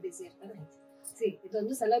ಗಂಡಸರು ಬಿಸಿ ಇರ್ತಾರೆ.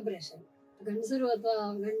 ಇದೊಂದು ಸೆಲೆಬ್ರೇಷನ್. ಗಂಡಸರು ಅಥವಾ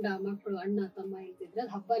ಗಂಡ ಮಕ್ಕಳು ಅಣ್ಣ ತಮ್ಮ ಇರ್ತಿದ್ರೆ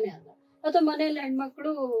ಅದು ಹಬ್ಬನೇ ಅಲ್ಲ. ಅಥವಾ ಮನೆಯಲ್ಲಿ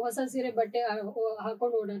ಹೆಣ್ಮಕ್ಳು ಹೊಸ ಸೀರೆ ಬಟ್ಟೆ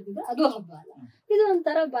ಹಾಕೊಂಡು ಓಡಾಡ್ತಿದ್ರೆ ಅದು ಹಬ್ಬ ಅಲ್ಲ. ಇದು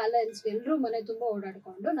ಒಂಥರ ಬ್ಯಾಲೆನ್ಸ್. ಎಲ್ರು ಮನೆ ತುಂಬಾ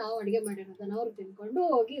ಓಡಾಡ್ಕೊಂಡು ನಾವು ಅಡಿಗೆ ಮಾಡಿರೋದನ್ನ ಅವ್ರು ತಿನ್ಕೊಂಡು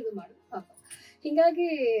ಹೋಗಿ ಇದು ಮಾಡೋದು ಹಬ್ಬ. ಹಿಂಗಾಗಿ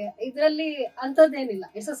ಇದ್ರಲ್ಲಿ ಅಂತದ್ದೇನಿಲ್ಲ,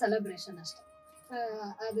 ಇಟ್ಸ್ ಅ ಸೆಲೆಬ್ರೇಷನ್ ಅಷ್ಟೇ.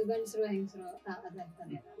 ಅದು ಗಂಡಸರು ಹೆಂಗಸರು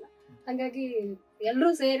ಅದಂತಾನೆ ಇರಲ್ಲ. ಹಂಗಾಗಿ ಎಲ್ರೂ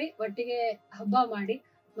ಸೇರಿ ಒಟ್ಟಿಗೆ ಹಬ್ಬ ಮಾಡಿ,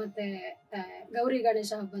 ಮತ್ತೆ ಗೌರಿ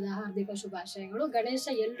ಗಣೇಶ ಹಬ್ಬದ ಹಾರ್ದಿಕ ಶುಭಾಶಯಗಳು. ಗಣೇಶ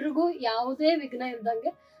ಎಲ್ರಿಗೂ ಯಾವುದೇ ವಿಘ್ನ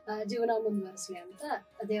ಇಲ್ದಂಗೆ ಜೀವನ ಮುಂದುವರಿಸಲಿ ಅಂತ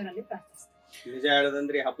ದೇವರಲ್ಲಿ ಪ್ರಾರ್ಥಿಸ್ತೀನಿ. ನಿಜ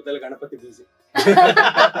ಹೇಳೋದಂದ್ರೆ ಹಬ್ಬದಲ್ಲಿ ಗಣಪತಿ ಬಿಸಿ,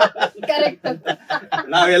 ಕರೆಕ್ಟ್.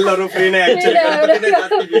 ನಾವೆಲ್ಲರೂ ಫ್ರೀನೇ.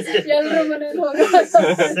 ಎಲ್ರು ಮನೇಲಿ ಹೋಗ.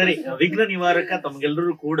 ಸರಿ, ವಿಘ್ನ ನಿವಾರಕ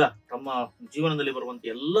ತಮ್ಗೆಲ್ಲರೂ ಕೂಡ ತಮ್ಮ ಜೀವನದಲ್ಲಿ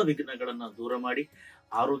ಬರುವಂತ ಎಲ್ಲ ವಿಘ್ನಗಳನ್ನ ದೂರ ಮಾಡಿ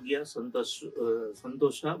ಆರೋಗ್ಯ,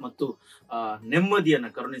 ಸಂತೋಷ ಮತ್ತು ನೆಮ್ಮದಿಯನ್ನ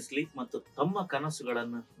ಕರುಣಿಸ್ಲಿ ಮತ್ತು ತಮ್ಮ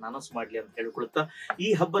ಕನಸುಗಳನ್ನು ನನಸು ಮಾಡ್ಲಿ ಅಂತ ಹೇಳ್ಕೊಳ್ತಾ ಈ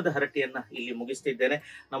ಹಬ್ಬದ ಹರಟೆಯನ್ನ ಇಲ್ಲಿ ಮುಗಿಸ್ತಿದ್ದೇನೆ.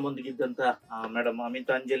 ನಮ್ಮೊಂದಿಗಿದ್ದಂತ ಮೇಡಮ್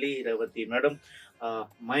ಅಮಿತಾಂಜಲಿ, ರೇವತಿ ಮೇಡಮ್,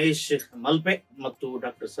 ಮಹೇಶ್ ಮಲ್ಪೆ ಮತ್ತು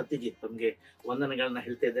ಡಾಕ್ಟರ್ ಸತ್ಯಜಿತ್ ತಮ್ಗೆ ವಂದನೆಗಳನ್ನ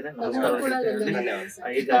ಹೇಳ್ತಾ ಇದ್ದೇನೆ. ನಮಸ್ಕಾರ.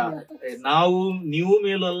 ಈಗ ನೀವು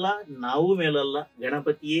ಮೇಲಲ್ಲ, ನಾವು ಮೇಲಲ್ಲ,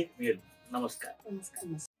 ಗಣಪತಿಯೇ ಮೇಲು. ನಮಸ್ಕಾರ.